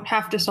you don't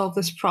have to solve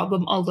this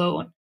problem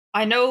alone.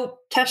 I know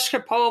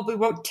Teshka probably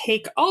won't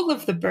take all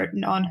of the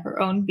burden on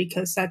her own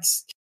because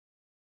that's...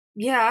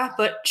 Yeah,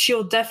 but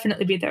she'll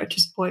definitely be there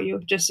to support you,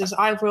 just as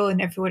I will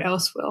and everyone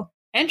else will.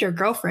 And your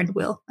girlfriend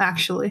will,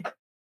 actually.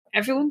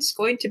 Everyone's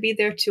going to be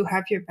there to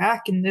have your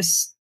back in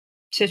this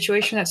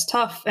situation that's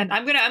tough. And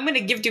I'm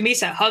gonna give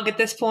Dumisa a hug at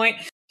this point.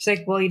 She's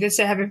like, well, you did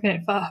say have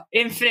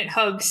infinite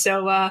hugs,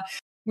 so I'm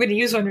gonna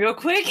use one real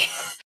quick.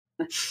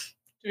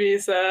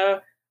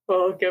 Dumisa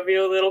will give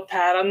you a little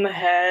pat on the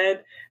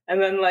head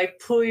and then like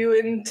pull you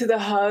into the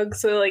hug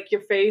so like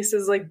your face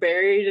is like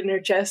buried in her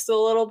chest a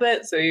little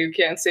bit so you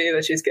can't see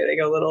that she's getting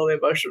a little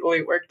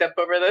emotionally worked up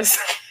over this.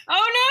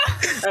 Oh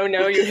no! Oh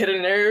no, you hit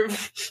a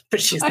nerve,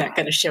 but she's not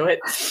going to show it.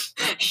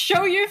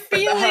 Show your But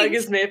feelings! the hug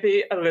is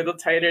maybe a little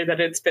tighter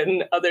than it's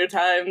been other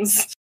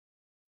times.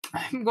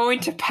 I'm going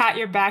to pat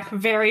your back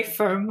very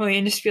firmly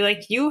and just be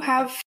like, you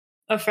have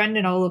a friend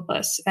in all of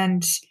us,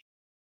 and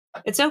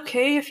it's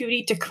okay if you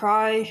need to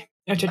cry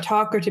or to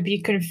talk or to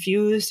be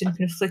confused and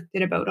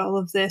conflicted about all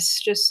of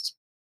this. Just,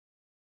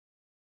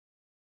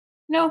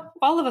 no,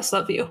 all of us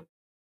love you.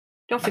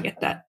 Don't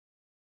forget that.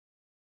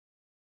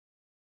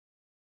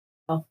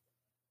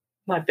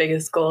 My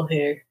biggest goal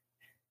here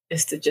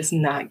is to just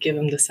not give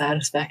him the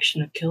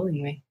satisfaction of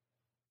killing me.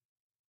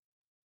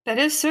 That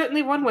is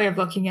certainly one way of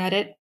looking at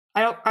it.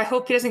 I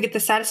hope he doesn't get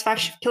the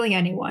satisfaction of killing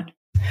anyone.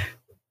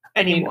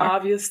 I mean, Anymore.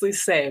 obviously,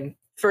 same.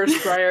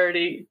 First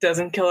priority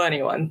doesn't kill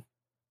anyone.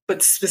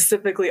 But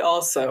specifically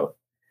also,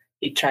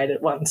 he tried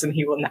it once and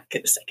he will not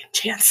get a second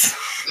chance.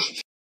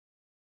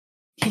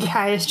 He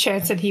had his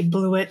chance and he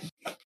blew it.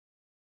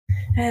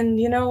 And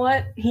you know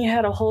what? He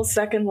had a whole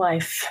second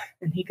life,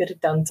 and he could have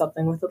done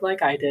something with it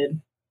like I did.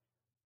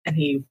 And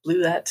he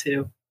blew that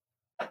too.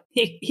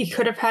 He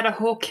could have had a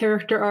whole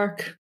character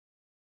arc,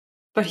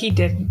 but he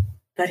didn't.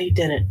 But he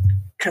didn't.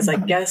 Because I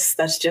guess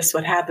that's just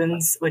what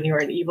happens when you're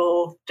an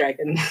evil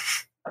dragon.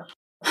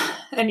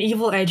 An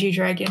evil, edgy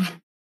dragon.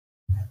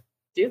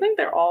 Do you think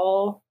they're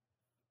all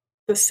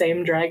the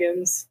same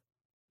dragons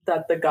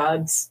that the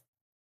gods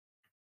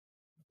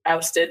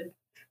ousted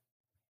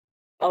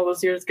all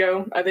those years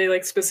ago? Are they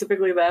like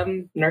specifically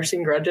them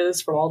nursing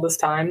grudges from all this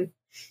time?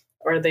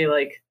 Or are they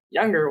like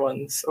younger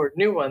ones or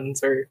new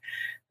ones? Or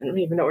I don't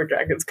even know where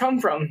dragons come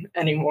from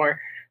anymore.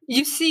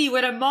 You see,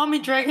 when a mommy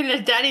dragon and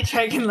a daddy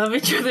dragon love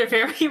each other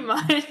very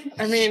much.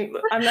 I mean,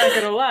 I'm not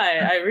gonna lie,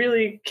 I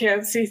really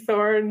can't see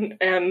Thorn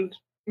and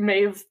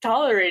Maeve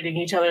tolerating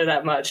each other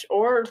that much.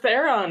 Or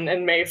Theron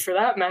and Maeve for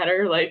that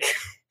matter. Like,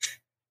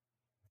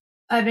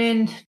 I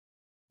mean,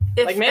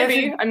 if like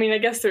maybe. I mean, I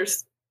guess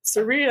there's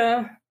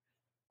Serena.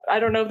 I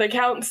don't know if that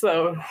counts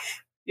though.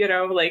 You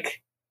know,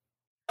 like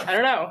I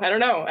don't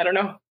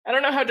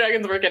know how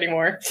dragons work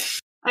anymore.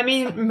 I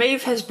mean,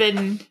 Maeve has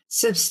been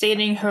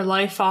sustaining her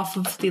life off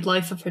of the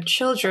life of her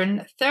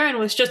children. Theron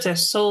was just a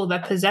soul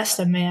that possessed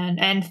a man,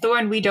 and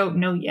Thorn we don't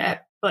know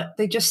yet, but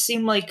they just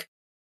seem like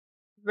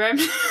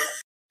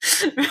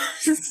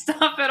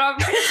Stop it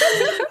already.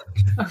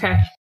 Okay.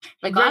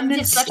 Like, God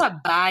did such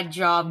a bad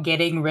job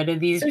getting rid of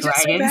these They're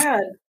dragons. just so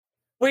bad.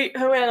 Wait,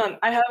 hold on.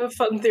 I have a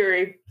fun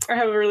theory. I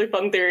have a really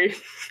fun theory.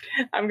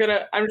 I'm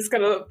just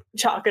gonna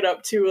chalk it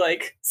up to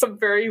like some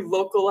very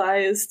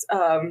localized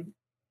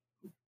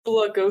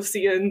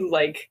Blagosian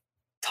like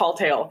tall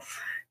tale.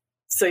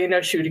 So you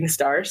know shooting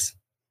stars.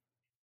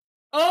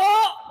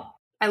 Oh,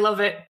 I love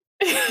it.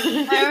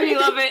 I already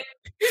love it.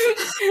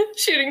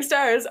 Shooting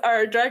stars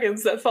are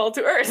dragons that fall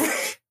to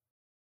Earth.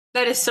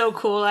 That is so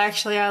cool,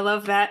 actually. I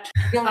love that.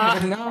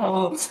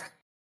 No.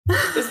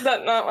 Is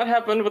that not what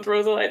happened with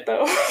Rosalite,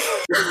 though?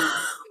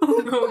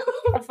 Oh, no.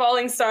 A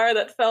falling star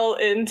that fell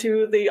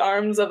into the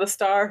arms of a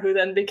star who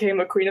then became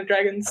a queen of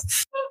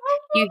dragons.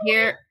 You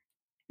hear...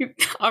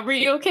 Are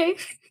you okay?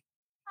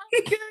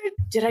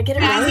 Did I get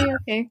it right?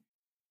 Okay.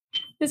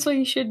 That's what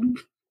you should...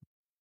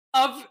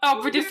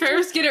 But did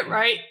Ferris get it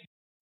right?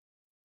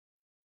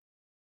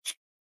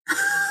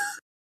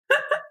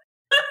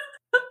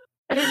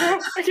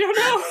 I don't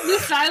know. The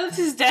silence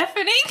is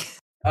deafening.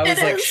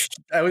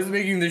 I was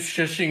making the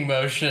shushing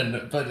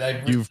motion,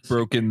 but You've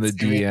broken the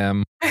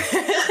DM.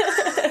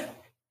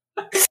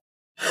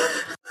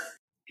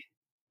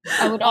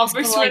 I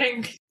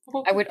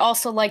would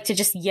also like to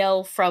just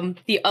yell from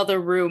the other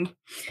room.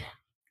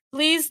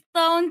 Please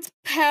don't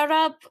pair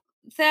up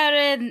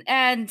Theron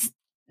and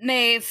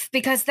Maeve,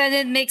 because then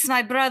it makes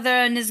my brother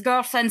and his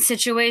girlfriend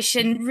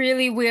situation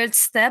really weird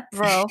step,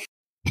 bro.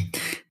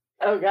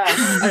 Oh gosh,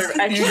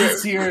 I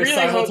actually really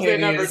hope they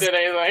never did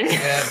anything.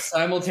 Yeah,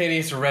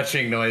 simultaneous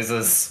retching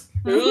noises.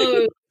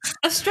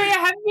 Australia,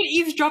 haven't been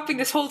eavesdropping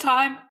this whole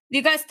time.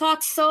 You guys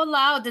talk so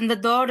loud and the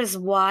door is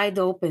wide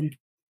open.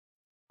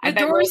 The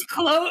door is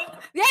closed.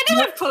 Yeah, I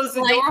never closed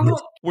the door.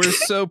 We're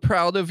so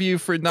proud of you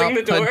for not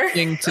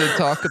punching to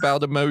talk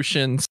about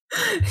emotions.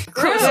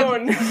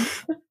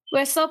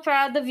 We're so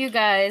proud of you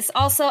guys.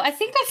 Also, I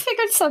think I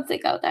figured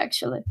something out,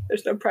 actually.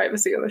 There's no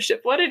privacy on the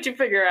ship. What did you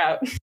figure out?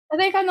 I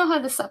think I know how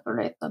to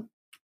separate them.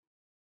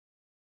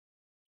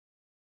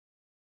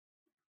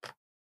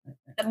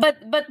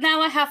 But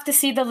now I have to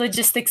see the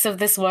logistics of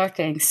this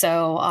working.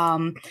 So,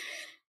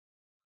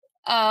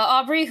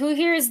 Aubrey, who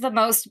here is the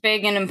most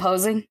big and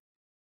imposing?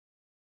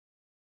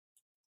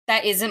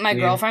 That isn't my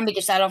girlfriend,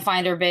 because I don't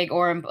find her big,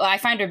 or I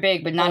find her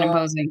big but not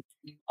imposing.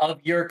 Of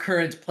your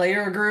current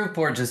player group,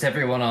 or just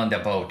everyone on the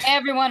boat?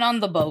 Everyone on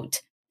the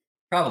boat.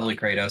 Probably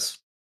Kratos.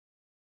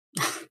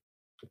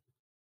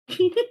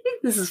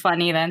 This is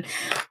funny then.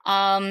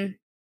 All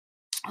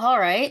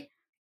right.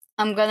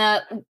 I'm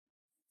gonna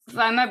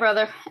find my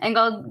brother and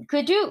go,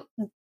 could you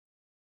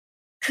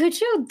Could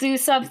you do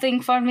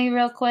something for me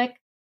real quick?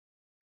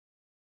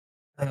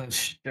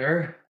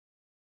 Sure.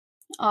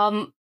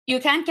 You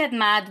can't get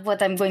mad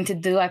what I'm going to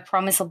do. I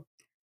promise I'll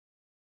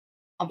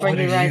bring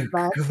you right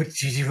back.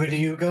 What are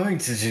you going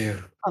to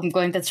do? I'm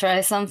going to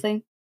try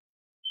something.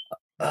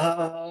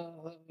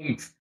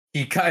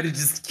 He kind of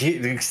just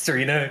gives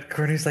Serena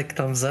Corner's like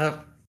thumbs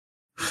up.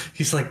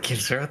 He's like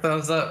gives her a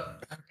thumbs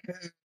up.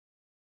 Okay.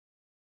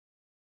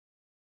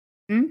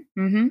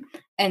 Mm-hmm.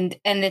 And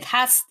it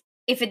has.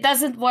 If it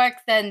doesn't work,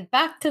 then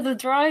back to the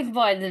drawing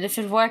board. And if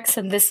it works,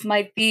 then this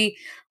might be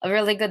a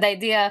really good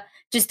idea.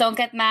 Just don't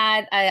get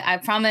mad. I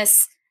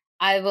promise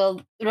I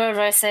will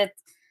reverse it.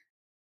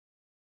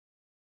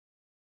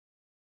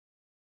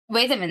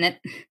 Wait a minute.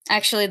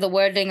 Actually, the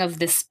wording of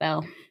this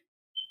spell.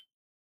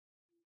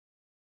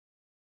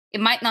 It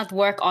might not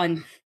work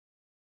on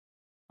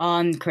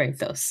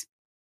Kratos.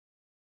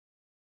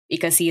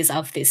 Because he is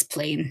of this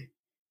plane.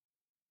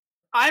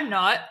 I'm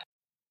not.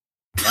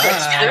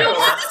 I don't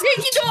want to take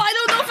you. I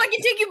don't know if I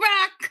can take you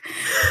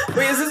back.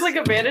 Wait, is this like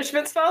a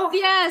banishment spell?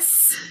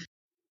 Yes.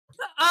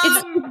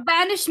 It's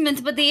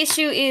banishment, but the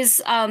issue is,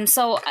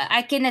 so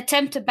I can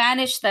attempt to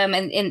banish them,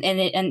 and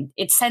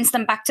it sends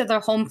them back to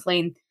their home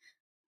plane.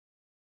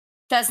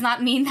 Does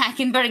not mean I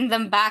can bring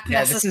them back.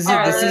 Yeah, this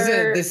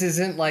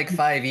isn't like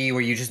 5e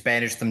where you just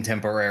banish them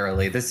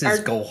temporarily. This is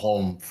go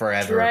home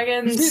forever.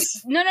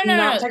 Dragons. No.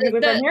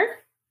 Technically from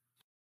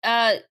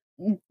here.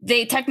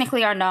 They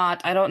technically are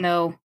not. I don't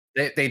know.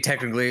 They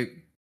technically,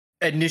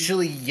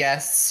 initially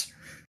yes,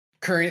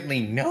 currently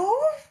no.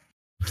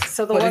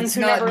 So the ones who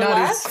never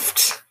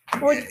left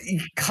would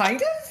kind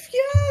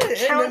of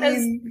count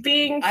as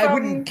being. I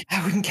wouldn't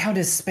count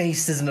as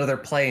space as another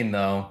plane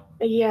though.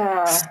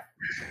 Yeah.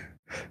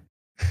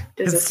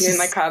 Does this mean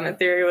my comment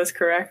theory was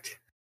correct?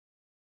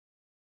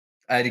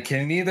 I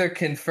can neither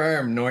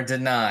confirm nor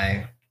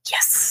deny.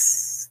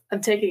 Yes, I'm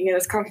taking it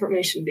as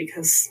confirmation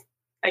because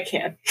I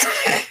can.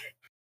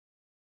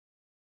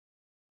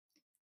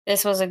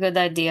 This was a good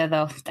idea,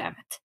 though. Damn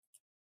it.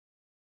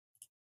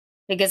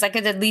 Because I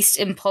could at least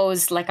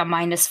impose like a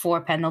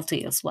 -4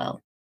 penalty as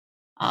well.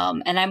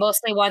 And I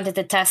mostly wanted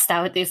to test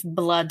out if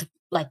blood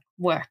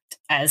worked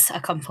as a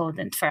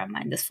component for a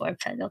 -4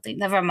 penalty.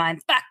 Never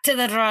mind. Back to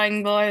the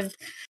drawing board.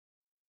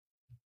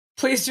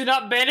 Please do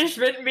not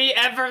banishment me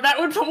ever. That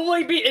would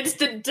probably be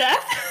instant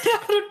death.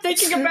 I'm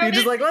thinking about You're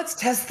just like, let's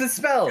test the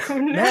spell. Oh,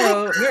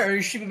 no. Marrow,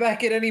 you should be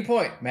back at any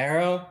point.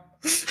 Marrow.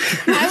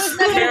 I was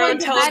never Marrow going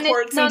to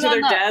teleports into their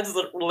dad's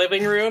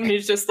living room.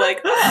 He's just like,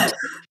 oh,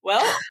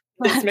 well,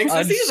 this makes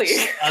this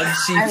easy.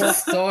 Unsheath the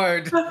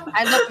sword.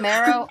 I look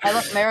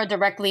Marrow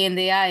directly in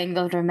the eye and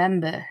go,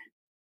 remember,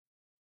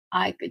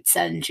 I could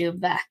send you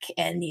back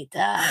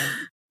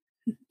anytime.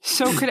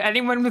 So could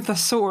anyone with a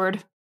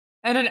sword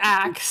and an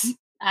axe.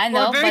 I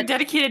know, or a very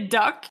dedicated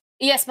duck.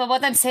 Yes, but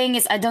what I'm saying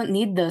is I don't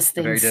need those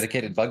things. A very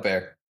dedicated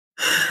bugbear.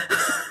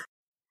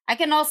 I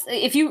can also,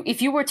 if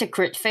you were to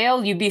crit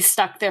fail, you'd be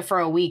stuck there for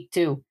a week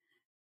too.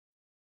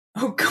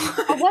 Oh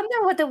god! I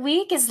wonder what the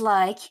week is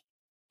like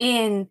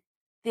in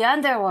the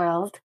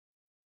underworld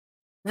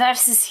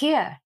versus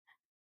here.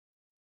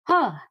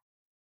 Huh?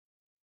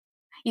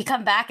 You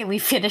come back and we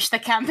finish the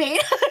campaign.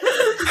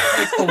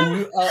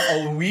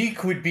 a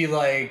week would be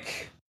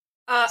like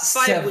 5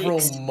 several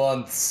weeks.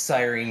 months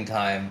siren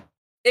time.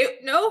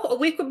 A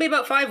week would be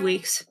about 5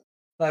 weeks.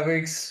 5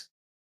 weeks,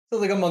 so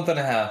like a month and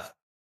a half.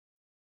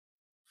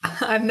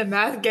 I'm the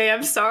math gay.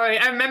 I'm sorry.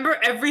 I remember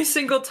every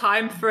single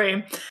time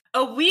frame.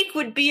 A week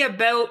would be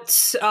about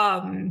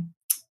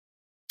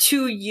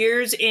 2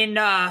 years in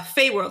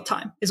Feyworld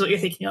time, is what you're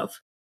thinking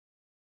of.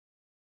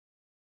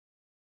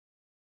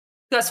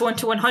 That's 1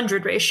 to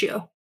 100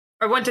 ratio,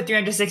 or 1 to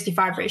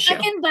 365 ratio.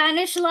 I can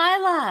banish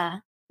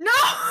Lila. No.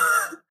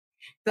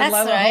 That's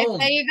Lila right. home.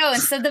 There you go.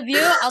 Instead of you,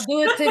 I'll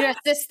do it to your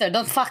sister.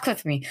 Don't fuck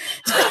with me.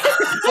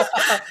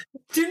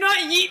 Do not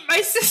yeet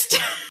my sister.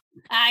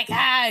 I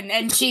can,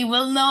 and she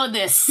will know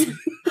this.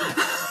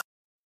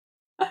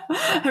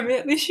 I mean,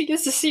 at least she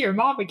gets to see her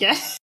mom again.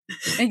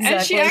 Exactly.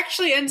 And she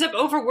actually ends up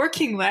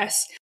overworking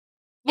less.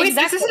 Wait,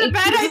 Exactly. this isn't a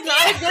bad It's not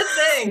a idea. good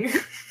thing.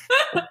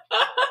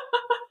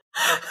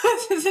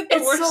 This isn't the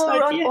It's worst still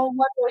idea. a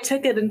one-way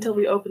ticket until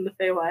we open the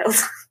Feywild.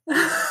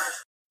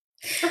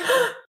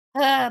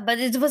 But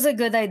it was a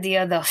good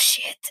idea, though.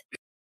 Shit.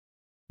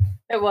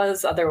 It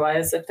was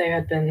otherwise if they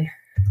had been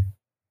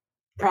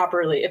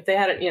properly, if they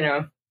hadn't,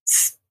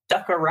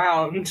 stuck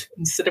around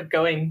instead of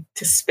going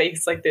to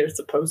space like they're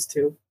supposed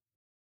to.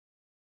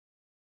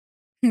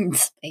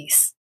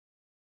 Space.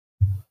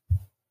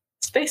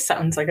 Space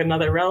sounds like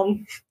another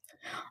realm.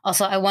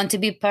 Also, I want to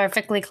be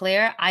perfectly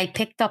clear. I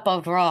picked up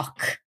a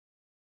rock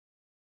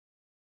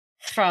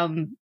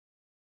from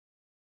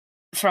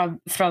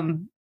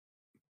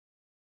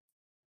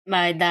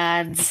my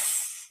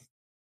dad's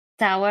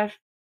tower.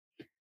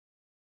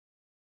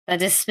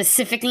 That is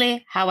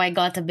specifically how I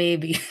got a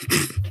baby.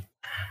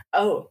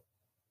 Oh,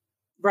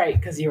 right,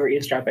 because you were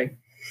eavesdropping.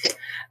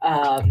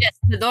 Yes,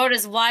 the door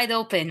is wide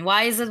open.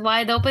 Why is it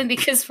wide open?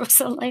 Because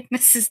Rosa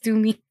Lightness is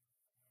Doomy.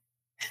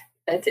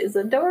 That is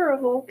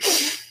adorable.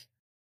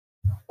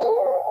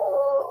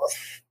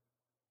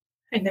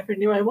 I never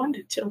knew I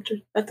wanted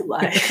children. That's a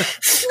lie.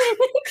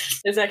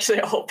 There's actually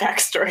a whole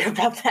backstory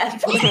about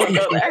that, but we won't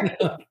go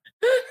there.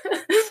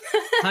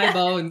 Hi,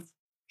 Bones.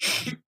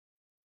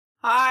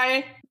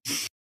 Hi.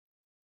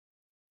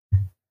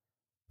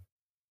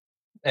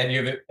 And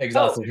you've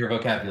exhausted your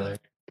vocabulary.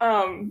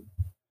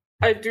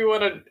 I do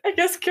want to, I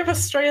guess, give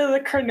Estrella the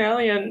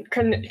carnelian.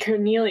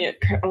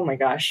 Oh my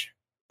gosh,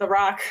 the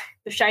rock,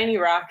 the shiny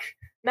rock,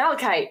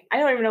 malachite. I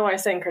don't even know why I'm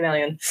saying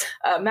carnelian.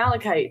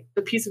 Malachite,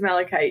 the piece of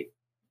malachite,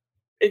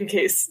 in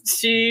case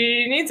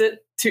she needs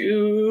it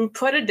to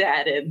put a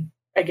dad in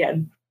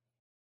again.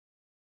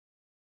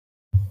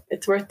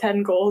 It's worth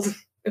 10 gold.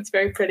 It's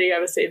very pretty. I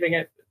was saving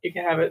it. You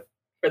can have it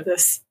for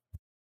this.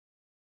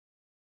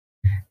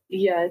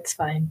 Yeah, it's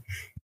fine.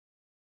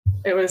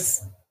 It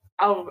was.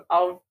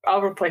 I'll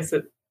replace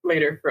it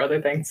later for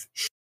other things.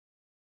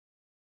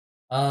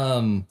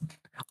 I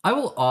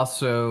will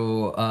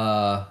also,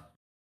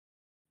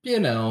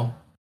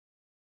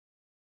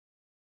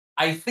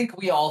 I think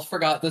we all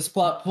forgot this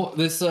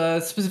this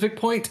specific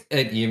point,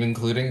 and even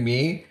including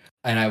me.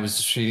 And I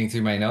was reading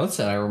through my notes,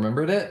 and I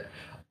remembered it.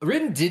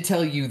 Rin did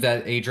tell you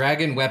that a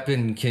dragon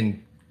weapon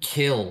can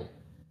kill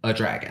a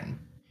dragon.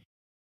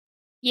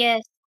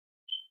 Yes.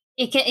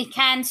 It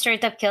can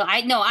straight up kill.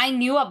 I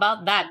knew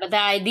about that, but the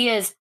idea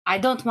is I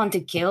don't want to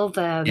kill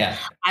them. Yeah,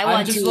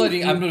 I'm just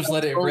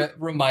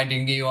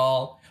reminding you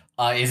all.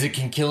 Is it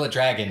can kill a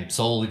dragon,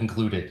 soul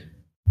included.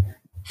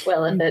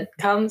 Well, if it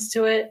comes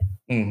to it,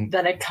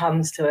 then it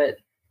comes to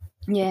it.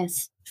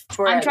 Yes.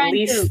 For at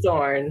least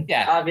Thorn.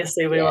 Yeah.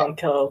 Obviously, we won't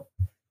kill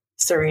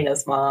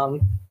Serena's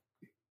mom.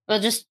 We'll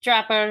just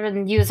trap her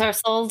and use her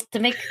soul to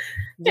make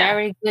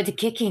very good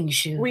kicking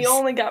shoes. We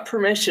only got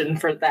permission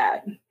for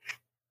that.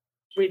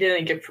 We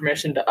didn't get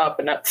permission to up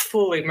and up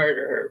fully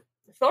murder her.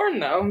 Thorn,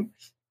 though,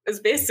 is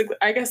basically,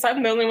 I guess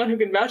I'm the only one who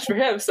can vouch for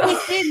him. So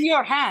it's in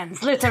your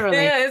hands, literally.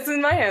 Yeah, it's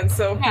in my hands.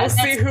 So we'll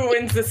see who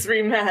wins this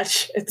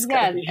rematch. It's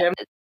gonna be him.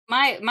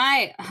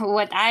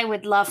 What I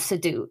would love to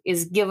do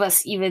is give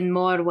us even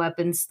more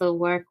weapons to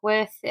work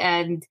with,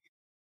 and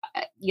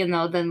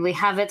then we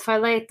have it for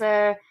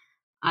later.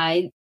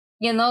 Like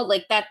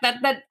that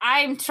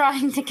I'm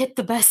trying to get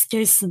the best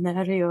case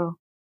scenario.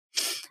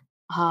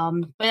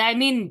 But I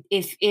mean,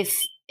 if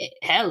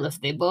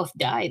they both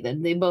die,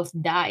 then they both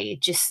die.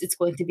 It's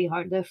going to be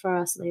harder for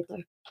us later.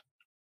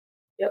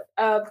 Yep.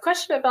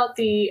 Question about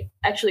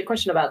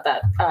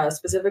that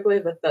specifically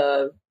that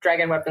the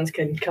dragon weapons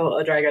can kill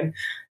a dragon.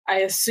 I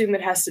assume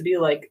it has to be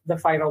like the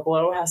final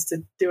blow has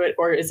to do it,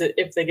 or is it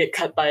if they get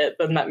cut by it,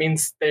 then that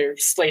means they're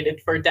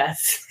slated for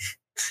death?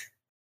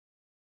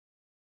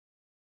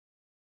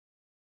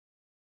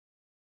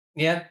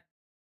 Yeah.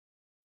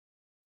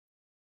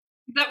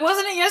 That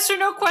wasn't a yes or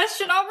no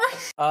question, Aubrey?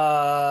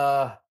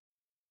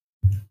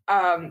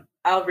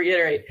 I'll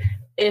reiterate.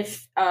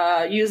 If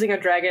using a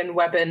dragon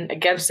weapon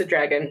against a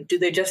dragon, do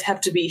they just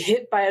have to be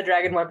hit by a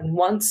dragon weapon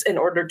once in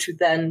order to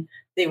then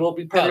they will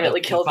be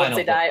permanently killed once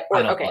they die?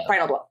 Or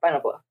final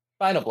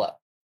blow.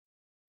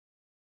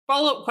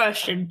 Follow-up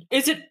question.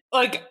 Is it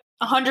like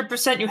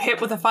 100% you hit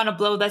with a final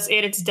blow, that's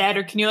it, it's dead,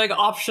 or can you like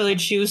optionally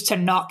choose to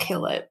not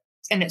kill it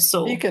and it's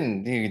soul? You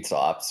can still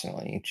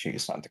optionally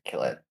choose not to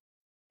kill it.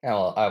 I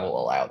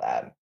will allow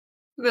that.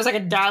 There's like a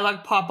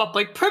dialogue pop up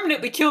like,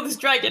 permanently kill this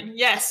dragon.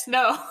 Yes,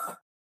 no.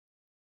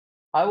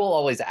 I will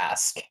always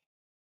ask.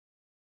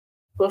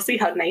 We'll see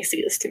how nice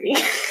he is to me.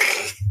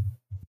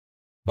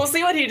 We'll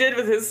see what he did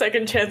with his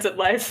second chance at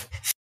life.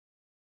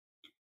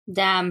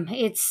 Damn,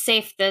 it's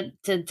safe to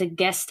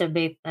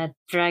guesstimate that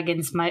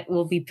dragons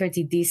will be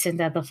pretty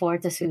decent at the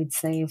fortitude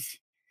save.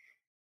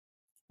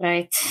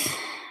 Right?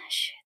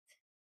 Shit.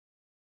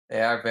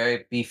 They are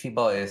very beefy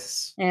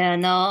boys. Yeah,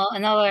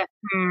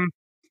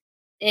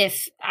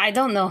 if I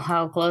don't know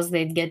how close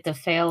they'd get to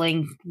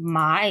failing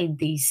my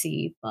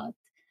DC, but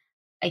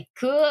I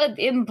could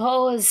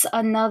impose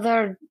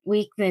another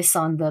weakness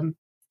on them.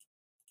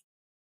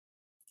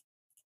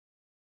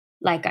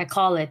 Like I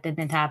call it and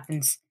it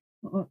happens.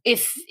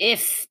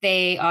 If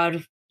they are,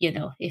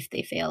 if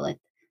they fail it.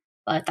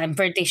 But I'm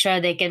pretty sure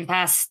they can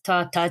pass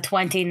to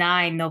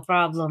 29, no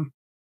problem.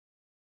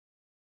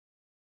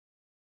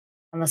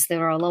 Unless they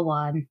roll a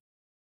 1.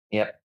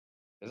 Yep.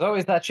 There's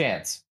always that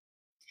chance.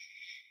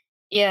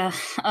 Yeah.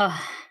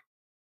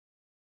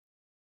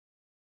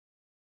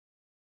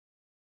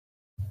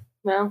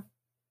 Well,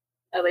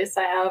 at least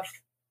I have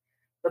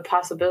the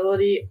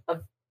possibility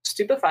of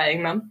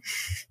stupefying them.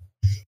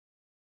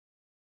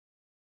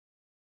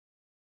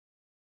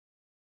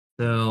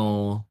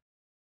 So,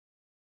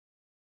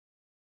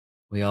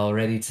 we all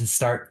ready to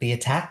start the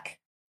attack?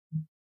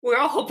 We're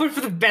all hoping for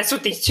the best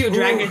with these two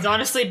dragons,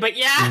 honestly, but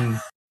yeah.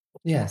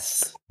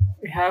 Yes.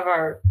 We have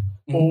our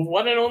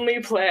one and only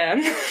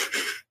plan.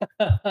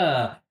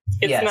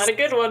 It's not a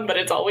good one, but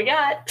it's all we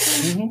got.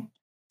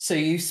 So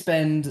you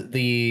spend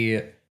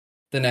the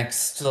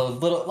next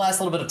last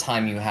little bit of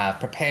time you have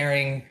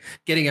preparing,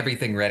 getting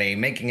everything ready,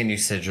 making a new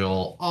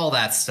sigil, all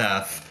that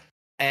stuff.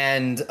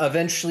 And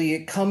eventually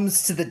it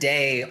comes to the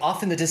day.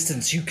 Off in the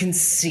distance, you can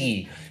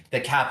see the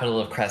capital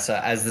of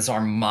Cressa as this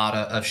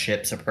armada of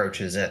ships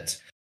approaches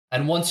it.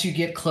 And once you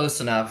get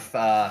close enough,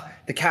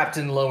 the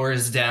captain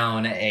lowers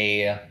down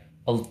a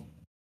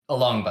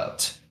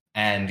longboat,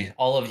 and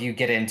all of you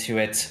get into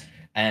it,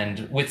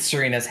 and with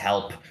Serena's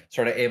help,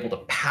 sort of able to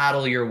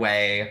paddle your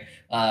way,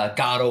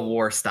 God of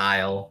War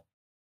style.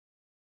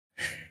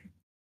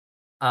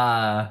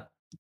 And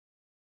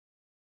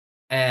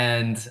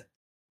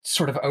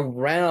sort of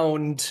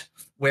around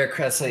where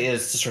Cressa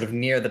is, sort of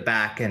near the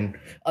back and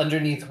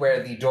underneath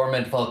where the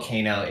dormant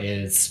volcano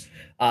is,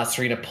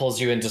 Serena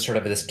pulls you into sort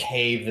of this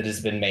cave that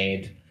has been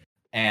made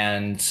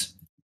and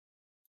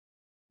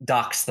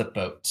docks the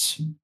boat.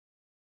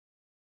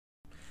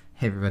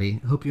 Hey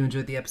everybody, hope you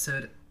enjoyed the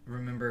episode.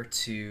 Remember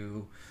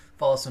to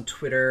follow us on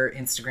Twitter,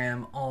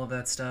 Instagram, all of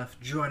that stuff.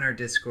 Join our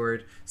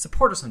Discord.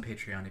 Support us on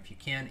Patreon if you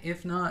can.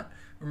 If not,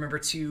 remember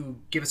to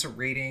give us a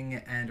rating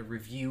and a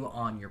review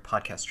on your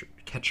podcast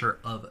catcher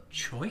of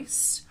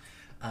choice.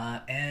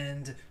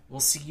 And we'll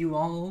see you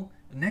all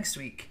next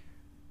week.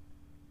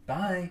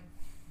 Bye.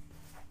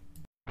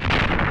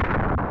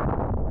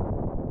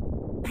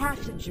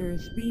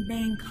 Passengers,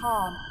 remain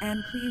calm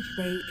and please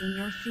stay in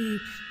your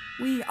seats.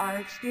 We are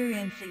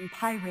experiencing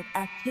pirate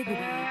activity.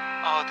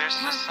 Oh, there's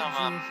just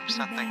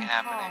something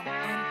happening.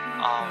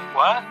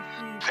 What?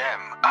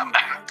 Them.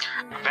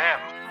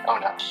 Oh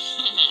no.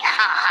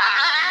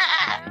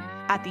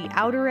 At the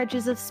outer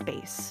edges of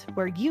space,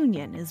 where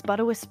union is but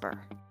a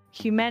whisper,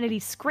 humanity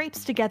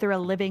scrapes together a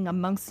living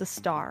amongst the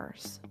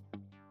stars.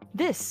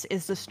 This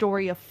is the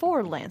story of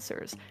 4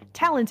 Lancers,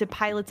 talented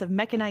pilots of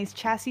mechanized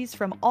chassis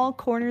from all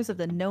corners of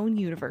the known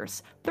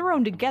universe,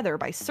 thrown together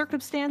by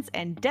circumstance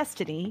and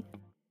destiny,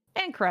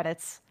 and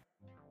credits.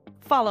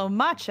 Follow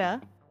Matcha.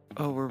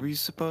 Oh, were we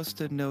supposed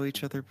to know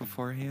each other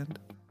beforehand?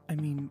 I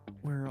mean,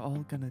 we're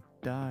all gonna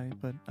die,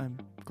 but I'm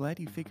glad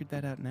you figured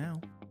that out now.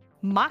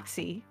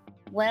 Moxie.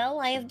 Well,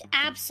 I have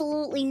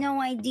absolutely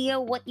no idea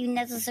what you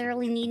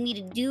necessarily need me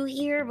to do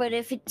here, but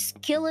if it's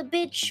kill a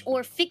bitch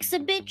or fix a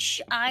bitch,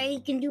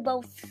 I can do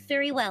both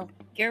very well.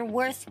 You're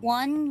worth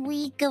 1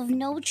 week of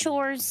no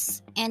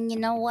chores, and you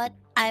know what?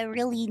 I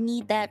really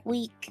need that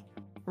week.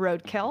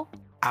 Roadkill.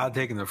 I'll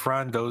take in the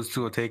front, those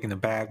 2 are taking the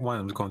back. One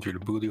of them's going through the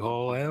booty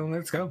hole, and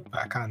let's go.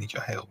 I kinda need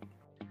your help.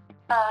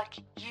 Fuck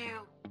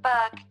you.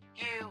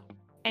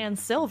 And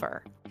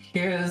Silver.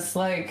 Here's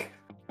like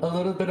a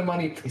little bit of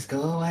money. Please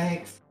go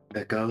away.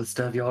 The ghost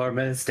of your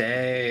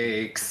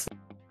mistakes.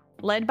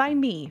 Led by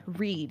me,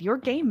 Reed, your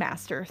game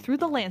master, through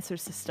the Lancer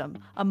system,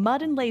 a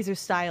mud and laser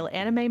style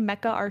anime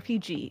mecha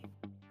RPG.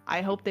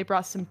 I hope they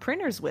brought some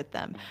printers with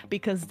them,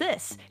 because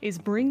this is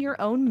Bring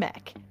Your Own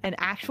Mech, an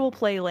actual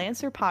play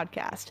Lancer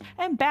podcast,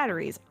 and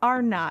batteries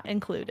are not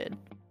included.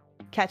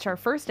 Catch our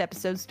first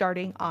episode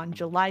starting on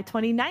July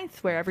 29th,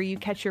 wherever you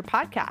catch your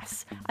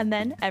podcasts, and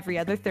then every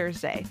other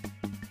Thursday.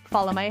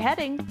 Follow my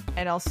heading,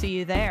 and I'll see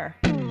you there.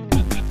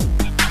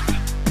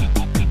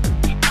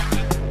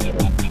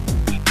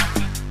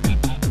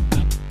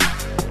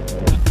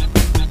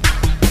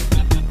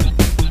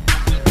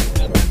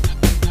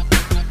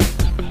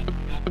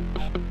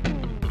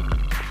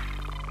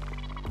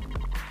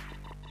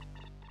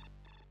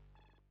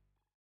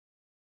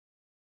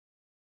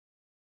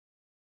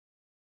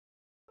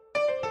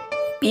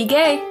 Be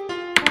gay.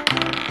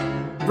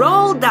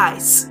 Roll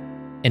dice.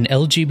 An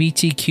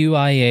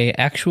LGBTQIA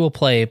actual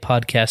play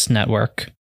podcast network.